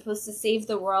scientist who's supposed to save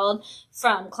the world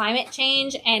from climate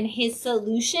change. And his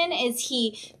solution is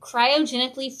he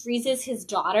cryogenically freezes his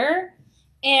daughter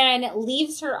and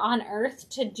leaves her on Earth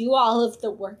to do all of the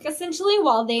work, essentially,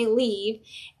 while they leave.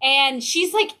 And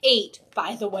she's like 8,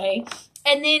 by the way.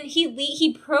 And then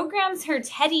he programs her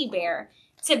teddy bear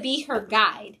to be her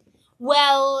guide.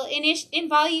 Well, in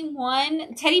volume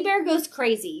 1, teddy bear goes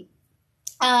crazy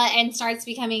and starts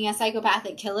becoming a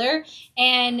psychopathic killer.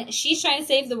 And she's trying to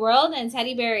save the world, and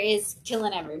teddy bear is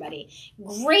killing everybody.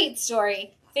 Great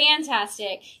story.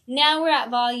 Fantastic. Now we're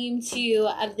at volume 2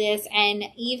 of this, and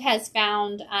Eve has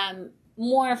found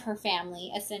more of her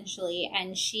family, essentially.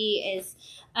 And she is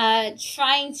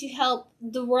trying to help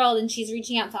the world, and she's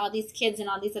reaching out to all these kids and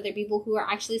all these other people who are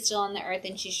actually still on the earth,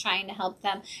 and she's trying to help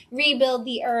them rebuild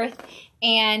the earth.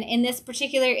 And in this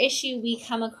particular issue, we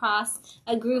come across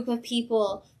a group of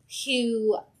people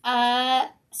who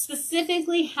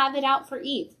specifically have it out for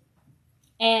Eve.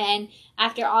 And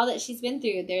after all that she's been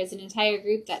through, there's an entire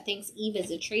group that thinks Eve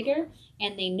is a traitor,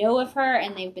 and they know of her,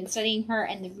 and they've been studying her,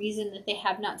 and the reason that they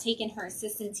have not taken her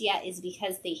assistance yet is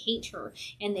because they hate her,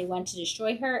 and they want to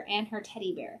destroy her and her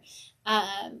teddy bear.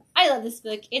 I love this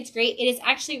book. It's great. It is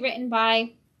actually written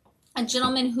by a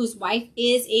gentleman whose wife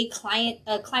is a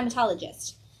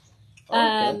climatologist.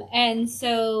 Okay. And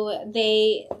so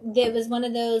it was one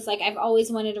of those, like, I've always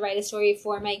wanted to write a story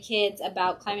for my kids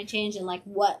about climate change and like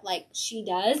what like she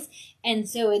does. And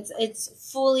so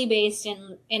it's fully based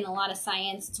in a lot of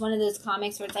science. It's one of those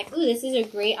comics where it's like, ooh, this is a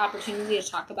great opportunity to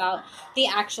talk about the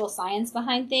actual science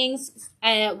behind things,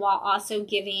 while also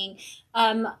giving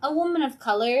a woman of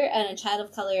color and a child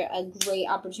of color a great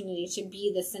opportunity to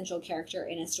be the central character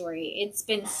in a story. It's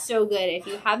been so good. If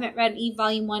you haven't read Eve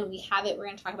Volume 1, we have it. We're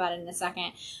going to talk about it in a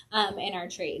second in our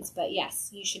trades. But yes,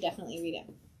 you should definitely read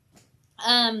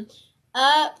it.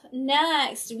 Up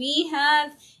next, we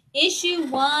have issue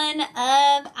 1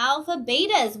 of Alpha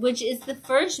Betas, which is the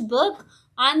first book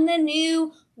on the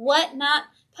new Whatnot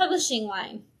publishing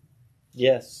line.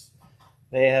 Yes.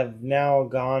 They have now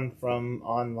gone from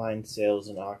online sales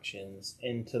and auctions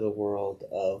into the world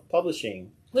of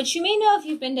publishing. Which you may know if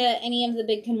you've been to any of the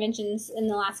big conventions in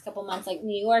the last couple months, like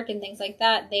New York and things like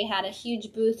that. They had a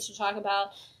huge booth to talk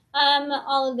about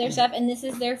all of their stuff, and this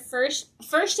is their first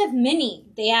of many.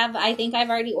 They have, I think I've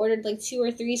already ordered like 2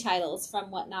 or 3 titles from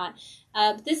Whatnot.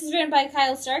 This is written by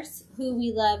Kyle Starks, who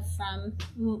we love from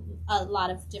a lot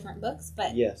of different books.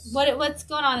 But yes, what's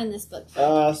going on in this book?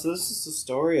 So this is the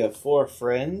story of 4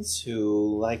 friends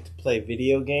who like to play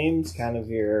video games, kind of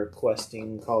your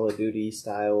questing Call of Duty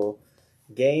style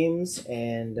games.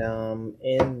 And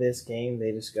in this game,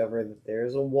 they discover that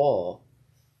there's a wall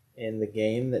in the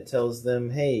game that tells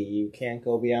them, hey, you can't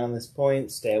go beyond this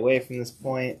point, stay away from this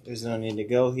point, there's no need to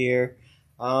go here.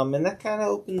 And that kind of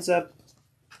opens up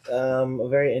a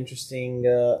very interesting,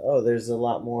 there's a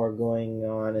lot more going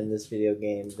on in this video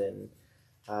game than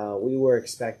we were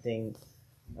expecting.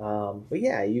 But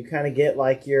yeah, you kind of get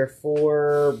like your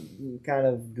 4 kind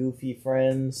of goofy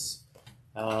friends.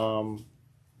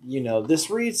 This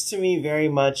reads to me very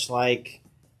much like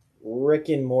Rick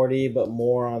and Morty, but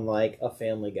more on like a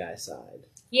Family Guy side.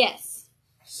 Yes,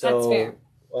 so, that's fair.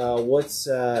 What's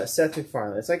Seth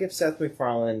MacFarlane? It's like if Seth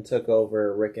MacFarlane took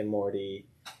over Rick and Morty.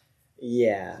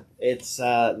 Yeah, it's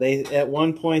they at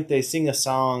one point they sing a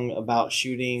song about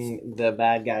shooting the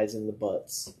bad guys in the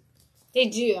butts. They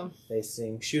do. They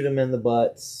sing "Shoot 'em in the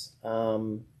butts."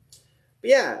 But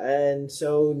yeah, and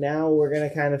so now we're gonna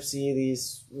kind of see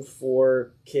these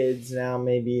 4 kids now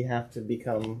maybe have to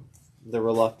become the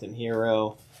reluctant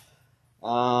hero.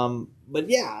 But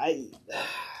yeah,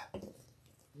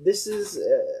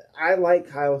 I like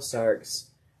Kyle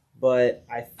Starks, but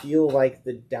I feel like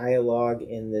the dialogue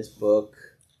in this book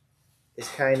is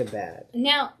kind of bad.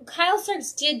 Now, Kyle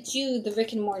Starks did do the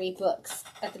Rick and Morty books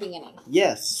at the beginning.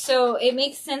 Yes. So it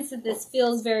makes sense that this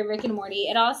feels very Rick and Morty.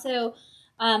 It also,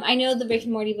 I know the Rick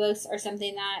and Morty books are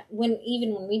something that, when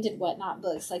we did Whatnot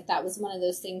books, like that was one of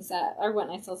those things that, or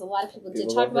Whatnot sales, a lot of people did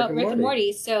talk about Rick and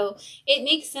Morty. So it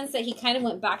makes sense that he kind of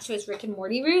went back to his Rick and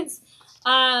Morty roots.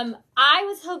 I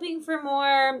was hoping for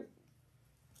more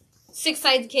 6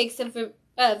 Sidekicks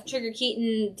of Trigger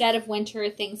Keaton, Dead of Winter,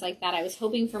 things like that. I was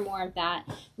hoping for more of that.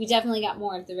 We definitely got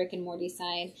more of the Rick and Morty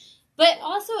side. But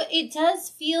also, it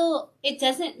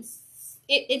doesn't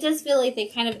it does feel like they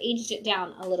kind of aged it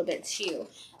down a little bit too.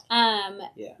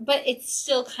 But it's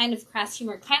still kind of crass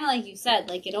humor, kind of like you said,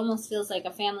 like it almost feels like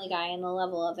a Family Guy in the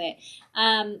level of it.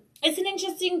 It's an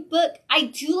interesting book. I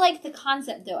do like the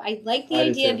concept though. I like the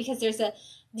idea because there's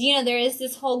there is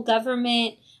this whole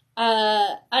government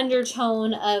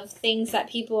undertone of things that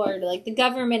people are like, the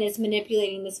government is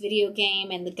manipulating this video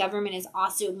game and the government is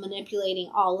also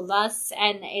manipulating all of us,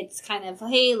 and it's kind of,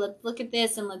 hey, let's look at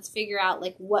this and let's figure out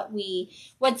like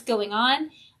what's going on.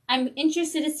 I'm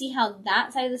interested to see how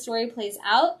that side of the story plays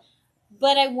out,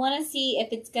 but I want to see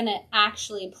if it's going to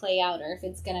actually play out or if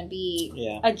it's going to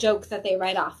be a joke that they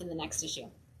write off in the next issue.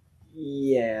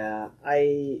 Yeah,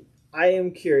 I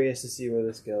am curious to see where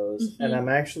this goes, and I'm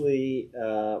actually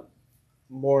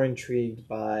more intrigued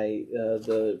by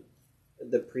the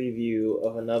preview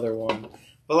of another one.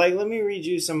 But like, let me read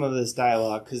you some of this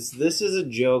dialogue, because this is a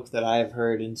joke that I've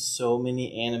heard in so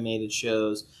many animated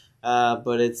shows.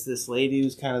 But it's this lady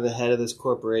who's kind of the head of this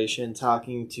corporation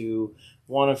talking to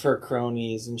one of her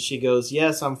cronies, and she goes,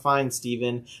 "Yes, I'm fine,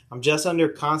 Steven. I'm just under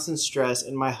constant stress,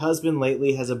 and my husband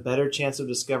lately has a better chance of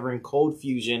discovering cold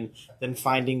fusion than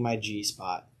finding my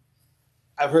G-spot."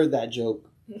 I've heard that joke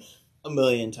a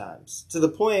million times, to the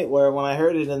point where when I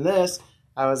heard it in this,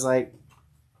 I was like,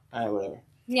 all right, whatever.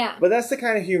 Yeah. But that's the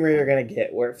kind of humor you're going to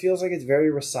get, where it feels like it's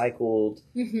very recycled.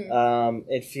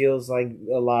 It feels like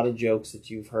a lot of jokes that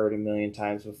you've heard a million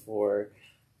times before.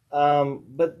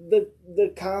 But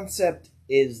the concept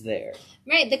is there.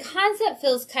 Right. The concept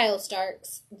feels Kyle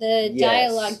Stark's. The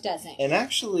dialogue doesn't. And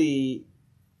actually...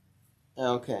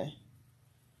 Okay.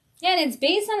 Yeah, and it's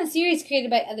based on a series created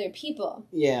by other people.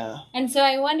 Yeah. And so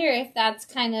I wonder if that's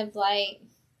kind of like...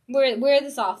 Where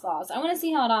this all falls. I want to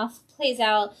see how it all plays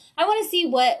out. I want to see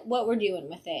what we're doing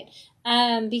with it,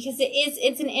 because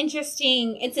it's an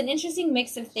interesting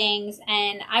mix of things,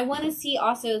 and I want to see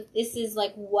also if this is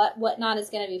like what Whatnot is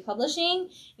going to be publishing.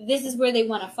 If this is where they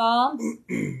want to fall,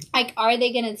 like, are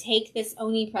they going to take this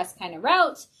Oni Press kind of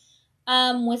route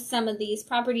with some of these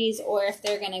properties, or if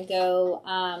they're going to go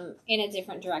in a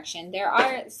different direction. There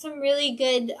are some really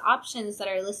good options that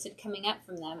are listed coming up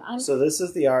from them. So this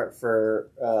is the art for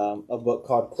a book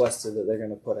called Quested that they're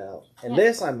going to put out, and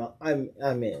this I'm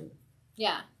in.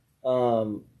 Yeah.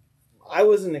 I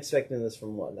wasn't expecting this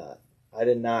from Whatnot. I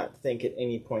did not think at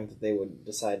any point that they would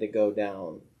decide to go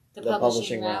down the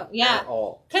publishing route at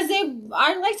all. Because they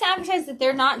are like to advertise that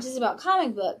they're not just about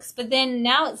comic books, but then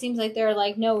now it seems like they're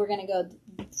like, no, we're going to go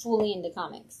fully into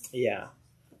comics. Yeah.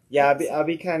 Yeah, I'll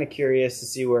be kind of curious to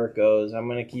see where it goes. I'm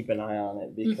going to keep an eye on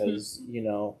it because,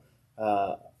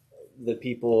 the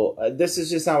people... this is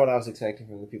just not what I was expecting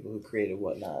from the people who created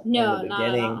Whatnot in the beginning.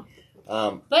 Not at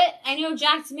all. But I know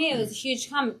Jack Mayo is a huge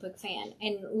comic book fan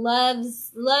and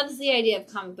loves the idea of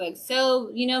comic books.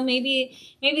 So, maybe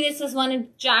this was one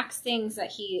of Jack's things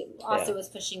that he also was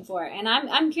pushing for. And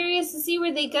I'm curious to see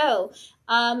where they go,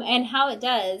 and how it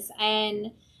does.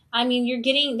 And I mean,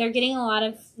 they're getting a lot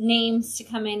of names to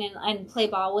come in and play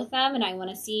ball with them, and I want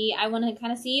to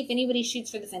kind of see if anybody shoots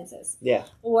for the fences. Yeah.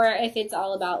 Or if it's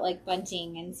all about like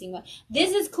bunting and seeing what.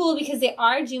 This is cool because they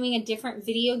are doing a different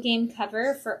video game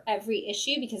cover for every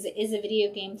issue because it is a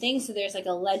video game thing. So there's like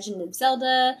a Legend of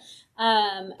Zelda,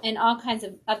 and all kinds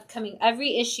of upcoming.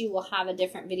 Every issue will have a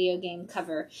different video game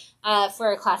cover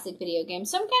for a classic video game.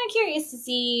 So I'm kind of curious to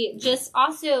see. Just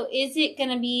also, is it going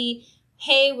to be,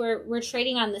 hey, we're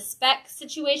trading on the spec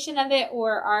situation of it,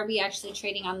 or are we actually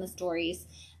trading on the stories?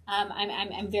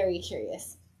 I'm very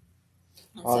curious.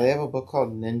 They have a book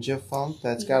called Ninja Funk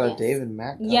that's got a David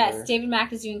Mack cover. Yes, David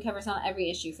Mack is doing covers on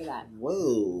every issue for that.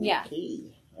 Whoa. Yeah. Okay.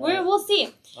 We'll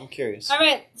see. I'm curious. All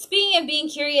right. Speaking of being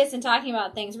curious and talking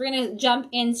about things, we're going to jump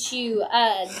into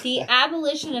the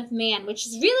Abolition of Man, which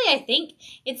is really, I think,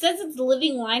 it says it's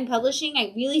Living Line Publishing.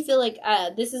 I really feel like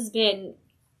this has been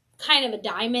kind of a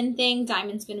Diamond thing.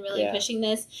 Diamond's been really pushing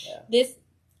this. Yeah. This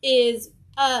is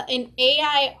an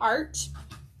AI art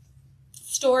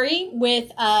story with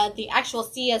the actual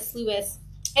C.S. Lewis.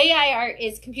 AI art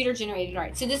is computer generated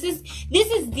art. So this is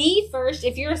the first,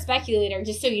 if you're a speculator,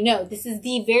 just so you know, this is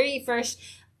the very first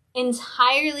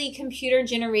entirely computer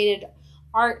generated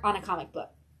art on a comic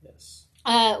book. Yes.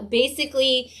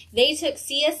 Basically, they took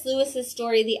C.S. Lewis's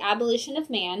story, The Abolition of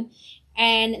Man,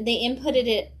 and they inputted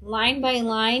it line by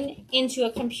line into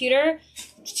a computer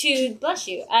to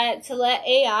let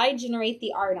AI generate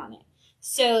the art on it.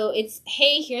 So it's,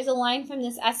 hey, here's a line from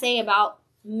this essay about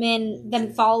men,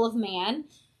 the fall of man,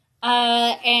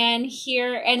 and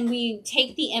we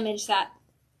take the image that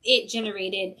it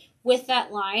generated with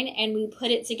that line and we put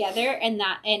it together, and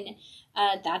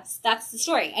that's the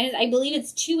story. And I believe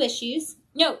it's 2 issues.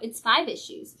 No, it's 5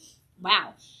 issues.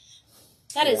 Wow.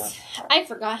 That is, I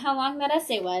forgot how long that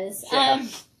essay was. Yeah.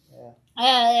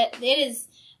 It is,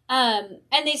 and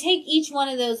they take each one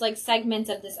of those like segments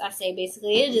of this essay.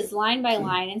 Basically, it is line by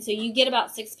line, and so you get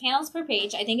about 6 panels per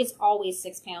page. I think it's always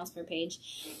 6 panels per page,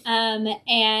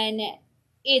 and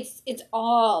it's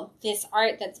all this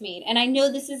art that's made. And I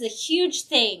know this is a huge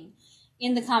thing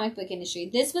in the comic book industry.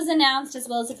 This was announced as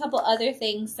well as a couple other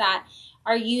things that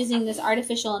are using this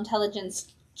artificial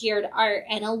intelligence geared art,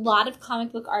 and a lot of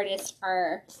comic book artists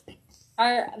are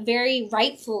very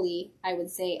rightfully, I would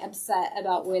say, upset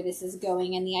about where this is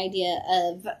going and the idea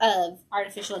of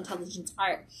artificial intelligence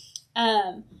art.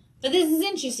 But this is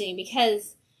interesting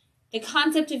because the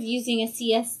concept of using a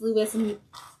C.S. Lewis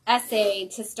essay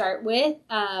to start with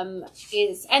and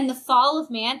the fall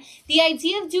of man, the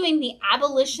idea of doing the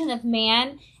abolition of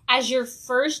man as your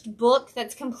first book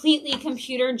that's completely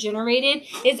computer generated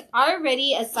is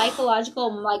already a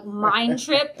psychological like mind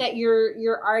trip that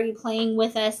you're already playing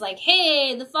with us, like,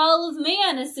 hey, the fall of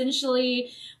man,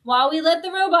 essentially, while we let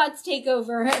the robots take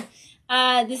over.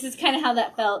 This is kind of how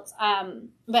that felt.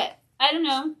 But I don't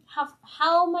know,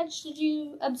 how much did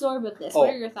you absorb of this?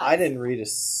 What are your thoughts? I didn't read a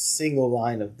single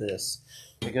line of this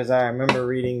because I remember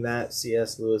reading that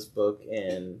C.S. Lewis book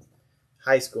in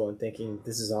high school and thinking,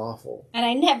 this is awful. And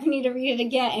I never need to read it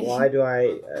again. Why do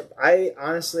I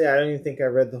honestly, I don't even think I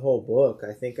read the whole book.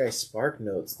 I think I spark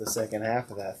notes the second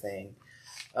half of that thing.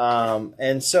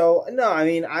 And so, no, I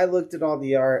mean, I looked at all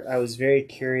the art. I was very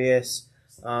curious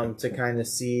to kind of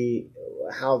see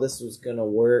how this was going to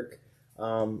work.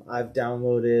 I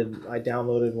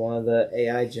downloaded one of the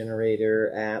AI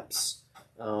generator apps,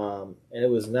 and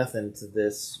it was nothing to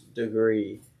this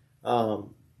degree.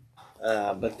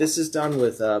 But this is done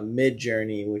with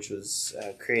Midjourney, which was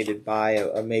created by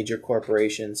a major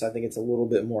corporation. So I think it's a little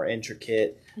bit more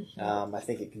intricate. I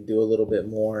think it can do a little bit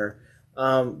more.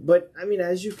 But I mean,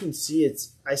 as you can see,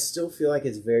 I still feel like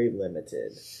it's very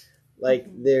limited. Like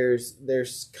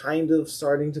there's kind of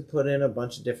starting to put in a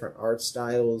bunch of different art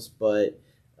styles, but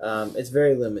it's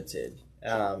very limited.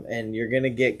 And you're gonna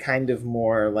get kind of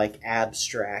more like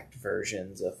abstract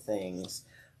versions of things.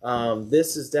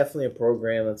 This is definitely a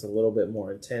program that's a little bit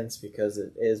more intense because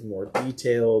it is more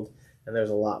detailed and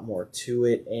there's a lot more to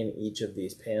it in each of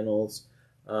these panels.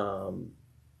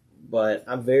 But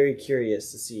I'm very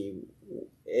curious to see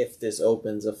if this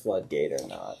opens a floodgate or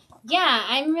not. Yeah,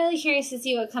 I'm really curious to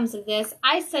see what comes of this.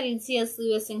 I studied C.S.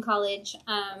 Lewis in college,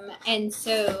 and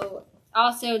so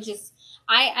also just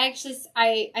I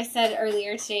said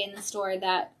earlier today in the store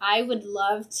that I would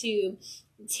love to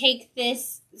take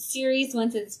this series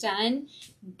once it's done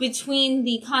between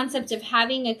the concept of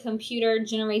having a computer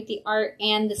generate the art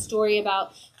and the story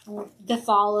about the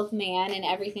fall of man and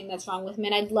everything that's wrong with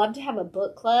men. I'd love to have a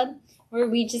book club where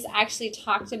we just actually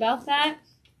talked about that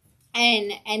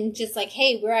and just like,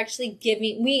 hey, we're actually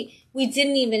giving, we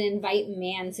didn't even invite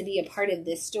man to be a part of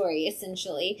this story,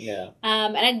 essentially. Yeah.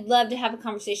 And I'd love to have a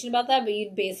conversation about that, but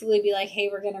you'd basically be like, hey,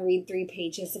 we're going to read 3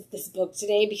 pages of this book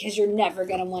today because you're never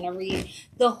going to want to read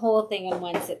the whole thing in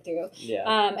one sit through.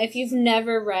 Yeah. If you've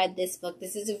never read this book,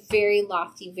 this is a very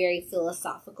lofty, very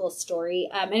philosophical story.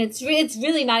 And it's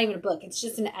really not even a book. It's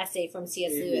just an essay from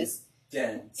C.S. Lewis.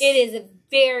 Dense. It is a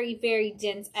very, very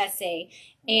dense essay.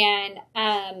 And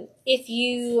if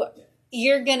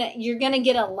you're gonna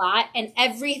get a lot, and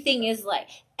everything is like,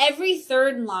 every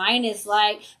third line is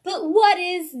like, but what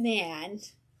is man?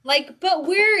 Like, but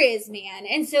where is man?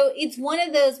 And so it's one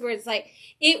of those where it's like,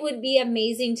 it would be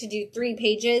amazing to do 3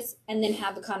 pages and then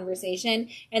have a conversation,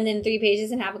 and then 3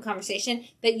 pages and have a conversation,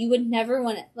 but you would never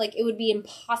want to, like, it would be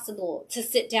impossible to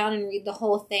sit down and read the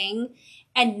whole thing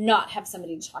and not have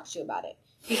somebody to talk to you about it,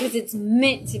 because it's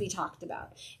meant to be talked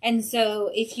about. And so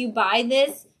if you buy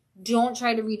this, don't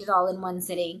try to read it all in one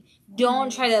sitting. Don't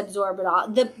try to absorb it all.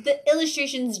 The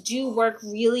illustrations do work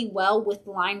really well with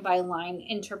line-by-line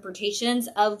interpretations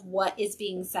of what is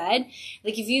being said.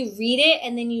 Like, if you read it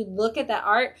and then you look at the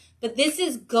art, but this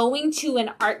is going to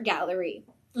an art gallery.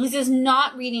 This is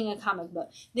not reading a comic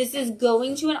book. This is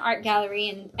going to an art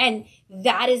gallery, and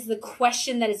that is the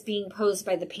question that is being posed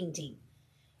by the painting.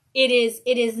 It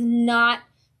is not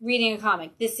reading a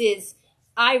comic. This is,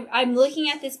 I'm looking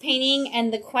at this painting,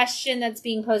 and the question that's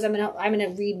being posed, I'm gonna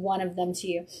read one of them to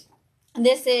you.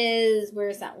 This is,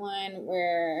 where's that one?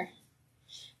 Where,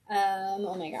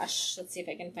 oh my gosh, let's see if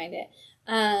I can find it.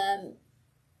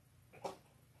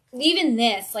 Even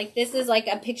this, like, this is like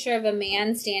a picture of a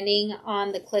man standing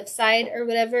on the cliffside or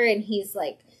whatever, and he's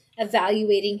like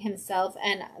evaluating himself.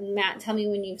 And Matt, tell me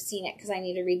when you've seen it, because I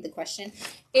need to read the question.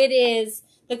 It is,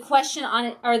 the question on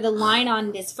it, or the line on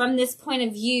it is, from this point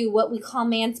of view, what we call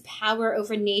man's power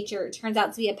over nature turns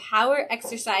out to be a power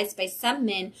exercised by some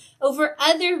men over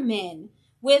other men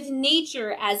with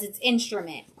nature as its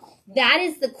instrument. That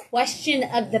is the question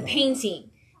of the painting.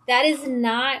 That is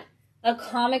not a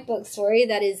comic book story.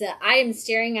 That is I am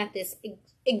staring at this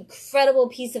incredible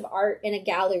piece of art in a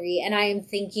gallery, and I am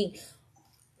thinking,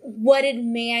 what did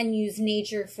man use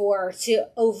nature for to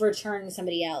overturn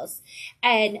somebody else?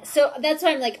 And so that's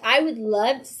why I'm like, I would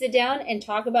love to sit down and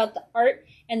talk about the art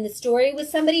and the story with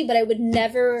somebody, but I would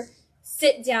never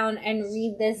sit down and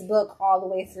read this book all the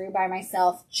way through by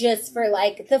myself just for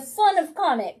like the fun of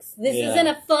comics. This isn't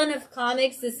a fun of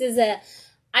comics. This is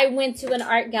I went to an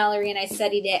art gallery and I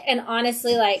studied it. And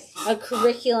honestly, like, a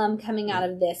curriculum coming out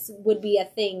of this would be a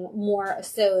thing more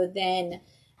so than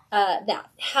that.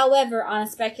 However, on a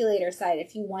speculator side,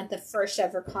 if you want the first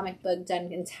ever comic book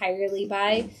done entirely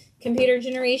by computer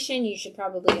generation, you should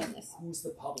probably own this. Who's the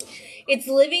publisher? It's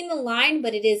Living the Line,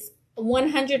 but it is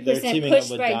 100%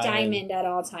 pushed by Diamond at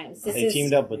all times. They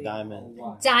teamed up with Diamond.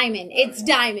 Diamond. It's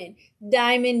Diamond.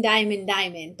 Diamond.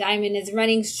 Diamond is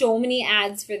running so many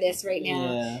ads for this right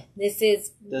now. Yeah. This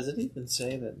is... Does it even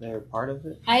say that they're part of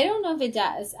it? I don't know if it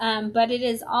does, but it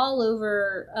is all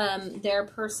over their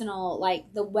personal,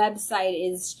 like, the website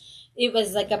is... It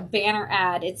was like a banner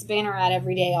ad. It's banner ad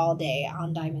every day, all day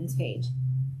on Diamond's page.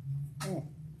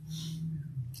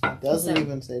 It doesn't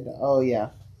even say... Oh, yeah.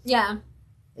 Yeah.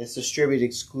 It's distributed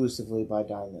exclusively by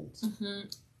Diamond. Mm-hmm.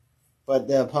 But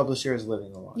the publisher is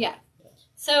Living the Line. Yeah.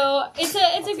 So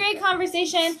it's a great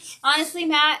conversation. Honestly,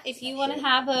 Matt, if you want to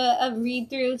have a read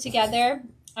through together,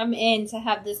 I'm in to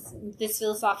have this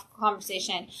philosophical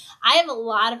conversation. I have a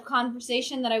lot of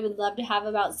conversation that I would love to have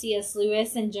about C.S.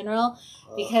 Lewis in general,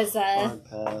 because hard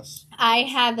pass. I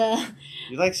have a...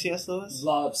 You like C.S. Lewis?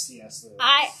 Love C.S.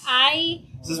 Lewis.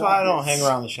 This is why I don't hang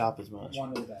around the shop as much. One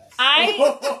of the best.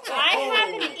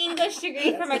 I have an English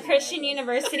degree from a Christian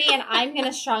university, and I'm going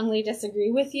to strongly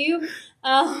disagree with you.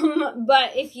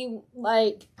 But if you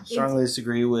like... Strongly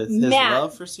disagree with his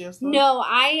love for C.S. Lewis? No,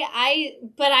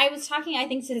 but I was talking, I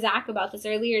think, to Zach about this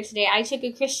earlier today. I took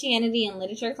a Christianity and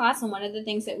literature class, and one of the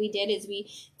things that we did is we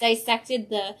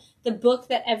dissected the book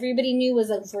that everybody knew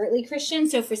was overtly Christian.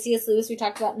 So for C.S. Lewis, we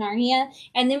talked about Narnia,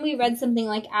 and then we read something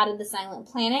like Out of the Silent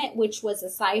Planet, which was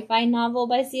a sci-fi novel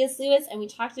by C.S. Lewis, and we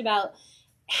talked about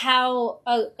how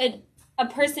a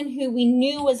person who we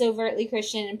knew was overtly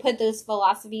Christian and put those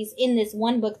philosophies in this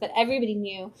one book that everybody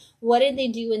knew. What did they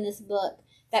do in this book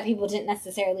that people didn't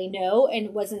necessarily know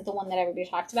and wasn't the one that everybody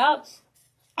talked about?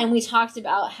 And we talked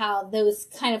about how those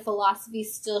kind of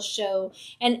philosophies still show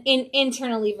and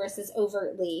internally versus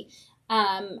overtly,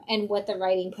 and what the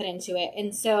writing put into it.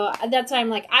 And so that's why I'm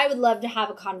like, I would love to have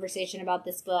a conversation about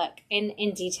this book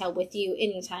in detail with you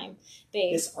anytime,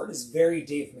 babe. This art is very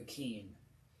Dave McKean.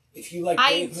 If you like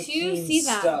Dave McKean's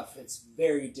stuff, it's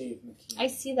very Dave McKean. I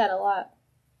see that a lot.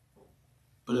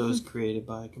 But it was created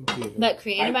by a computer. But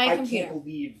created by a computer. I can't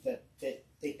believe that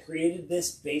they created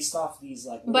this based off these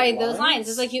by those lines.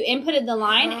 It's like you inputted the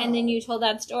line and then you told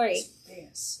that story.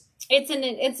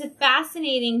 It's a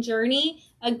fascinating journey.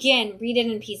 Again, read it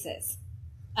in pieces.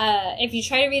 If you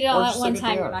try to read it all at one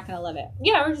time, you're not going to love it.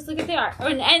 Yeah, or just look at the art.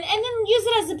 And then use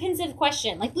it as a pensive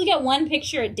question. Like, look at one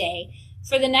picture a day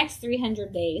for the next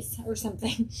 300 days or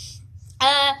something.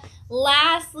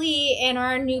 Lastly, in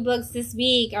our new books this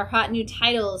week, our hot new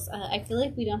titles. I feel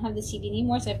like we don't have the CD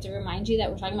anymore, so I have to remind you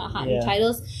that we're talking about hot new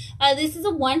titles. This is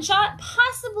a one-shot,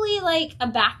 possibly like a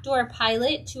backdoor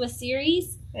pilot to a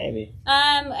series. Maybe.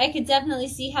 I could definitely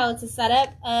see how it's a setup.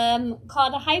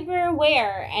 Called Hyper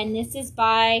Aware, and this is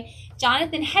by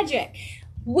Jonathan Hedrick,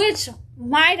 which,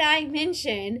 might I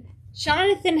mention,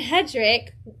 Jonathan Hedrick,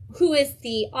 who is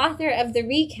the author of The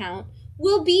Recount,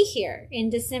 will be here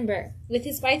in December with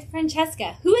his wife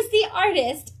Francesca, who is the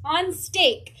artist on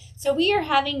Stake. So we are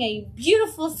having a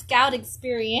beautiful scout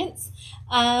experience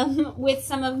with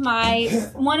one of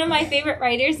my favorite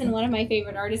writers and one of my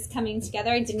favorite artists coming together.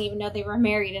 I didn't even know they were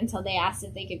married until they asked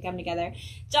if they could come together.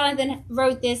 Jonathan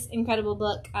wrote this incredible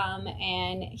book,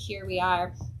 and here we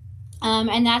are.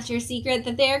 And that's your secret,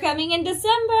 that they're coming in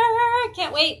December.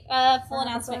 Can't wait. Full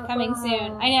announcement coming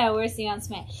soon. I know, where's the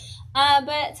announcement?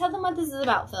 But tell them what this is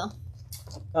about, Phil.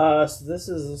 So this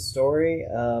is a story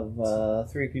of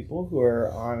 3 people who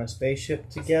are on a spaceship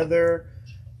together,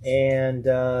 and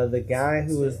the guy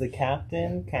who is the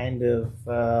captain kind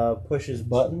of pushes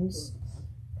buttons,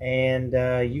 and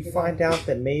you find out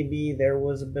that maybe there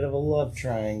was a bit of a love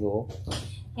triangle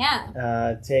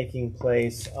taking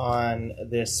place on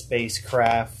this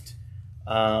spacecraft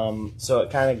So it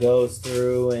kind of goes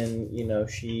through, and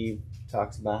she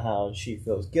talks about how she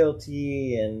feels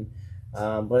guilty, and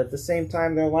but at the same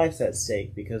time their life's at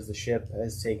stake because the ship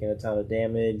has taken a ton of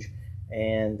damage,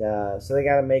 and so they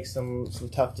got to make some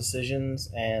tough decisions.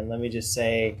 And let me just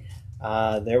say,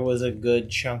 there was a good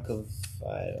chunk of,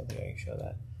 I don't think I can show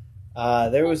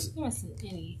that. There wasn't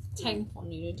any technical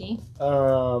nudity.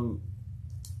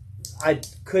 I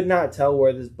could not tell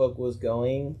where this book was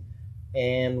going,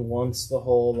 and once the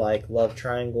whole love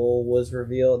triangle was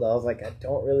revealed, I was like, I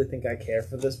don't really think I care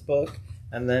for this book.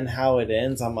 And then how it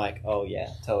ends, I'm like, oh yeah,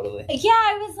 totally. Yeah,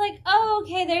 I was like, oh,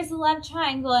 okay, there's a love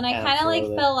triangle, and I kind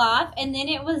of fell off, and then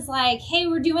it was like, hey,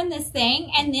 we're doing this thing,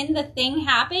 and then the thing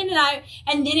happened,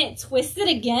 and then it twisted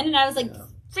again, and I was like,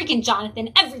 freaking Jonathan,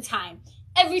 every time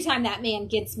that man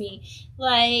gets me,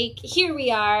 here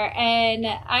we are, and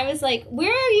I was like,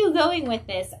 where are you going with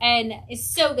this? And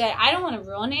it's so good. I don't want to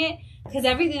ruin it, because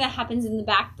everything that happens in the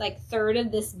back, third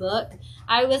of this book,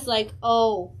 I was like,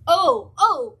 wait,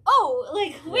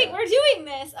 we're doing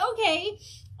this. Okay.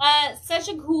 Such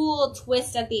a cool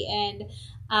twist at the end.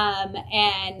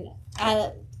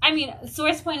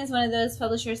 Source Point is one of those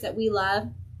publishers that we love.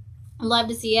 Love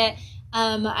to see it.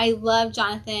 I love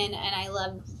Jonathan, and I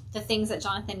love the things that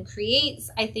Jonathan creates.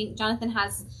 I think Jonathan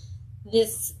has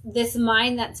this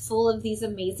mind that's full of these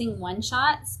amazing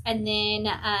one-shots, and then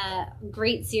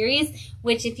great series,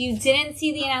 which if you didn't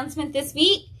see the announcement this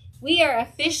week, we are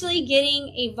officially getting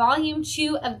a volume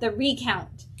 2 of The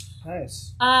Recount.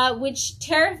 Nice. Which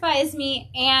terrifies me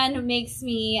and makes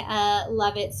me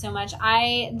love it so much.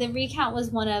 The Recount was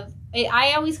one of,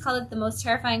 I always call it the most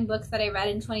terrifying books that I read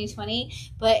in 2020,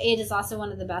 but it is also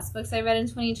one of the best books I read in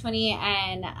 2020,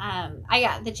 and I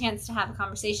got the chance to have a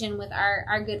conversation with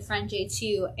our good friend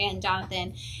J2 and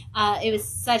Jonathan. It was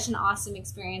such an awesome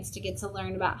experience to get to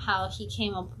learn about how he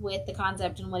came up with the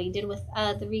concept and what he did with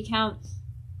The Recount.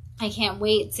 I can't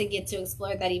wait to get to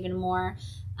explore that even more.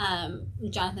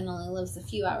 Jonathan only lives a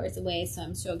few hours away, so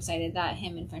I'm so excited that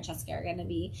him and Francesca are going to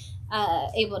be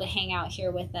able to hang out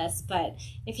here with us. But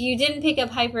if you didn't pick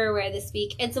up Hyperaware this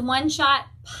week, it's a one-shot,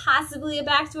 possibly a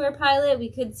backdoor pilot.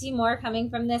 We could see more coming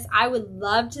from this. I would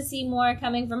love to see more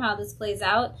coming from how this plays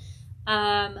out.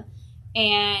 And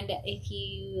if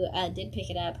you did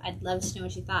pick it up, I'd love to know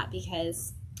what you thought,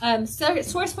 because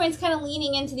Source Point's kind of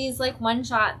leaning into these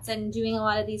one-shots and doing a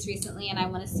lot of these recently, and I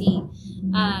want to see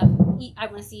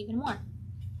even more.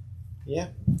 Yeah,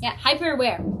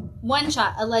 Hyperaware, one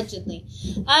shot allegedly.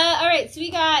 All right, so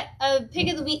we got a pick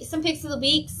of the week, some picks of the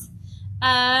weeks.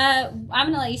 I'm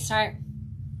gonna let you start.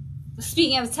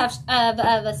 Speaking of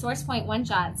a Source Point one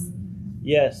shots.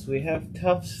 Yes, we have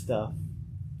Tough Stuff,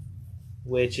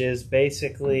 which is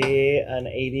basically an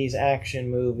 80s action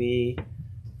movie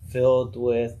filled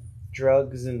with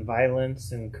drugs and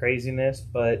violence and craziness,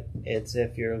 but it's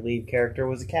if your lead character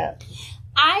was a cat.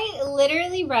 I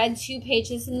literally read 2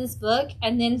 pages in this book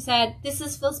and then said, this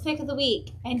is Phil's pick of the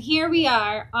week. And here we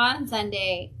are on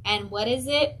Sunday. And what is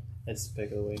it? It's the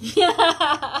pick of the week.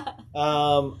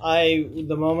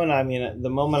 The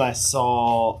moment I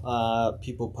saw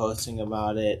people posting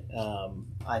about it,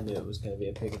 I knew it was going to be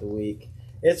a pick of the week.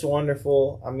 It's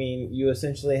wonderful. I mean, you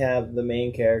essentially have the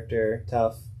main character,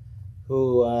 Tough,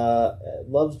 who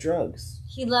loves drugs.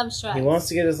 He loves drugs. He wants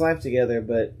to get his life together,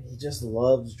 but he just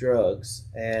loves drugs.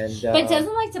 But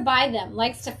doesn't like to buy them.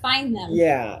 Likes to find them.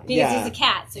 Yeah. Because he's a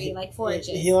cat, so he forages.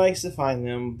 He likes to find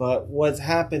them, but what's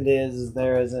happened is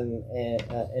there is an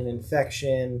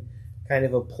infection, kind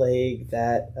of a plague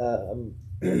that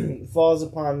falls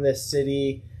upon this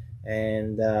city,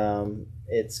 and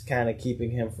it's kind of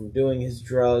keeping him from doing his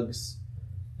drugs.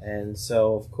 And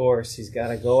so, of course, he's got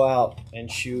to go out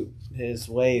and shoot his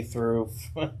way through.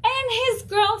 And his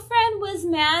girlfriend was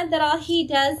mad that all he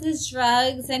does is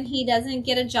drugs and he doesn't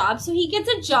get a job. So he gets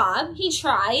a job. He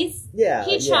tries.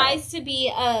 He tries to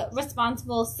be a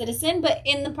responsible citizen. But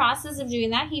in the process of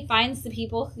doing that, he finds the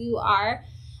people who are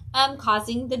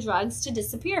causing the drugs to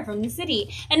disappear from the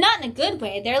city. And not in a good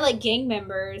way. They're like gang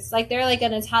members. They're like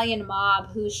an Italian mob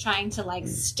who's trying to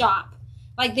stop.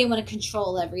 They want to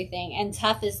control everything. And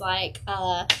Tough is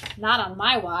not on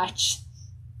my watch.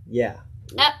 Yeah.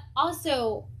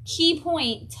 Also, key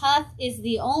point, Tough is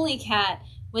the only cat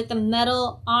with a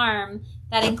metal arm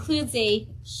that includes a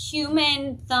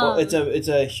human thumb. Well, it's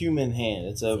a human hand.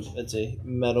 It's a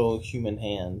metal human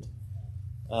hand.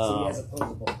 So he has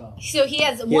opposable thumb. So he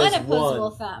has one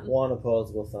opposable thumb. One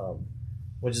opposable thumb.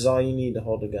 Which is all you need to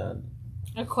hold a gun.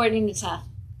 According to Tough.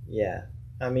 Yeah.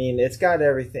 I mean, it's got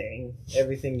everything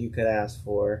you could ask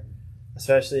for,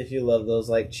 especially if you love those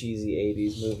cheesy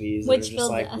 80s movies that are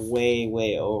just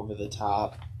way over the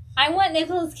top. I want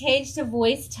Nicolas Cage to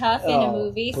voice Tough in a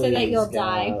movie so that you'll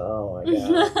die. Oh my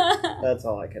god. That's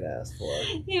all I could ask for.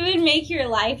 It would make your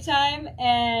lifetime,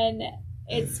 and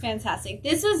it's fantastic.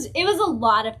 It was a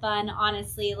lot of fun,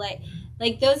 honestly.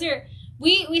 Like those are...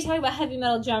 We talk about Heavy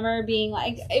Metal Drummer being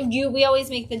like... We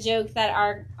always make the joke that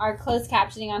our closed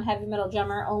captioning on Heavy Metal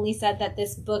Drummer only said that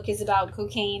this book is about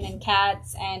cocaine and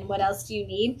cats and what else do you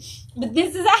need. But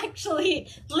this is actually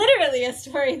literally a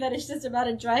story that is just about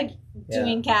a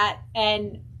drug-doing cat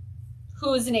and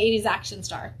who is an 80s action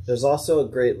star. There's also a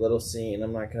great little scene.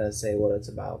 I'm not going to say what it's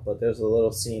about, but there's a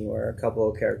little scene where a couple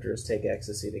of characters take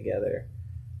ecstasy together.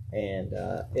 And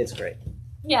it's great.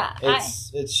 Yeah.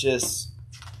 It's just...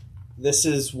 This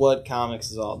is what comics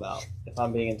is all about, if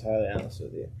I'm being entirely honest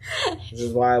with you. This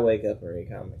is why I wake up and read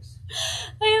comics.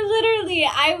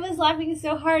 I was laughing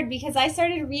so hard because I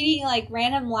started reading like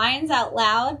random lines out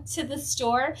loud to the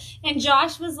store, and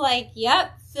Josh was like,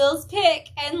 yep, Phil's pick.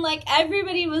 And like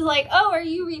everybody was like, oh, are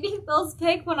you reading Phil's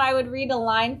pick when I would read a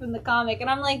line from the comic? And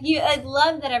I'm like, I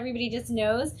love that everybody just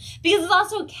knows, because it's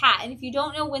also a cat. And if you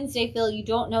don't know Wednesday Phil, you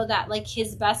don't know that like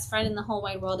his best friend in the whole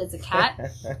wide world is a cat.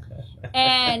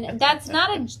 And that's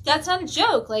not a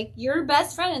joke. Like, your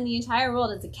best friend in the entire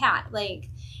world is a cat. Like,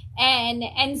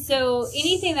 and so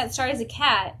anything that stars a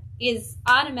cat is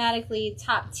automatically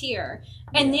top tier.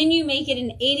 And then you make it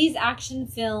an 80s action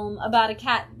film about a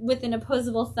cat with an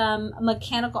opposable thumb, a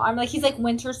mechanical arm. Like, he's like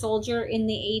Winter Soldier in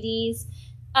the 80s.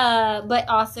 But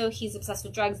also he's obsessed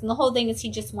with drugs. And the whole thing is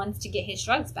he just wants to get his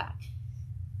drugs back.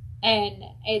 And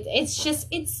it's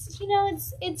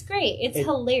great. It's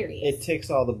hilarious. It ticks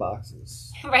all the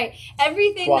boxes. Right.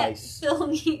 Everything Twice. that Phil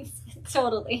needs.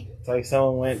 Totally. It's like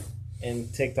someone went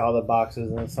and ticked all the boxes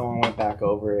and then someone went back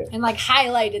over it. And like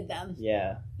highlighted them.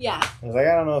 Yeah. Yeah. I was like,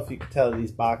 I don't know if you could tell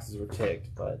these boxes were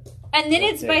ticked, but... And then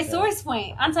it's by Source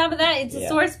Point. On top of that, it's a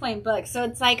Source Point book. So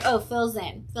it's like, oh, Phil's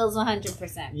in. Phil's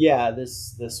 100%. Yeah,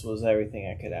 this was everything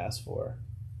I could ask for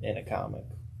in a comic.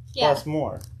 Yeah. Plus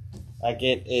more. Like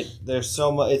there's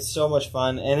so much. It's so much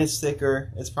fun, and it's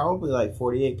thicker. It's probably like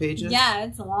 48 pages. Yeah,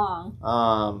 it's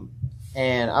long.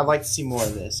 And I'd like to see more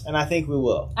of this, and I think we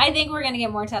will. I think we're gonna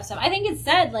get more Tough Stuff. I think it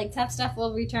said like Tough Stuff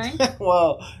will return.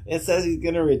 Well, it says he's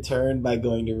gonna return by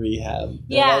going to rehab.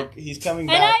 Yeah, like, he's coming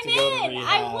back to go to rehab.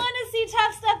 I want to see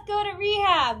Tough Stuff go to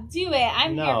rehab. Do it.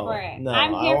 I'm here for it. No,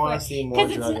 I'm here I want to see more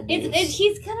drug abuse.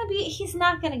 He's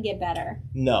not gonna get better.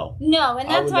 No, and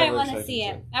that's why I want to see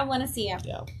it. I want to see it.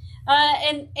 Yeah.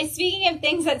 And speaking of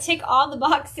things that tick all the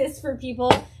boxes for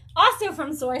people, also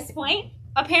from Source Point.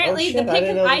 Apparently, the pick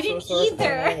I didn't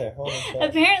either.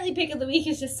 Apparently, pick of the week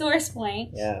is just Source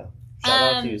Point. Yeah.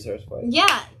 Shout out to you, Source Point.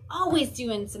 Yeah, always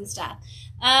doing some stuff.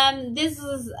 This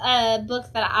was a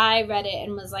book that I read it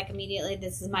and was like immediately,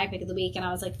 this is my pick of the week, and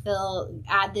I was like, Phil,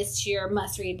 add this to your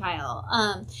must read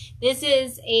pile. This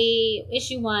is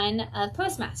issue 1 of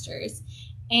Postmasters,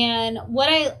 and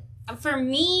for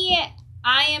me,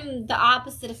 I am the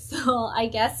opposite of Phil, I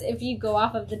guess, if you go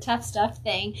off of the Tough Stuff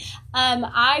thing.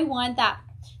 I want that,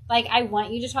 like, I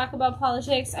want you to talk about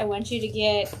politics. I want you to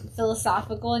get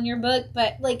philosophical in your book.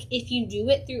 But, like, if you do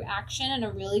it through action and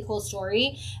a really cool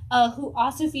story, who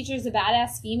also features a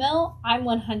badass female, I'm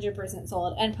 100%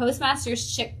 sold. And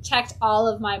Postmasters checked all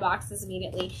of my boxes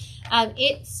immediately.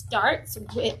 It starts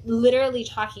with literally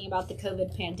talking about the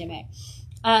COVID pandemic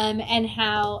and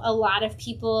how a lot of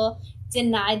people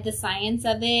denied the science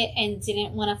of it and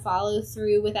didn't want to follow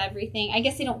through with everything. I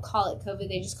guess they don't call it COVID,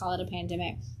 they just call it a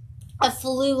pandemic. A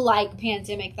flu-like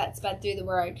pandemic that sped through the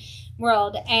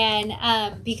world.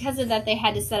 And because of that, they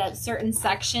had to set up certain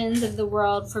sections of the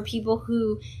world for people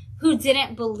who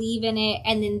didn't believe in it.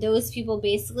 And then those people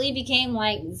basically became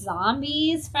like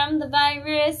zombies from the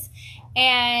virus.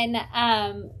 And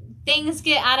things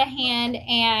get out of hand,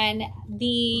 and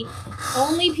the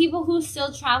only people who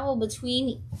still travel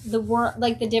between the world,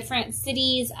 like the different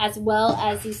cities as well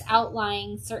as these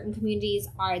outlying certain communities,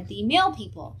 are the mail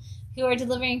people who are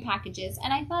delivering packages.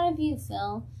 And I thought of you,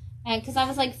 Phil, because I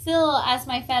was like, Phil, as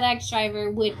my FedEx driver,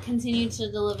 would continue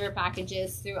to deliver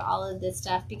packages through all of this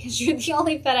stuff, because you're the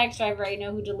only FedEx driver I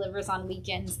know who delivers on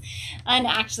weekends and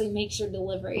actually makes your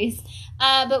deliveries.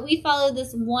 But we followed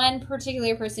this one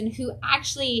particular person who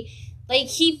actually, like,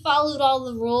 he followed all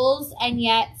the rules and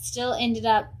yet still ended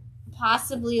up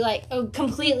possibly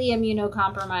completely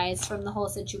immunocompromised from the whole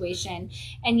situation.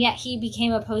 And yet he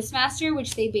became a postmaster,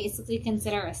 which they basically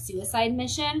consider a suicide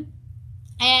mission.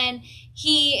 And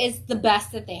he is the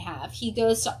best that they have. He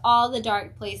goes to all the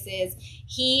dark places.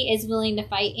 He is willing to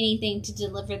fight anything to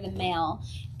deliver the mail.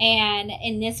 And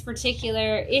in this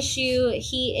particular issue,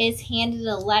 he is handed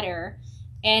a letter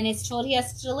and is told he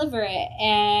has to deliver it,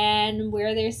 and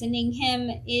where they're sending him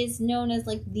is known as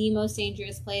like the most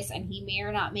dangerous place, and he may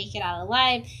or not make it out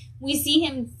alive. We see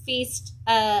him face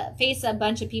a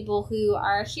bunch of people who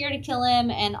are here to kill him,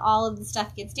 and all of the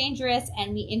stuff gets dangerous,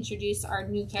 and we introduce our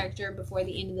new character before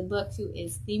the end of the book, who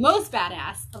is the most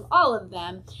badass of all of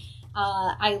them.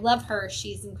 I love her.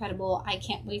 She's incredible. I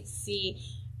can't wait to see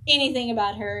anything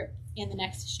about her in the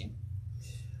next issue.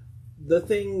 The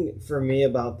thing for me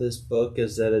about this book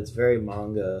is that it's very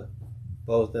manga,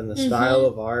 both in the style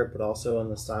of art, but also in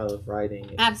the style of writing.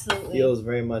 It Absolutely. feels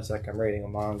very much like I'm reading a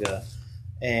manga.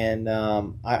 And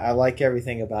I like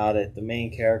everything about it. The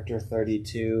main character,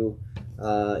 32,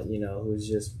 who's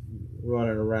just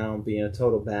running around being a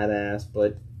total badass,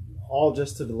 but all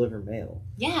just to deliver mail.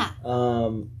 Yeah.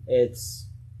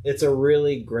 It's a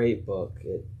really great book.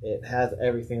 It has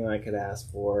everything I could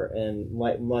ask for, and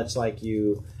much like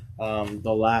you,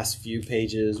 the last few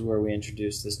pages where we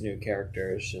introduce this new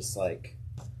character is just like,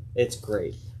 it's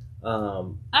great.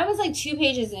 I was like 2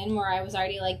 pages in where I was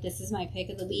already like, this is my pick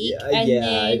of the week. And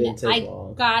then it didn't take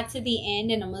long. Got to the end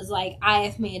and was like, I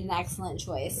have made an excellent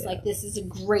choice. Yeah. Like, this is a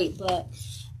great book.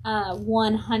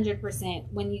 100%.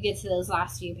 When you get to those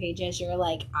last few pages, you're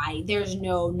like, there's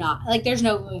no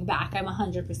going back. I'm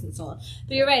 100% sold.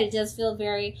 But you're right, it does feel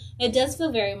very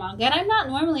manga. And I'm not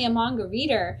normally a manga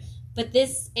reader, but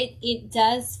this, it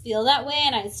does feel that way,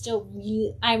 and I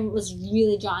was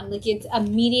really drawn. Like, it's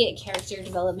immediate character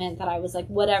development that I was like,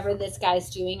 whatever this guy's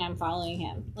doing, I'm following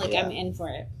him. Like, I'm in for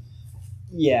it.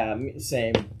 Yeah,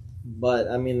 same. But,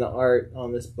 I mean, the art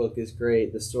on this book is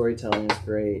great. The storytelling is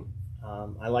great.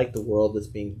 I like the world that's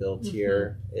being built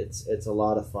here. It's a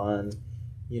lot of fun.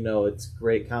 It's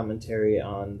great commentary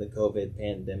on the COVID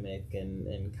pandemic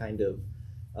and kind of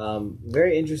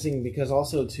very interesting because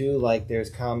also too, like, there's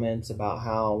comments about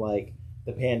how like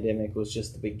the pandemic was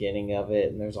just the beginning of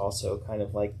it, and there's also kind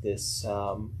of like this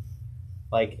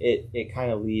like it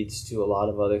kind of leads to a lot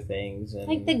of other things, and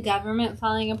like the government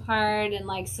falling apart and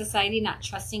like society not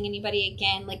trusting anybody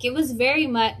again. Like, it was very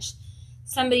much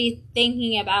somebody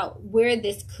thinking about where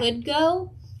this could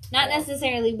go, not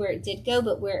necessarily where it did go,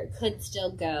 but where it could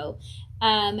still go.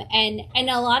 And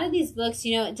a lot of these books,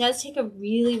 it does take a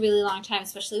really, really long time,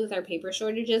 especially with our paper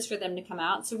shortages, for them to come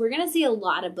out. So we're going to see a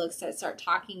lot of books that start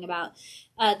talking about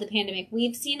the pandemic.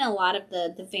 We've seen a lot of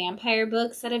the vampire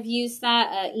books that have used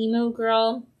that. Emo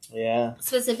Girl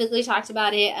specifically talked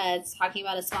about it. It's talking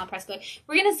about a small press book.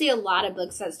 We're going to see a lot of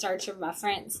books that start to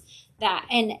reference that.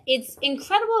 And it's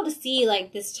incredible to see,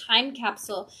 like, this time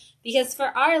capsule, because for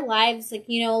our lives, like,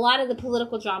 a lot of the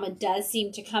political drama does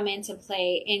seem to come into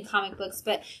play in comic books,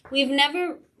 but we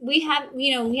had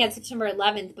September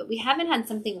 11th, but we haven't had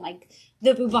something like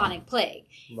the bubonic plague,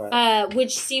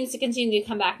 which seems to continue to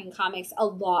come back in comics a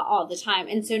lot all the time.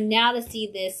 And so now to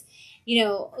see this,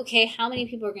 okay, how many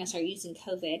people are going to start using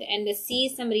COVID? And to see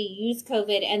somebody use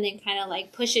COVID and then kind of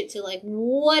like push it to like,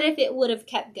 what if it would have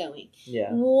kept going?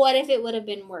 Yeah. What if it would have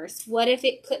been worse? What if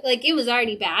it could, like, it was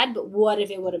already bad, but what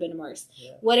if it would have been worse?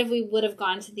 Yeah. What if we would have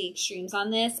gone to the extremes on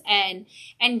this? And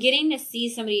getting to see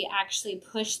somebody actually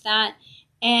push that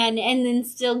and then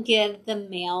still give the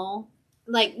mail,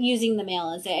 like, using the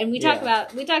mail as it. And we talked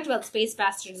about Space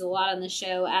Bastards a lot on the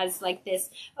show as like this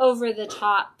over the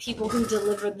top people who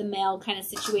delivered the mail kind of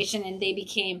situation, and they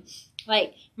became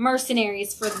like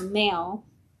mercenaries for the mail.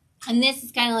 And this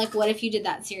is kind of like, what if you did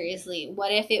that seriously?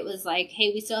 What if it was like,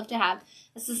 hey, we still have to have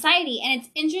a society? And it's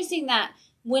interesting that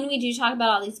when we do talk about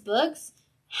all these books,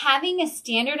 having a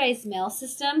standardized mail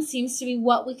system seems to be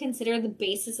what we consider the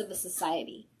basis of a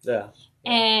society. Yeah.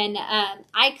 And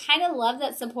I kind of love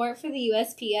that support for the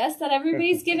USPS that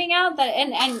everybody's giving out, that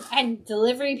and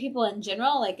delivery people in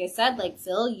general. Like I said, like,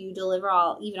 Phil, you deliver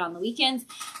even on the weekends.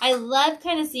 I love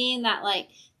kind of seeing that, like,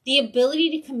 the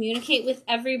ability to communicate with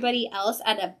everybody else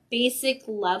at a basic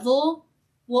level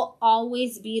will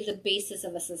always be the basis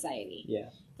of a society. Yeah.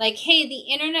 Like, hey,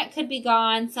 the internet could be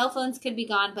gone, cell phones could be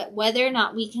gone, but whether or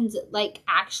not we can, like,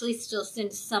 actually still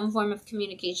send some form of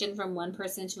communication from one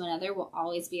person to another will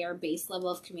always be our base level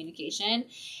of communication.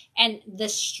 And the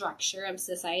structure of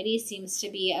society seems to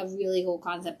be a really cool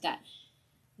concept that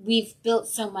we've built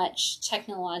so much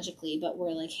technologically, but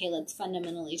we're like, hey, let's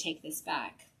fundamentally take this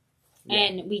back. Yeah.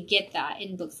 And we get that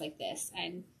in books like this.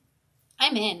 And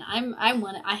I'm in.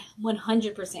 I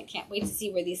 100% can't wait to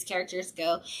see where these characters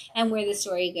go and where the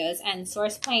story goes. And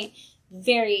Source Point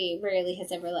very rarely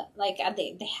has ever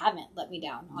they haven't let me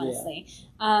down, honestly.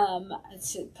 Yeah.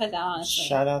 To put that honestly.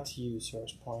 Shout out to you,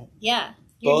 Source Point. Yeah.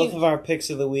 Both of our picks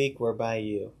of the week were by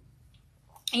you.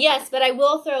 Yes, but I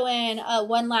will throw in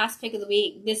one last pick of the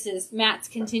week. This is Matt's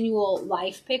continual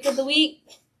life pick of the week.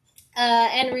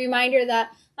 And a reminder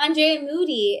that Andrea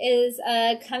Moody is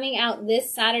coming out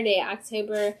this Saturday,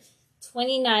 October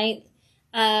 29th.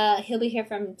 He'll be here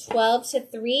from 12 to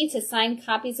 3 to sign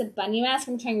copies of Bunny Mask.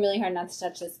 I'm trying really hard not to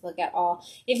touch this book at all.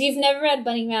 If you've never read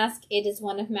Bunny Mask, it is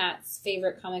one of Matt's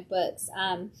favorite comic books.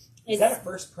 Is that a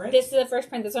first print? This is the first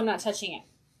print. That's why I'm not touching it.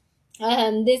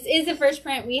 This is a first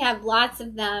print. We have lots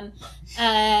of them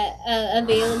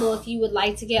available if you would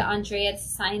like to get Andrea to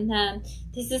sign them.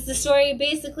 This is the story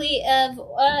basically of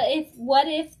what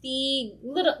if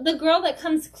the girl that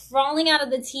comes crawling out of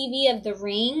the TV of The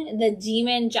Ring, the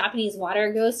demon Japanese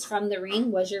water ghost from The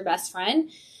Ring, was your best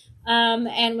friend,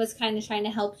 and was kind of trying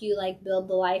to help you like build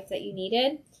the life that you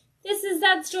needed. This is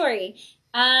that story.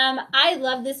 I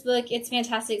love this book. It's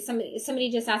fantastic. Somebody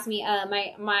just asked me,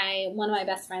 one of my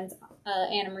best friends,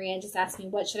 Anna Maria, just asked me,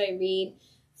 what should I read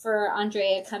for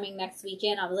Andrea coming next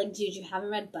weekend? I was like, dude, you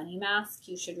haven't read Bunny Mask?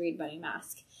 You should read Bunny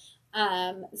Mask.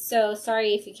 So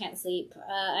sorry if you can't sleep.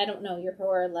 I don't know your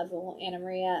horror level, Anna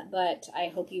Maria, but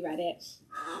I hope you read it.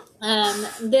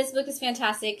 This book is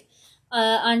fantastic.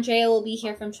 Andrea will be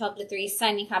here from 12 to 3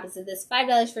 signing copies of this.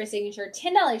 $5 for a signature,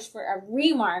 $10 for a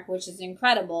remark, which is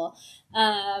incredible.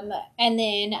 And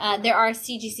then there are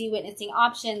CGC witnessing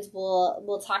options.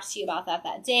 We'll talk to you about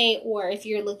that day. Or if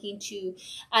you're looking to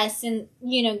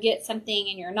get something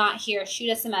and you're not here, shoot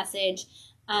us a message.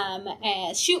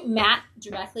 Shoot Matt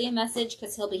directly a message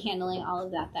because he'll be handling all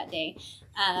of that day.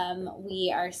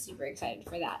 We are super excited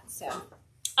for that. So,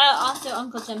 also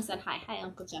Uncle Jim said hi. Hi,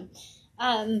 Uncle Jim.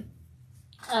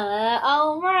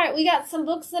 All right, we got some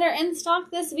books that are in stock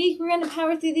this week. We're going to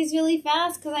power through these really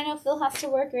fast because I know Phil has to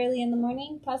work early in the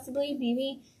morning, possibly,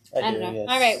 maybe. I don't know. Yes,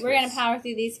 all right, we're going to power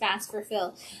through these fast for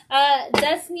Phil.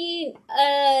 Destiny,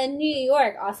 New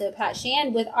York, also Pat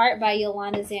Shann, with art by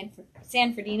Yolanda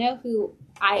Sanfordino, who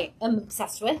I am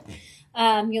obsessed with.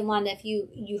 Yolanda, if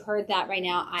you heard that right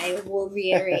now, I will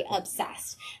reiterate,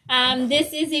 obsessed.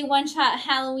 This is a one-shot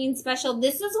Halloween special.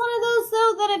 This is one of those,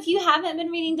 though, that if you haven't been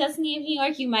reading Destiny of New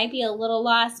York, you might be a little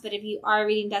lost, but if you are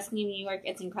reading Destiny of New York,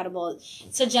 it's incredible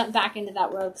to jump back into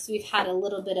that world, because we've had a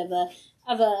little bit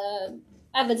of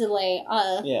a delay.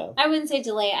 Yeah. I wouldn't say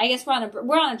delay. I guess we're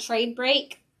on a trade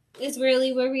break. Is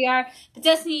really where we are. But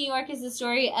Destiny New York is the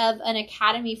story of an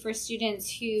academy for students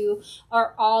who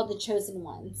are all the chosen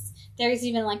ones. There's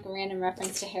even like a random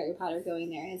reference to Harry Potter going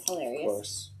there, and it's hilarious. Of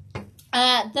course.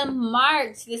 The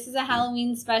Marked. This is a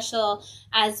Halloween special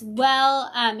as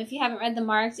well. If you haven't read The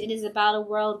Marked, it is about a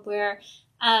world where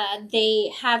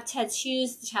they have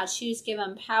tattoos. The tattoos give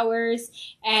them powers,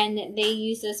 and they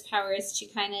use those powers to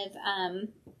kind of,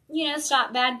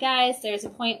 stop bad guys. There's a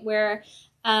point where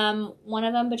one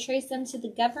of them betrays them to the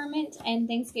government and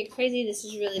things get crazy. This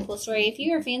is a really cool story. If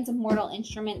you are fans of Mortal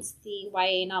Instruments, the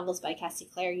YA novels by Cassie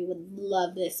Clare, you would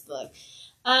love this book.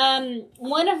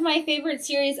 One of my favorite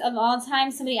series of all time,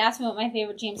 somebody asked me what my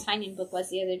favorite James Tynion book was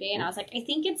the other day, and I was like, I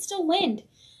think it's still Wind.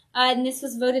 And this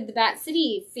was voted the Bat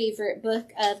City favorite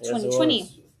book of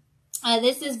 2020.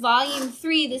 This is volume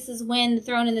 3. This is Wind, The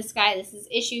Throne in the Sky. This is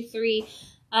issue 3.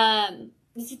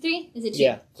 Is it 3? Is it 2?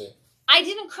 Yeah, 3. I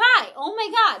didn't cry. Oh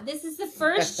my god. This is the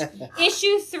first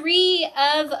issue 3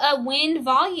 of a Wind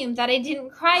volume that I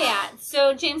didn't cry at.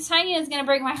 So James Tynion is going to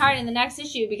break my heart in the next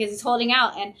issue because he's holding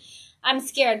out and I'm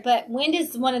scared. But Wind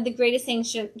is one of the greatest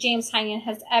things James Tynion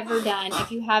has ever done.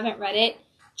 If you haven't read it,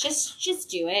 just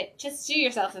do it. Just do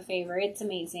yourself a favor. It's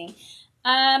amazing.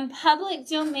 Public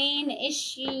Domain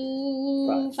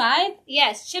issue 5.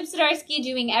 Yes, Chip Zdarsky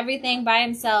doing everything by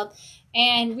himself.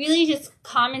 And really just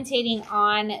commentating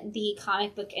on the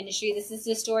comic book industry. This is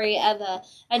the story of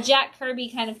a Jack Kirby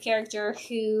kind of character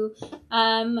who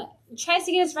tries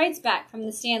to get his rights back from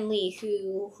the Stan Lee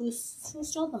who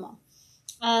stole them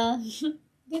all.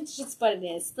 It's just what it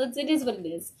is. It is what it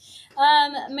is.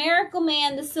 Miracle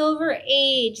Man, The Silver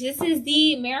Age. This is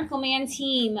the Miracle Man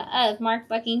team of Mark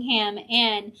Buckingham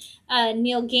and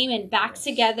Neil Gaiman back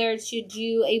together to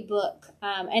do a book.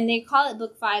 And they call it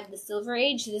Book 5, The Silver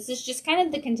Age. This is just kind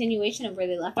of the continuation of where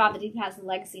they left off. It even has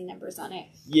legacy numbers on it.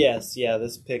 Yes, yeah,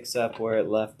 this picks up where it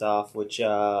left off, which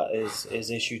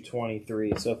is issue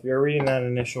 23. So if you're reading that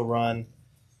initial run,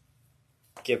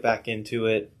 get back into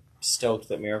it. Stoked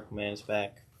that Miracle Man is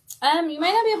back. You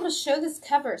might not be able to show this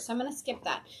cover, so I'm going to skip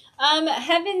that.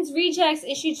 Heaven's Rejects,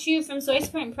 issue 2 from Source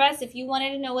Point Press. If you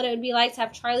wanted to know what it would be like to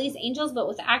have Charlie's Angels, but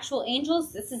with actual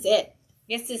angels, this is it.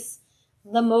 This is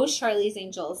the most Charlie's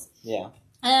Angels. Yeah.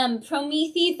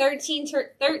 Prometheus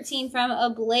 13 from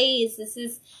Ablaze. This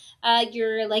is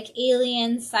your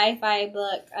alien sci-fi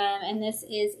book. And this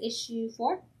is issue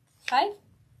 4? 5?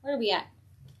 Where are we at?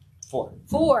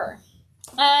 4.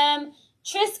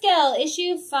 Triskel,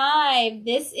 issue 5.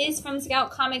 This is from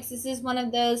Scout Comics. This is one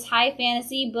of those high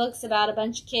fantasy books about a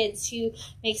bunch of kids who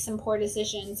make some poor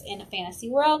decisions in a fantasy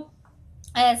world.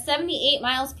 78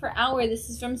 miles per hour. This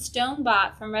is from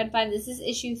Stonebot from Red 5. This is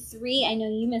issue 3. I know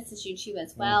you missed issue 2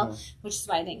 as well, which is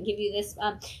why I didn't give you this.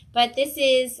 But this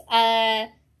is a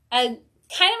kind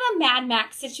of a Mad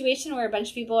Max situation where a bunch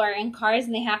of people are in cars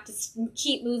and they have to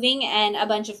keep moving and a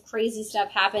bunch of crazy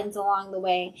stuff happens along the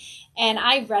way. And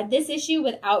I read this issue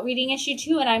without reading issue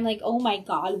 2 and I'm like, oh my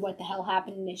god, what the hell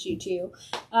happened in issue 2?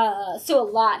 So a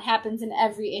lot happens in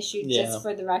every issue, just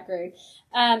for the record.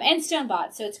 And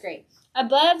Stonebot, so it's great.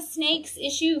 Above Snakes,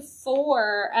 issue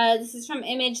 4. This is from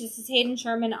Image. This is Hayden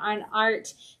Sherman on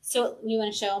art. So you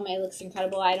want to show him? It looks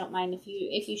incredible. I don't mind if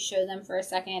you show them for a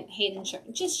second. Hayden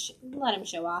Sherman, just let him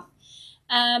show off.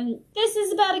 This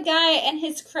is about a guy and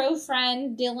his crow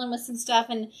friend dealing with some stuff.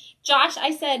 And Josh,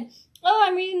 I said, oh,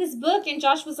 I'm reading this book. And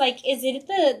Josh was like, is it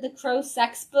the crow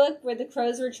sex book where the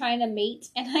crows were trying to mate?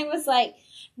 And I was like,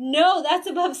 no, that's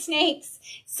Above Snakes.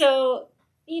 So,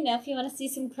 you know, if you want to see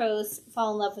some crows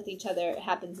fall in love with each other, it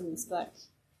happens in this book.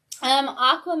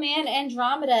 Aquaman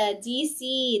Andromeda,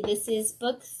 DC. This is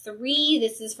book 3.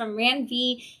 This is from Rand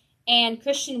V and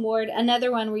Christian Ward.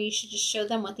 Another one where you should just show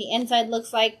them what the inside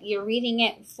looks like. You're reading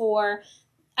it for,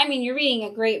 I mean, you're reading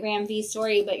a great Rand V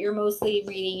story, but you're mostly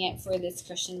reading it for this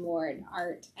Christian Ward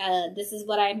art. This is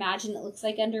what I imagine it looks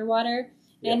like underwater.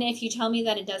 Yeah. And if you tell me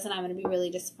that it doesn't, I'm going to be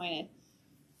really disappointed.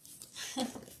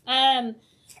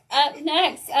 Up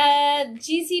next,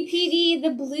 GCPD,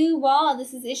 The Blue Wall.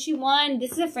 This is issue 1.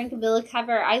 This is a Francavilla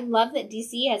cover. I love that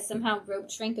DC has somehow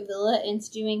roped Francavilla into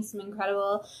doing some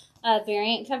incredible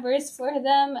variant covers for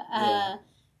them.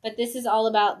 But this is all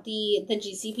about the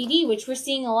GCPD, which we're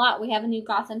seeing a lot. We have a new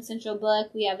Gotham Central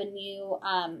book. We have a new,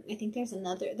 I think there's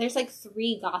like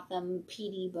 3 Gotham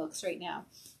PD books right now.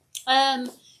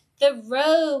 The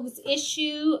Rogues,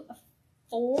 issue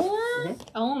 4.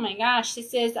 Oh my gosh,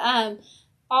 this is,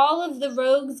 all of the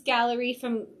Rogues Gallery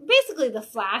from basically the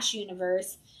Flash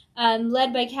universe,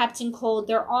 led by Captain Cold.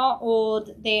 They're all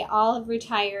old, they all have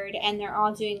retired, and they're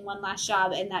all doing one last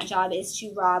job, and that job is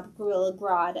to rob Gorilla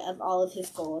Grodd of all of his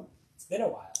gold. It's been a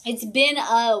while. It's been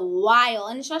a while,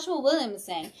 and it's Joshua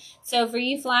Williamson. So for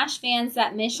you Flash fans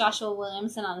that miss Joshua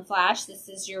Williamson on Flash, this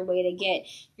is your way to get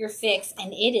your fix,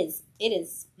 and it is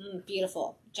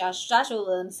beautiful. Joshua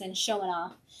Williamson showing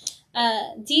off.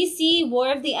 DC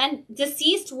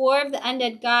Deceased War of the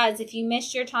Undead Gods. If you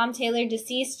missed your Tom Taylor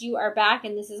Deceased, you are back,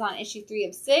 and this is on issue 3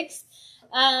 of 6.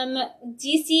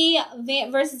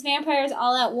 DC versus Vampires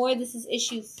All Out War. This is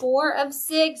issue 4 of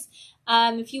 6.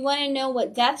 If you want to know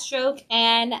what Deathstroke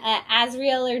and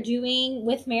Azrael are doing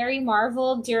with Mary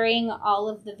Marvel during all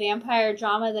of the vampire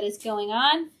drama that is going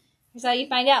on, here's how you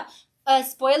find out.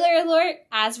 Spoiler alert,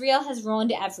 Azrael has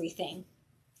ruined everything.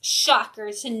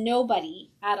 Shocker to nobody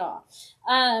at all.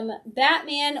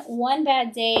 Batman, One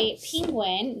Bad Day,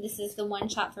 Penguin. This is the one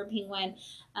shot for Penguin.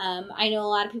 I know a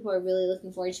lot of people are really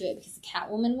looking forward to it because the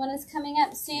Catwoman one is coming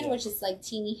up soon, which is like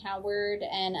Teenie Howard,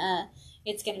 and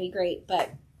it's going to be great. But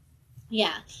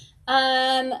yeah.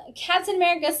 Captain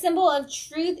America, Symbol of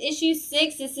Truth, issue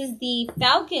 6. This is the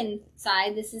Falcon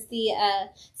side. This is the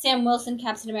Sam Wilson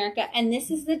Captain America, and this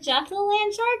is the Jeff the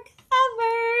Landshark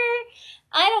cover.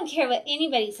 I don't care what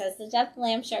anybody says. The Jeff the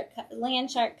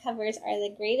Landshark covers are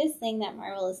the greatest thing that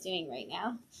Marvel is doing right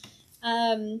now.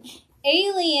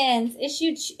 Alien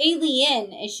issue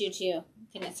 2.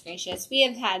 Goodness gracious. We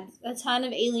have had a ton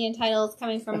of Alien titles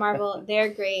coming from Marvel. They're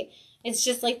great. It's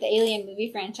just like the Alien movie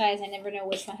franchise. I never know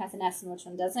which one has an S and which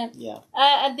one doesn't. Yeah.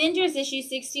 Avengers issue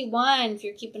 61. If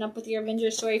you're keeping up with your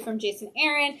Avengers story from Jason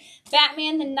Aaron.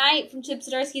 Batman the Knight from Chip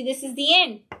Zdarsky. This is the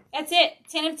end. That's it.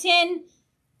 10 of 10.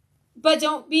 But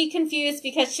don't be confused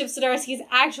because Chip Zdarsky's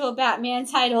actual Batman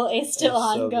title is still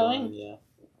ongoing.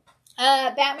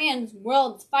 Batman's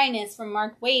World's Finest from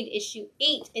Mark Waid, issue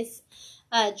 8 is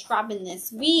dropping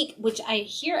this week, which I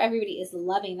hear everybody is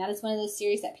loving. That is one of those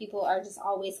series that people are just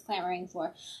always clamoring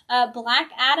for. Black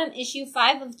Adam, issue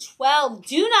 5 of 12.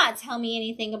 Do not tell me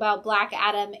anything about Black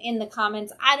Adam in the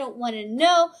comments. I don't want to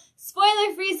know.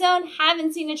 Spoiler-free zone.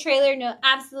 Haven't seen a trailer. Know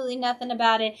absolutely nothing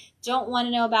about it. Don't want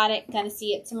to know about it. Gonna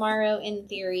see it tomorrow in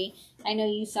theory. I know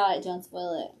you saw it. Don't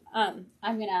spoil it. I'm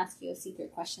going to ask you a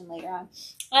secret question later on.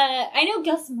 I know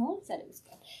Gus Simone said it was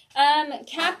good.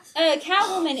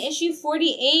 Catwoman, issue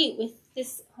 48 with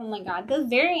this, oh my god, the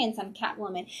variants on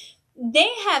Catwoman. They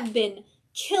have been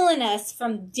killing us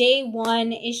from day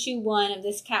 1, issue 1 of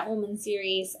this Catwoman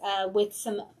series with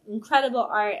some incredible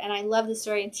art, and I love the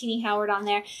story, and Teenie Howard on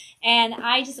there. And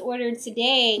I just ordered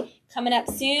today, coming up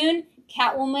soon,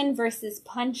 Catwoman versus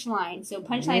Punchline. So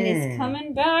Punchline is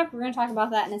coming back. We're going to talk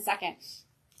about that in a second.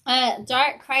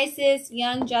 Dark Crisis,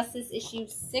 Young Justice, issue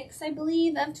 6, I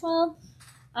believe, of 12.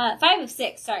 5 of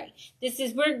 6, sorry. This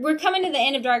is, we're coming to the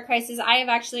end of Dark Crisis. I have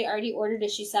actually already ordered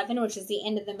issue 7, which is the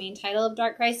end of the main title of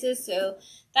Dark Crisis, so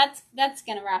that's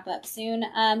gonna wrap up soon.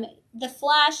 The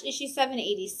Flash, issue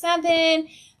 787.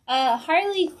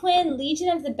 Harley Quinn, Legion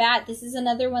of the Bat. This is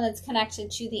another one that's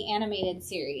connected to the animated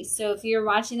series. So if you're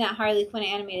watching that Harley Quinn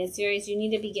animated series, you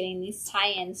need to be getting these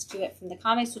tie-ins to it from the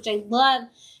comics, which I love.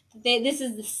 This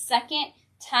is the second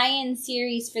tie-in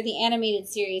series for the animated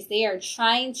series. They are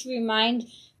trying to remind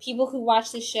people who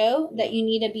watch the show that you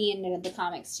need to be into the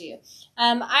comics too.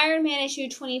 Iron Man issue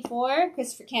 24,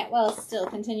 Christopher Cantwell is still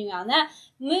continuing on that.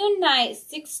 Moon Knight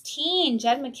 16,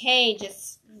 Jed McKay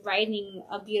just writing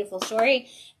a beautiful story.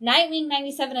 Nightwing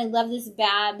 97, I love this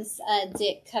Babs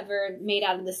Dick cover made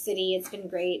out of the city. It's been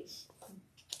great.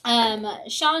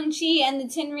 Shang-Chi and the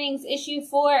Ten Rings issue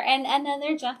 4, and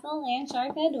another Jeff the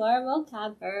Landshark adorable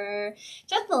cover.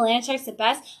 Jeff the Landshark's the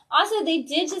best. Also, they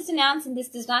did just announce, and this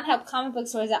does not help comic book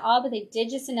stores at all, but they did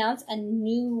just announce a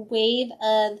new wave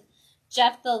of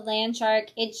Jeff the Landshark.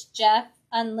 It's Jeff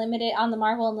Unlimited on the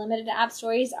Marvel Unlimited app.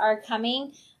 Stories are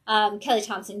coming. Kelly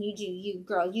Thompson, you do you,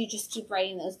 girl. You just keep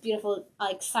writing those beautiful,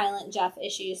 like, silent Jeff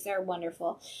issues. They're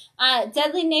wonderful.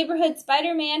 Deadly Neighborhood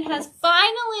Spider-Man has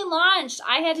finally launched.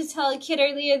 I had to tell a kid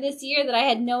earlier this year that I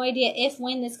had no idea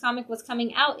when this comic was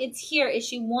coming out. It's here,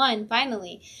 issue 1,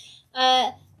 finally.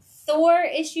 Thor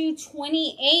issue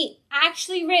 28,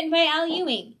 actually written by Al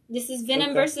Ewing. This is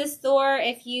Venom versus Thor.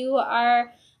 If you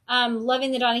are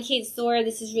loving the Donny Cates Thor,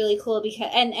 this is really cool because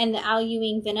and the Al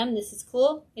Ewing Venom, this is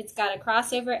cool. It's got a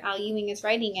crossover. Al Ewing is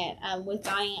writing it with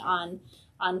Donny on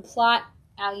plot,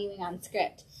 Al Ewing on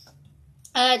script.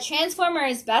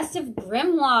 Transformers Best of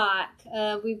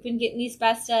Grimlock. We've been getting these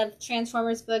Best of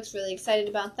Transformers books. Really excited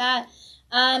about that.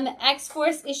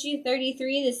 X-Force issue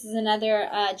 33. This is another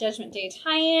Judgment Day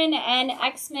tie-in. And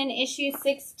X-Men issue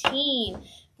 16.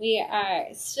 We are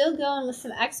still going with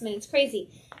some X-Men. It's crazy.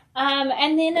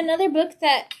 And then another book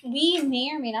that we may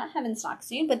or may not have in stock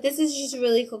soon, but this is just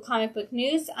really cool comic book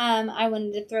news I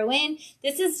wanted to throw in.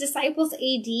 This is Disciples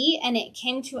AD, and it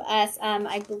came to us,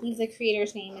 I believe the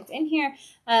creator's name is in here,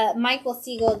 Michael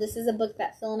Siegel. This is a book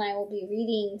that Phil and I will be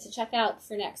reading to check out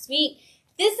for next week.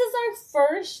 This is our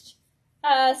first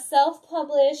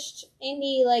self-published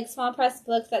indie, like, small press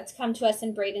book that's come to us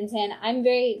in Bradenton. I'm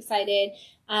very excited.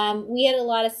 We had a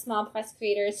lot of small press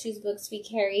creators whose books we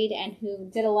carried and who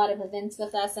did a lot of events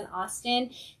with us in Austin.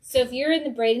 So if you're in the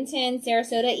Bradenton,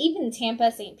 Sarasota, even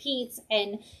Tampa, St. Pete's,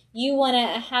 and you want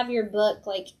to have your book,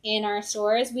 like, in our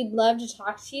stores, we'd love to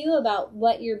talk to you about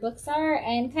what your books are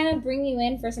and kind of bring you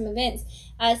in for some events.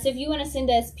 So if you want to send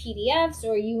us PDFs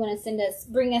or you want to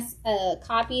bring us a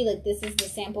copy, like this is the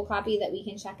sample copy that we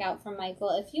can check out from Michael.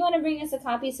 If you want to bring us a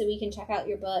copy so we can check out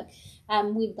your book,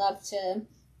 we'd love to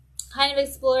kind of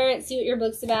explore it, see what your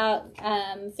book's about,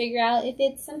 figure out if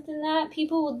it's something that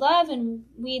people would love, and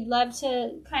we'd love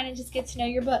to kind of just get to know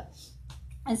your book.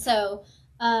 And so,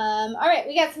 all right,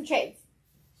 we got some trades.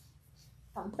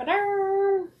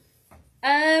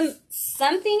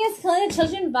 Something is Killing the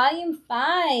Children Volume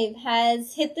 5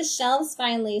 has hit the shelves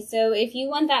finally. So if you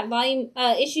want that volume,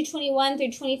 issue 21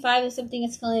 through 25 of Something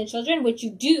is Killing the Children, which you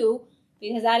do,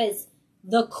 because that is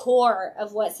the core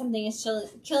of what Something is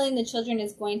Killing the Children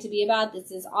is going to be about. This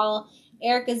is all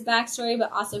Erica's backstory,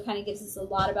 but also kind of gives us a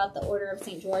lot about the Order of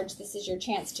St. George. This is your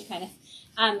chance to kind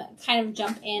of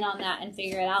jump in on that and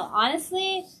figure it out.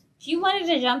 Honestly, if you wanted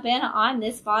to jump in on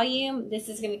this volume, this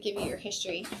is going to give you your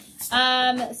history.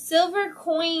 Silver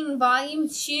Coin Volume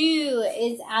 2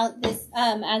 is out this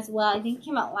as well. I think it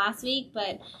came out last week,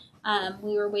 but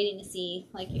we were waiting to see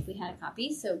if we had a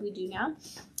copy, so we do now.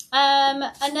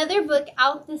 Another book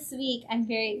out this week. I'm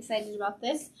very excited about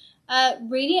this.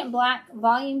 Radiant Black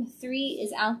Volume 3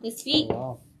 is out this week. Oh,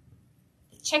 wow.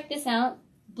 Check this out.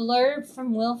 Blurb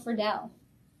from Will Friedle.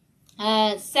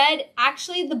 Said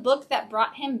actually the book that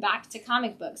brought him back to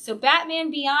comic books. So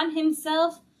Batman Beyond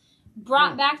himself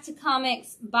brought back to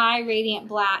comics by Radiant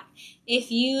Black.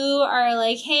 If you are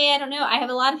like, hey, I don't know, I have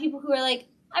a lot of people who are like,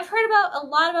 I've heard a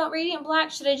lot about Radiant Black.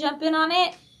 Should I jump in on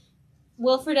it?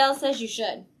 Will Friedle says you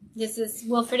should. This is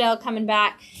Will Friedle coming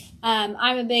back.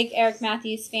 I'm a big Eric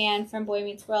Matthews fan from Boy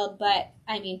Meets World, but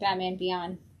I mean Batman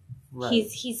Beyond. Right.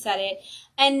 He said it.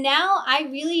 And now I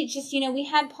really just, we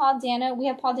had Paul Dano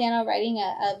writing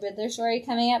a Riddler story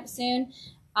coming up soon.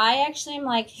 I actually am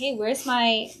like, hey, where's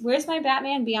my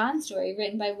Batman Beyond story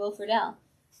written by Will Friedle?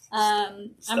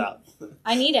 Stop.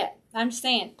 I need it. I'm just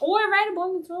saying. Or write a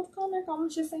Boy Meets World comic. I'm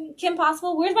just saying. Kim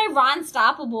Possible. Where's my Ron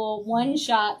Stoppable one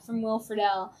shot from Will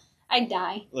Friedle? I'd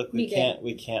die. Look, we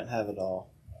can't have it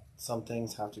all. Some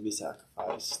things have to be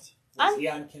sacrificed. Was he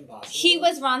on Kim Possible? He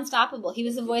was Ron Stoppable. He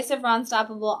was the voice of Ron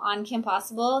Stoppable on Kim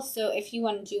Possible. So if you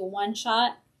want to do a one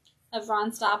shot of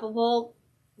Ron Stoppable,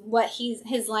 what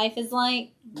his life is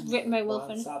like, written by Will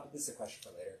Friedle. This is a question for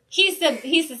later. He's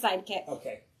the sidekick.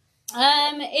 Okay.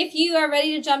 If you are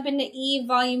ready to jump into Eve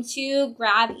Volume 2,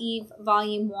 grab Eve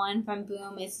Volume 1 from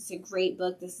Boom. This is a great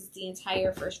book. This is the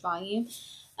entire first volume.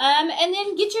 And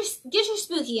then get your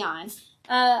spooky on.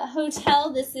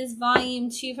 Hotel, this is Volume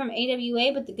 2 from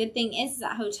AWA, but the good thing is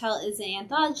that Hotel is an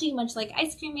anthology, much like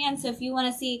Ice Cream Man, so if you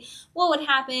want to see what would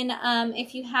happen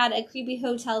if you had a creepy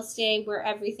hotel stay where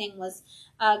everything was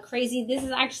crazy, this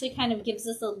is actually kind of gives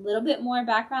us a little bit more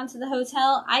background to the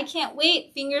hotel. I can't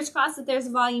wait. Fingers crossed that there's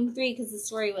a Volume 3 because the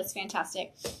story was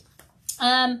fantastic.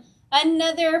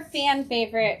 Another fan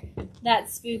favorite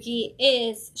that's spooky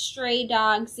is Stray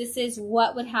Dogs. This is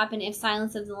what would happen if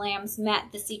Silence of the Lambs met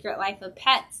The Secret Life of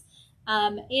Pets.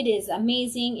 It is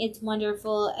amazing. It's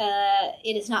wonderful.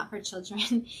 It is not for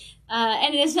children.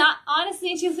 And it is not,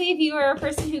 honestly, truthfully, if you are a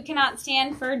person who cannot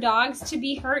stand for dogs to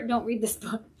be hurt, don't read this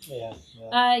book.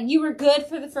 Yeah. You were good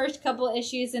for the first couple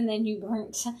issues and then you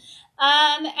burnt.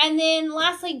 And then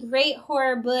lastly, great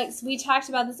horror books. We talked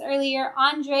about this earlier.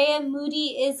 Andrea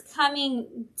Moody is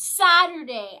coming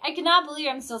Saturday. I cannot believe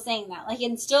I'm still saying that. Like,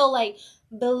 it still, like,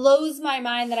 blows my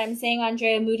mind that I'm saying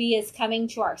Andrea Moody is coming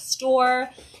to our store.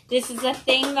 This is a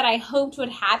thing that I hoped would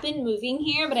happen moving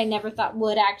here, but I never thought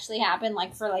would actually happen,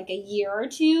 like, for, like, a year or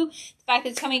two. The fact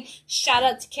that it's coming, shout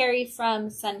out to Carrie from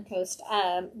Suncoast,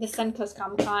 the Suncoast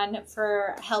Comic-Con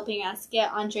for helping us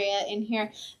get Andrea in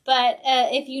here. But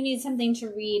if you need something to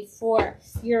read for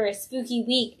your spooky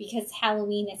week, because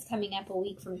Halloween is coming up a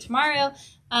week from tomorrow,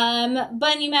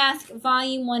 Bunny Mask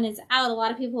Volume 1 is out. A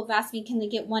lot of people have asked me, can they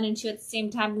get 1 and 2 at the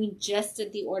same time? We just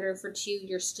did the order for 2.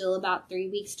 You're still about 3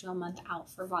 weeks to a month out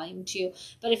for Volume 2.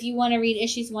 But if you want to read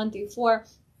issues 1 through 4,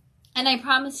 and I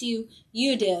promise you,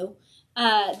 you do,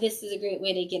 this is a great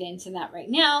way to get into that right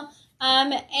now.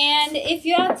 And if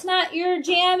that's not your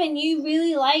jam and you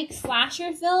really like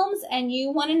slasher films and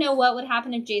you want to know what would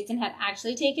happen if Jason had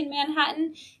actually taken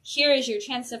Manhattan, here is your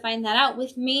chance to find that out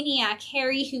with Maniac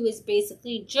Harry, who is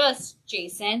basically just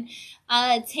Jason,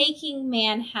 taking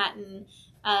Manhattan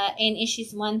in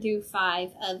issues 1 through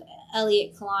 5 of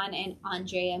Elliot Kalan and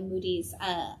Andrea Moody's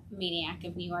Maniac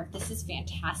of New York. This is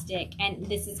fantastic. And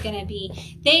this is going to be...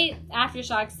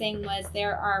 Aftershocks thing was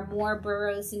there are more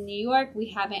boroughs in New York we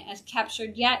haven't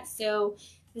captured yet, so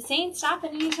this ain't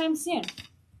stopping anytime soon.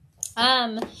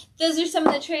 Those are some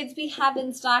of the trades we have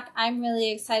in stock. I'm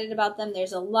really excited about them.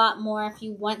 There's a lot more. If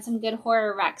you want some good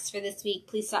horror recs for this week,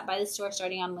 please stop by the store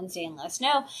starting on Wednesday and let us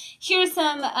know. Here's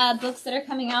some books that are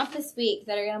coming out this week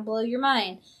that are going to blow your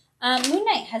mind. Moon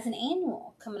Knight has an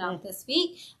annual coming out this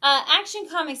week. Action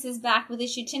Comics is back with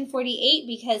issue 1048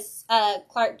 because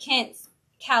Clark Kent's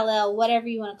Kal-El, whatever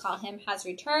you want to call him, has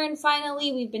returned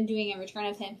finally. We've been doing a return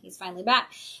of him. He's finally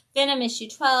back. Venom issue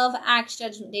 12, Axe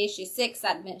Judgment Day issue 6.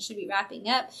 That event should be wrapping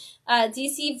up.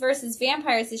 DC versus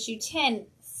Vampires issue 10.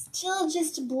 Still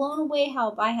just blown away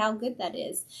by how good that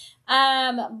is.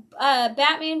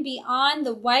 Batman Beyond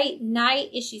the White Knight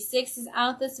issue 6 is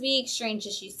out this week. Strange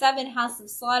issue 7. House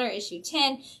of Slaughter issue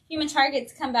 10. Human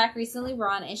Target's come back recently. We're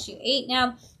on issue 8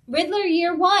 now. Riddler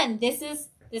Year 1. This is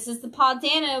the Paul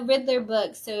Dano Riddler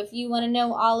book. So if you want to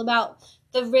know all about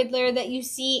the Riddler that you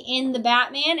see in the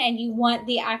Batman and you want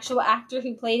the actual actor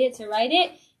who played it to write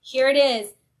it, here it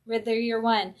is. Riddler Year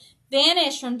 1.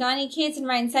 Vanish from Donny Cates and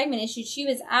Ryan Segment issue 2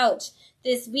 is out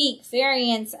this week.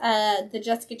 Variants, the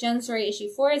Jessica Jones story issue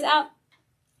 4 is out.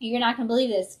 You're not going to believe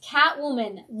this.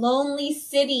 Catwoman, Lonely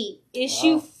City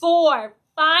issue 4,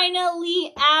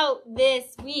 finally out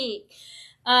this week.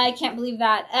 I can't believe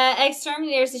that.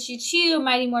 Exterminators issue 2,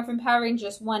 Mighty Morphin Power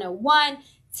Rangers 101.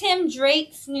 Tim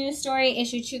Drake's new story,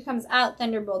 issue 2 comes out.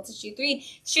 Thunderbolts, issue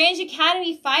 3. Strange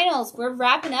Academy Finals. We're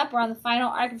wrapping up. We're on the final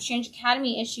arc of Strange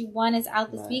Academy. Issue 1 is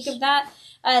out this week of that.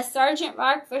 Sergeant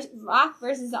Rock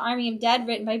versus the Army of Dead,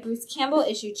 written by Bruce Campbell.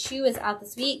 Issue 2 is out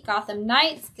this week. Gotham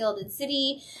Knights, Gilded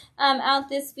City, out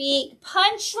this week.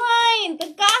 Punchline,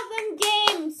 the Gotham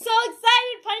game. So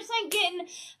excited. Punchline getting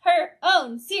her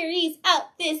own series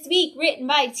out this week, written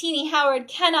by Teenie Howard.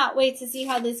 Cannot wait to see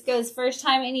how this goes. First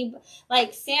time any,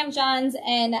 like, Sam Johns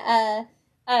and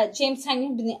James Tynion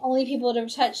have been the only people to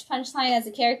touch Punchline as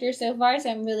a character so far, so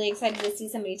I'm really excited to see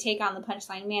somebody take on the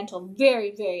Punchline mantle.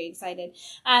 Very, very excited.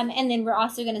 And then we're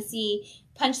also going to see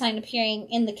Punchline appearing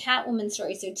in the Catwoman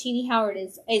story, so Teenie Howard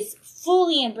is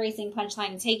fully embracing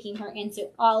Punchline and taking her into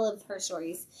all of her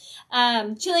stories.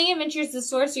 Chilling Adventures of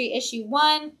Sorcery, issue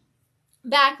 1.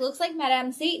 Back looks like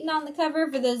Madame Satan on the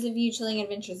cover. For those of you Chilling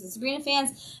Adventures of Sabrina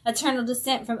fans, Eternal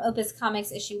Descent from Opus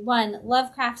Comics issue 1,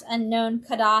 Lovecraft Unknown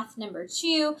Kadath number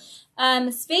 2,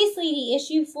 Space Lady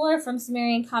issue 4 from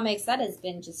Sumerian Comics. That has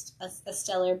been just a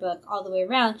stellar book all the way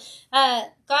around.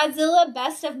 Godzilla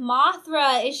Best of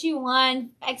Mothra issue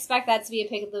 1. I expect that to be a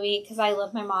pick of the week because I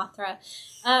love my Mothra.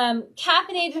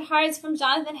 Caffeinated Hearts from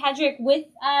Jonathan Hedrick with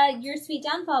Your Sweet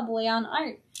Downfall Boy on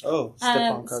art. Oh,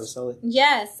 Stefan Cardacelli.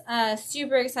 Yes,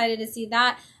 super excited to see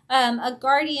that. A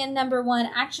Guardian number 1,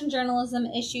 Action Journalism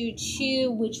issue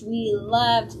 2, which we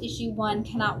loved. Issue 1,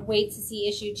 cannot wait to see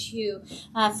issue 2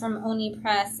 from Oni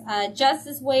Press.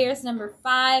 Justice Warriors number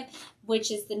 5, which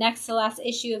is the next to last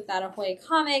issue of that Ahoy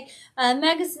comic.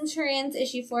 Mega Centurions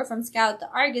issue 4 from Scout the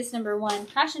Argus number 1.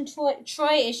 Crash and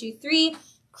Troy issue 3.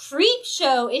 Creep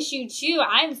Show issue 2.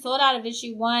 I'm sold out of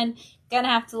issue 1. Gonna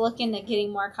have to look into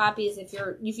getting more copies if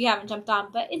you haven't jumped on,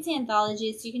 but it's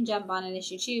anthology, so you can jump on at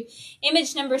issue 2.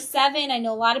 Image number 7. I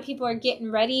know a lot of people are getting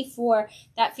ready for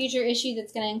that future issue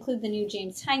that's going to include the new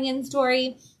James Tynion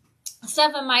story.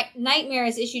 Stuff of My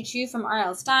Nightmares issue 2 from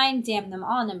R.L. Stine. Damn Them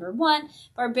All number 1.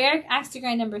 Barbaric Axe to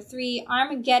Grind number 3.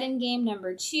 Armageddon Game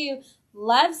number 2.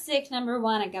 Lovesick number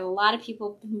 1. I got a lot of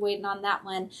people been waiting on that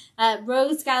one.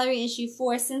 Rogues Gallery issue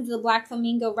 4. Sins of the Black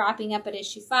Flamingo wrapping up at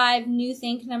issue 5. New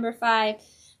Think number 5.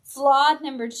 Flawed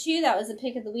number 2. That was a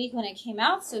pick of the week when it came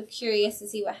out, so curious to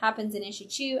see what happens in issue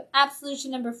 2.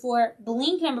 Absolution number 4.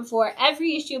 Blink number 4.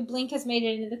 Every issue of Blink has made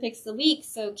it into the picks of the week,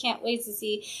 so can't wait to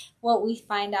see what we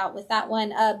find out with that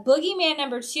one. Boogeyman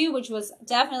number 2, which was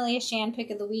definitely a Shann pick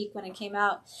of the week when it came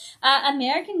out.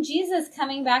 American Jesus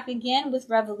coming back again with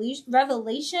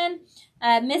Revelation.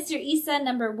 Mr. Issa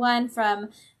number 1 from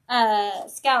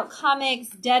Scout Comics,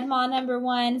 Deadmaw number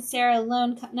 1, Sarah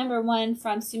Lone number 1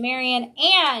 from Sumerian,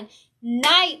 and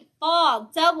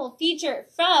Nightfall double feature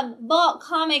from Vault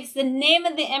Comics. The name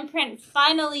of the imprint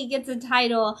finally gets a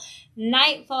title.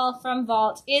 Nightfall from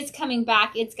Vault is coming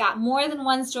back. It's got more than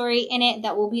one story in it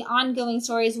that will be ongoing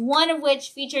stories, one of which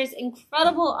features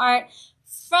incredible art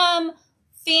from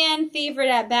fan favorite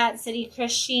at Bat City,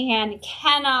 Chris Sheehan.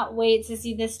 Cannot wait to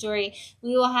see this story.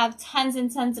 We will have tons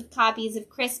and tons of copies. If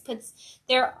Chris puts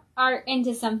their art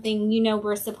into something, you know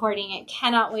we're supporting it.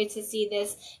 Cannot wait to see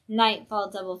this Nightfall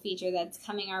double feature that's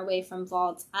coming our way from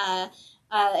Vault.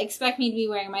 Expect me to be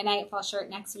wearing my Nightfall shirt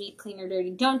next week. Clean or dirty,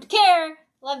 don't care.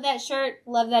 Love that shirt.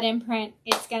 Love that imprint.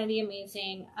 It's going to be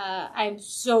amazing. I'm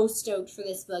so stoked for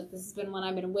this book. This has been one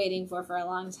I've been waiting for a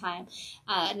long time.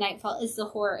 Nightfall is the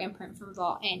horror imprint from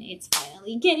Vault, and it's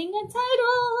finally getting a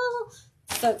title.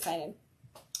 So excited.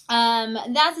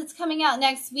 That's what's coming out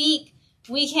next week.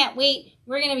 We can't wait.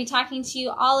 We're going to be talking to you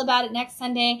all about it next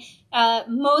Sunday.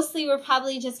 Mostly we're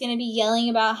probably just going to be yelling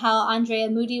about how Andrea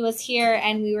Moody was here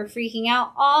and we were freaking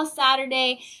out all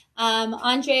Saturday.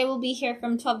 Andrea will be here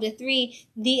from 12 to 3.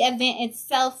 The event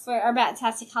itself for our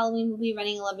Bat-tastic Halloween will be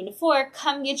running 11 to 4.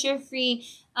 Come get your free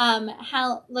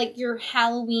your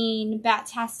Halloween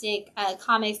Bat-tastic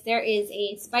comics. There is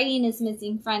a Spidey and His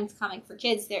Missing Friends comic for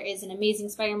kids. There is an Amazing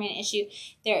Spider-Man issue.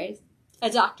 There is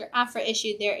a Dr. Aphra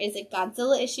issue. There is a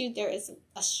Godzilla issue. There is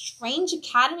a Strange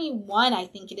Academy 1, I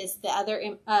think it is, the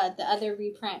other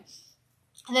reprint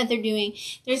that they're doing.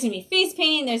 There's going to be face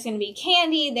painting. There's going to be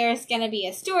candy. There's going to be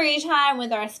a story time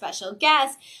with our special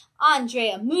guest.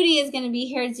 Andrea Moody is going to be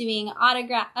here doing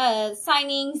autograph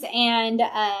signings and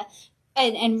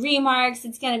remarks.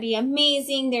 It's going to be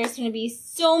amazing. There's going to be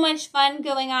so much fun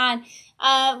going on.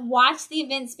 Watch the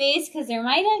event space because there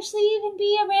might actually even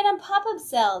be a random pop-up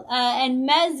sale. And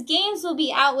Mez Games will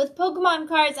be out with Pokemon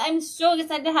cards. I'm so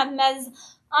excited to have Mez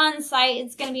on site.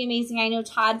 It's going to be amazing. I know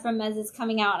Todd from Mez is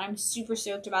coming out. I'm super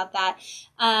stoked about that.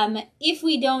 If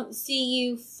we don't see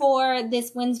you for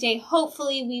this Wednesday,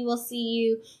 hopefully we will see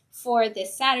you for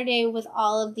this Saturday with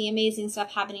all of the amazing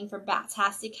stuff happening for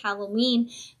Bat-tastic Halloween.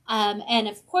 And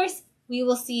of course, we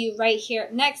will see you right here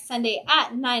next Sunday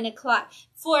at 9 o'clock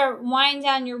for Wind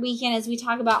Down Your Weekend as we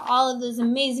talk about all of those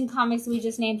amazing comics we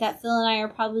just named that Phil and I are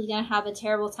probably going to have a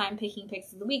terrible time picking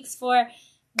picks of the weeks for.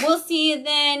 We'll see you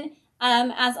then.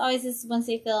 As always, this is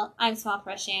Wednesday Phil. I'm Small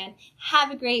Press Shann. Have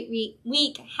a great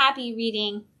week. Happy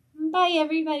reading. Bye,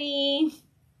 everybody.